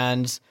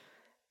 And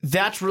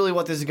that's really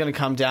what this is going to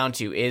come down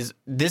to. Is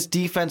this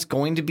defense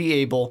going to be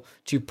able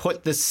to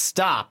put the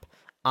stop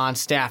on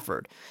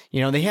Stafford.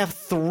 They have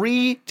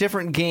 3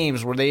 different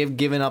games where they have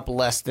given up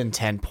less than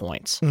 10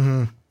 points.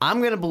 I'm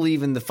going to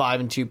believe in the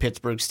 5-2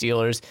 Pittsburgh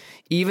Steelers,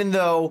 even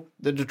though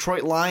the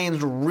Detroit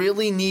Lions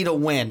really need a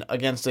win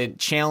against a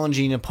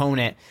challenging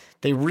opponent.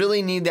 They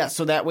really need that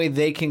so that way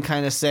they can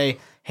kind of say,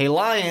 hey,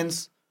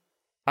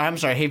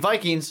 hey,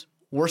 Vikings,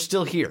 we're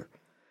still here.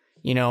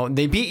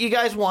 They beat you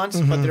guys once,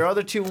 but their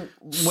other 2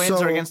 wins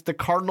are against the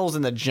Cardinals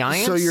and the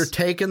Giants. So you're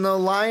taking the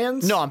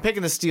Lions? No, I'm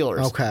picking the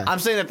Steelers. Okay. I'm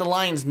saying that the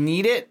Lions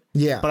need it,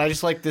 yeah, but I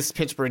just like this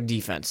Pittsburgh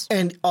defense.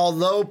 And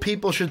although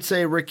people should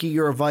say, Ricky,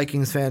 you're a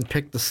Vikings fan,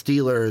 pick the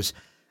Steelers,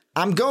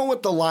 I'm going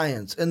with the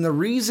Lions. And the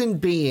reason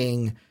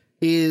being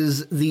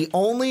is the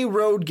only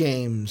road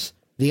games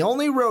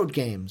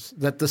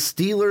that the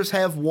Steelers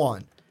have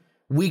won.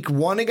 Week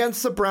 1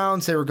 against the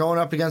Browns, they were going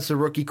up against a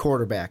rookie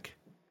quarterback.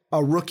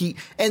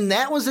 And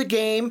that was a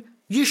game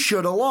you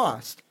should have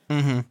lost.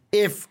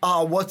 If,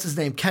 what's his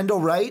name, Kendall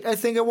Wright, I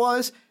think it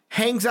was,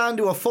 hangs on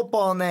to a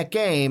football in that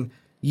game,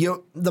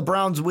 the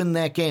Browns win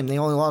that game. They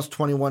only lost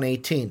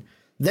 21-18.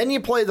 Then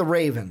you play the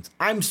Ravens.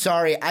 I'm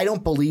sorry, I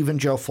don't believe in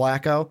Joe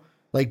Flacco.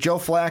 Like, Joe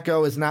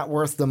Flacco is not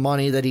worth the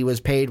money that he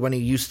was paid when he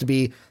used to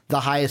be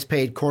the highest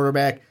paid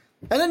quarterback.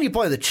 And then you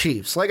play the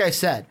Chiefs. Like I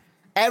said,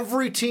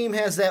 every team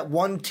has that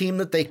one team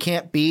that they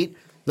can't beat.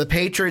 The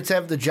Patriots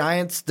have the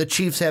Giants. The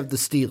Chiefs have the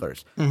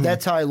Steelers.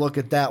 That's how I look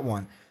at that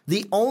one.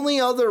 The only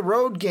other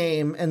road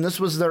game, and this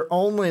was their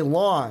only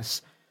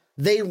loss,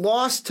 they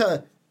lost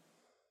to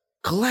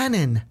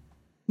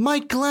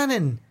Mike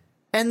Glennon,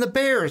 and the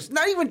Bears.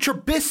 Not even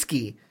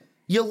Trubisky.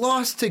 You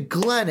lost to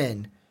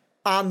Glennon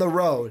on the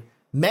road.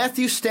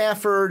 Matthew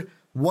Stafford,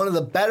 one of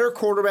the better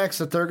quarterbacks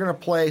that they're going to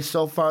play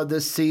so far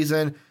this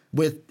season,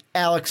 with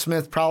Alex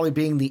Smith probably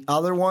being the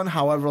other one.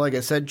 However, like I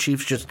said,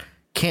 Chiefs just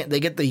can't. They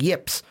get the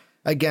yips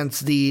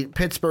against the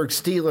Pittsburgh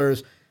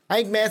Steelers. I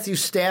think Matthew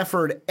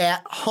Stafford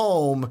at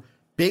home,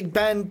 Big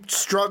Ben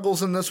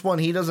struggles in this one.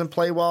 He doesn't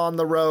play well on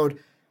the road.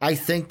 I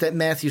think that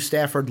Matthew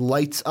Stafford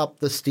lights up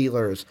the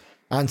Steelers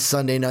on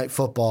Sunday Night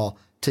Football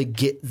to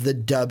get the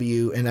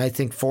W, and I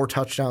think 4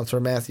 touchdowns for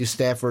Matthew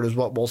Stafford is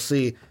what we'll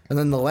see. And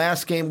then the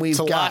last game we've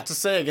got... It's a lot to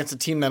say against a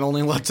team that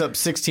only lets up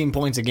 16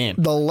 points a game.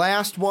 The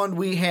last one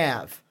we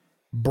have,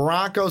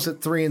 Broncos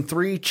at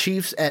 3-3,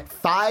 Chiefs at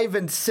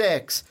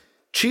 5-6.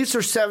 Chiefs are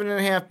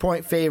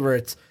 7.5-point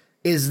favorites.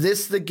 Is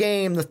this the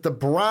game that the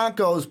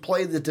Broncos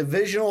play the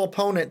divisional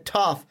opponent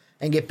tough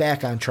and get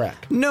back on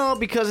track? No,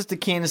 because it's the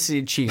Kansas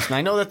City Chiefs. And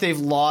I know that they've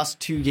lost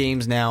 2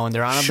 games now, and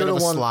they're on a bit of a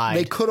slide.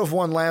 They could have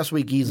won last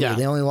week easily. Yeah.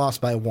 They only lost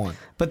by 1.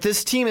 But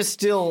this team is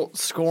still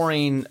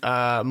scoring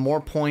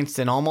more points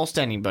than almost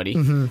anybody.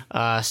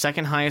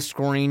 Second highest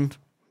scoring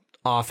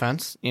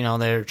offense.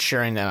 They're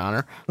sharing that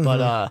honor.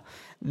 But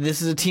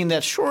this is a team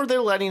that, sure, they're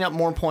letting up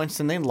more points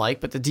than they like,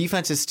 but the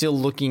defense is still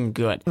looking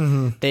good.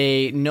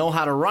 They know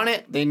how to run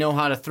it. They know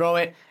how to throw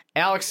it.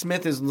 Alex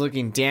Smith is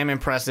looking damn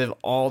impressive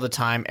all the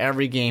time,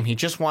 every game. He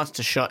just wants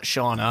to shut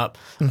Sean up.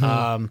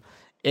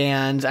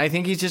 And I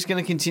think he's just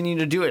going to continue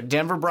to do it.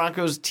 Denver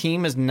Broncos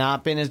team has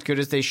not been as good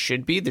as they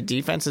should be. The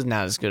defense is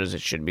not as good as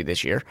it should be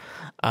this year.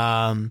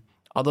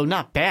 Although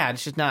not bad,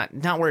 it's just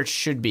not where it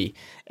should be.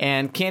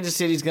 And Kansas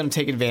City's going to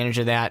take advantage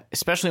of that,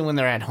 especially when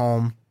they're at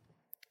home.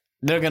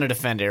 They're going to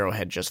defend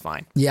Arrowhead just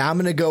fine. Yeah, I'm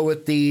going to go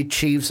with the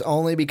Chiefs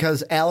only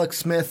because Alex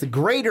Smith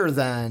greater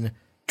than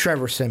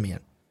Trevor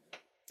Siemian.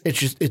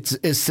 It's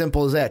as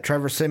simple as that.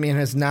 Trevor Siemian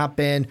has not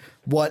been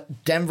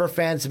what Denver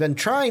fans have been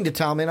trying to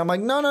tell me, and I'm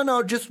like,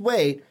 no, just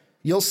wait.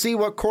 You'll see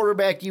what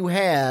quarterback you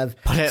have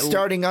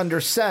starting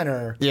under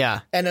center.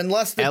 Yeah. And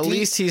unless at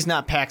least he's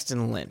not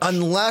Paxton Lynch.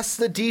 Unless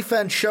the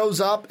defense shows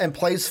up and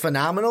plays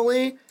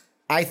phenomenally,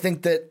 I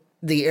think that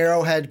the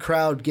Arrowhead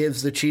crowd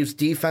gives the Chiefs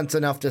defense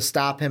enough to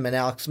stop him and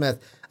Alex Smith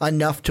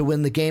enough to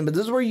win the game. But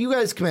this is where you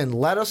guys come in.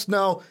 Let us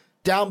know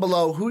down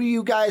below, who do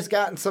you guys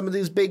got in some of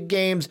these big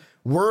games?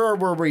 Where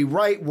were we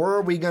right? Where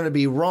are we going to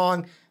be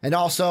wrong? And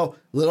also,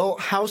 little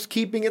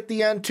housekeeping at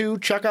the end, too.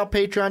 Check out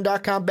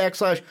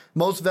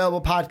patreon.com/most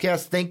valuable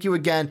podcast. Thank you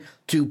again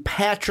to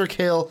Patrick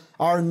Hill,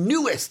 our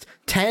newest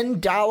 $10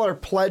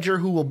 pledger,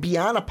 who will be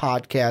on a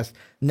podcast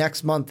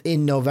next month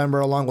in November,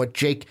 along with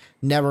Jake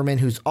Neverman,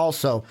 who's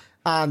also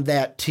on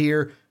that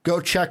tier. Go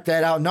check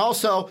that out. And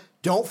also,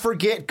 don't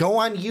forget, go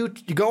on iTunes,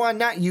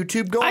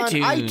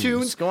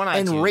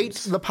 and rate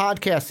the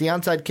podcast, The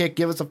Onside Kick.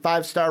 Give us a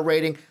 5-star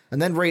rating,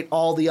 and then rate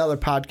all the other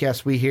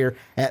podcasts we hear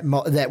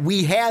that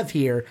we have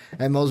here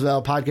at Most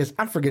Valuable Podcast.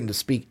 I'm forgetting to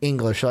speak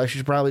English, so I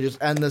should probably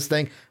just end this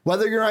thing.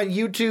 Whether you're on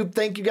YouTube,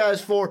 thank you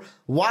guys for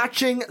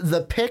watching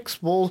the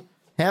picks. We'll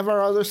have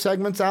our other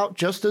segments out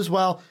just as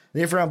well.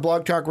 And if you're on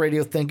Blog Talk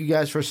Radio, thank you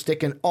guys for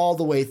sticking all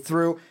the way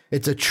through.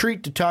 It's a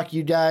treat to talk to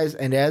you guys,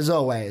 and as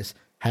always,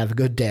 have a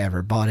good day,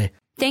 everybody.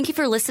 Thank you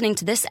for listening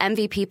to this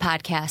MVP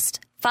podcast.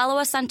 Follow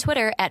us on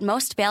Twitter at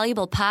Most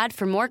Valuable Pod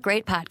for more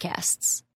great podcasts.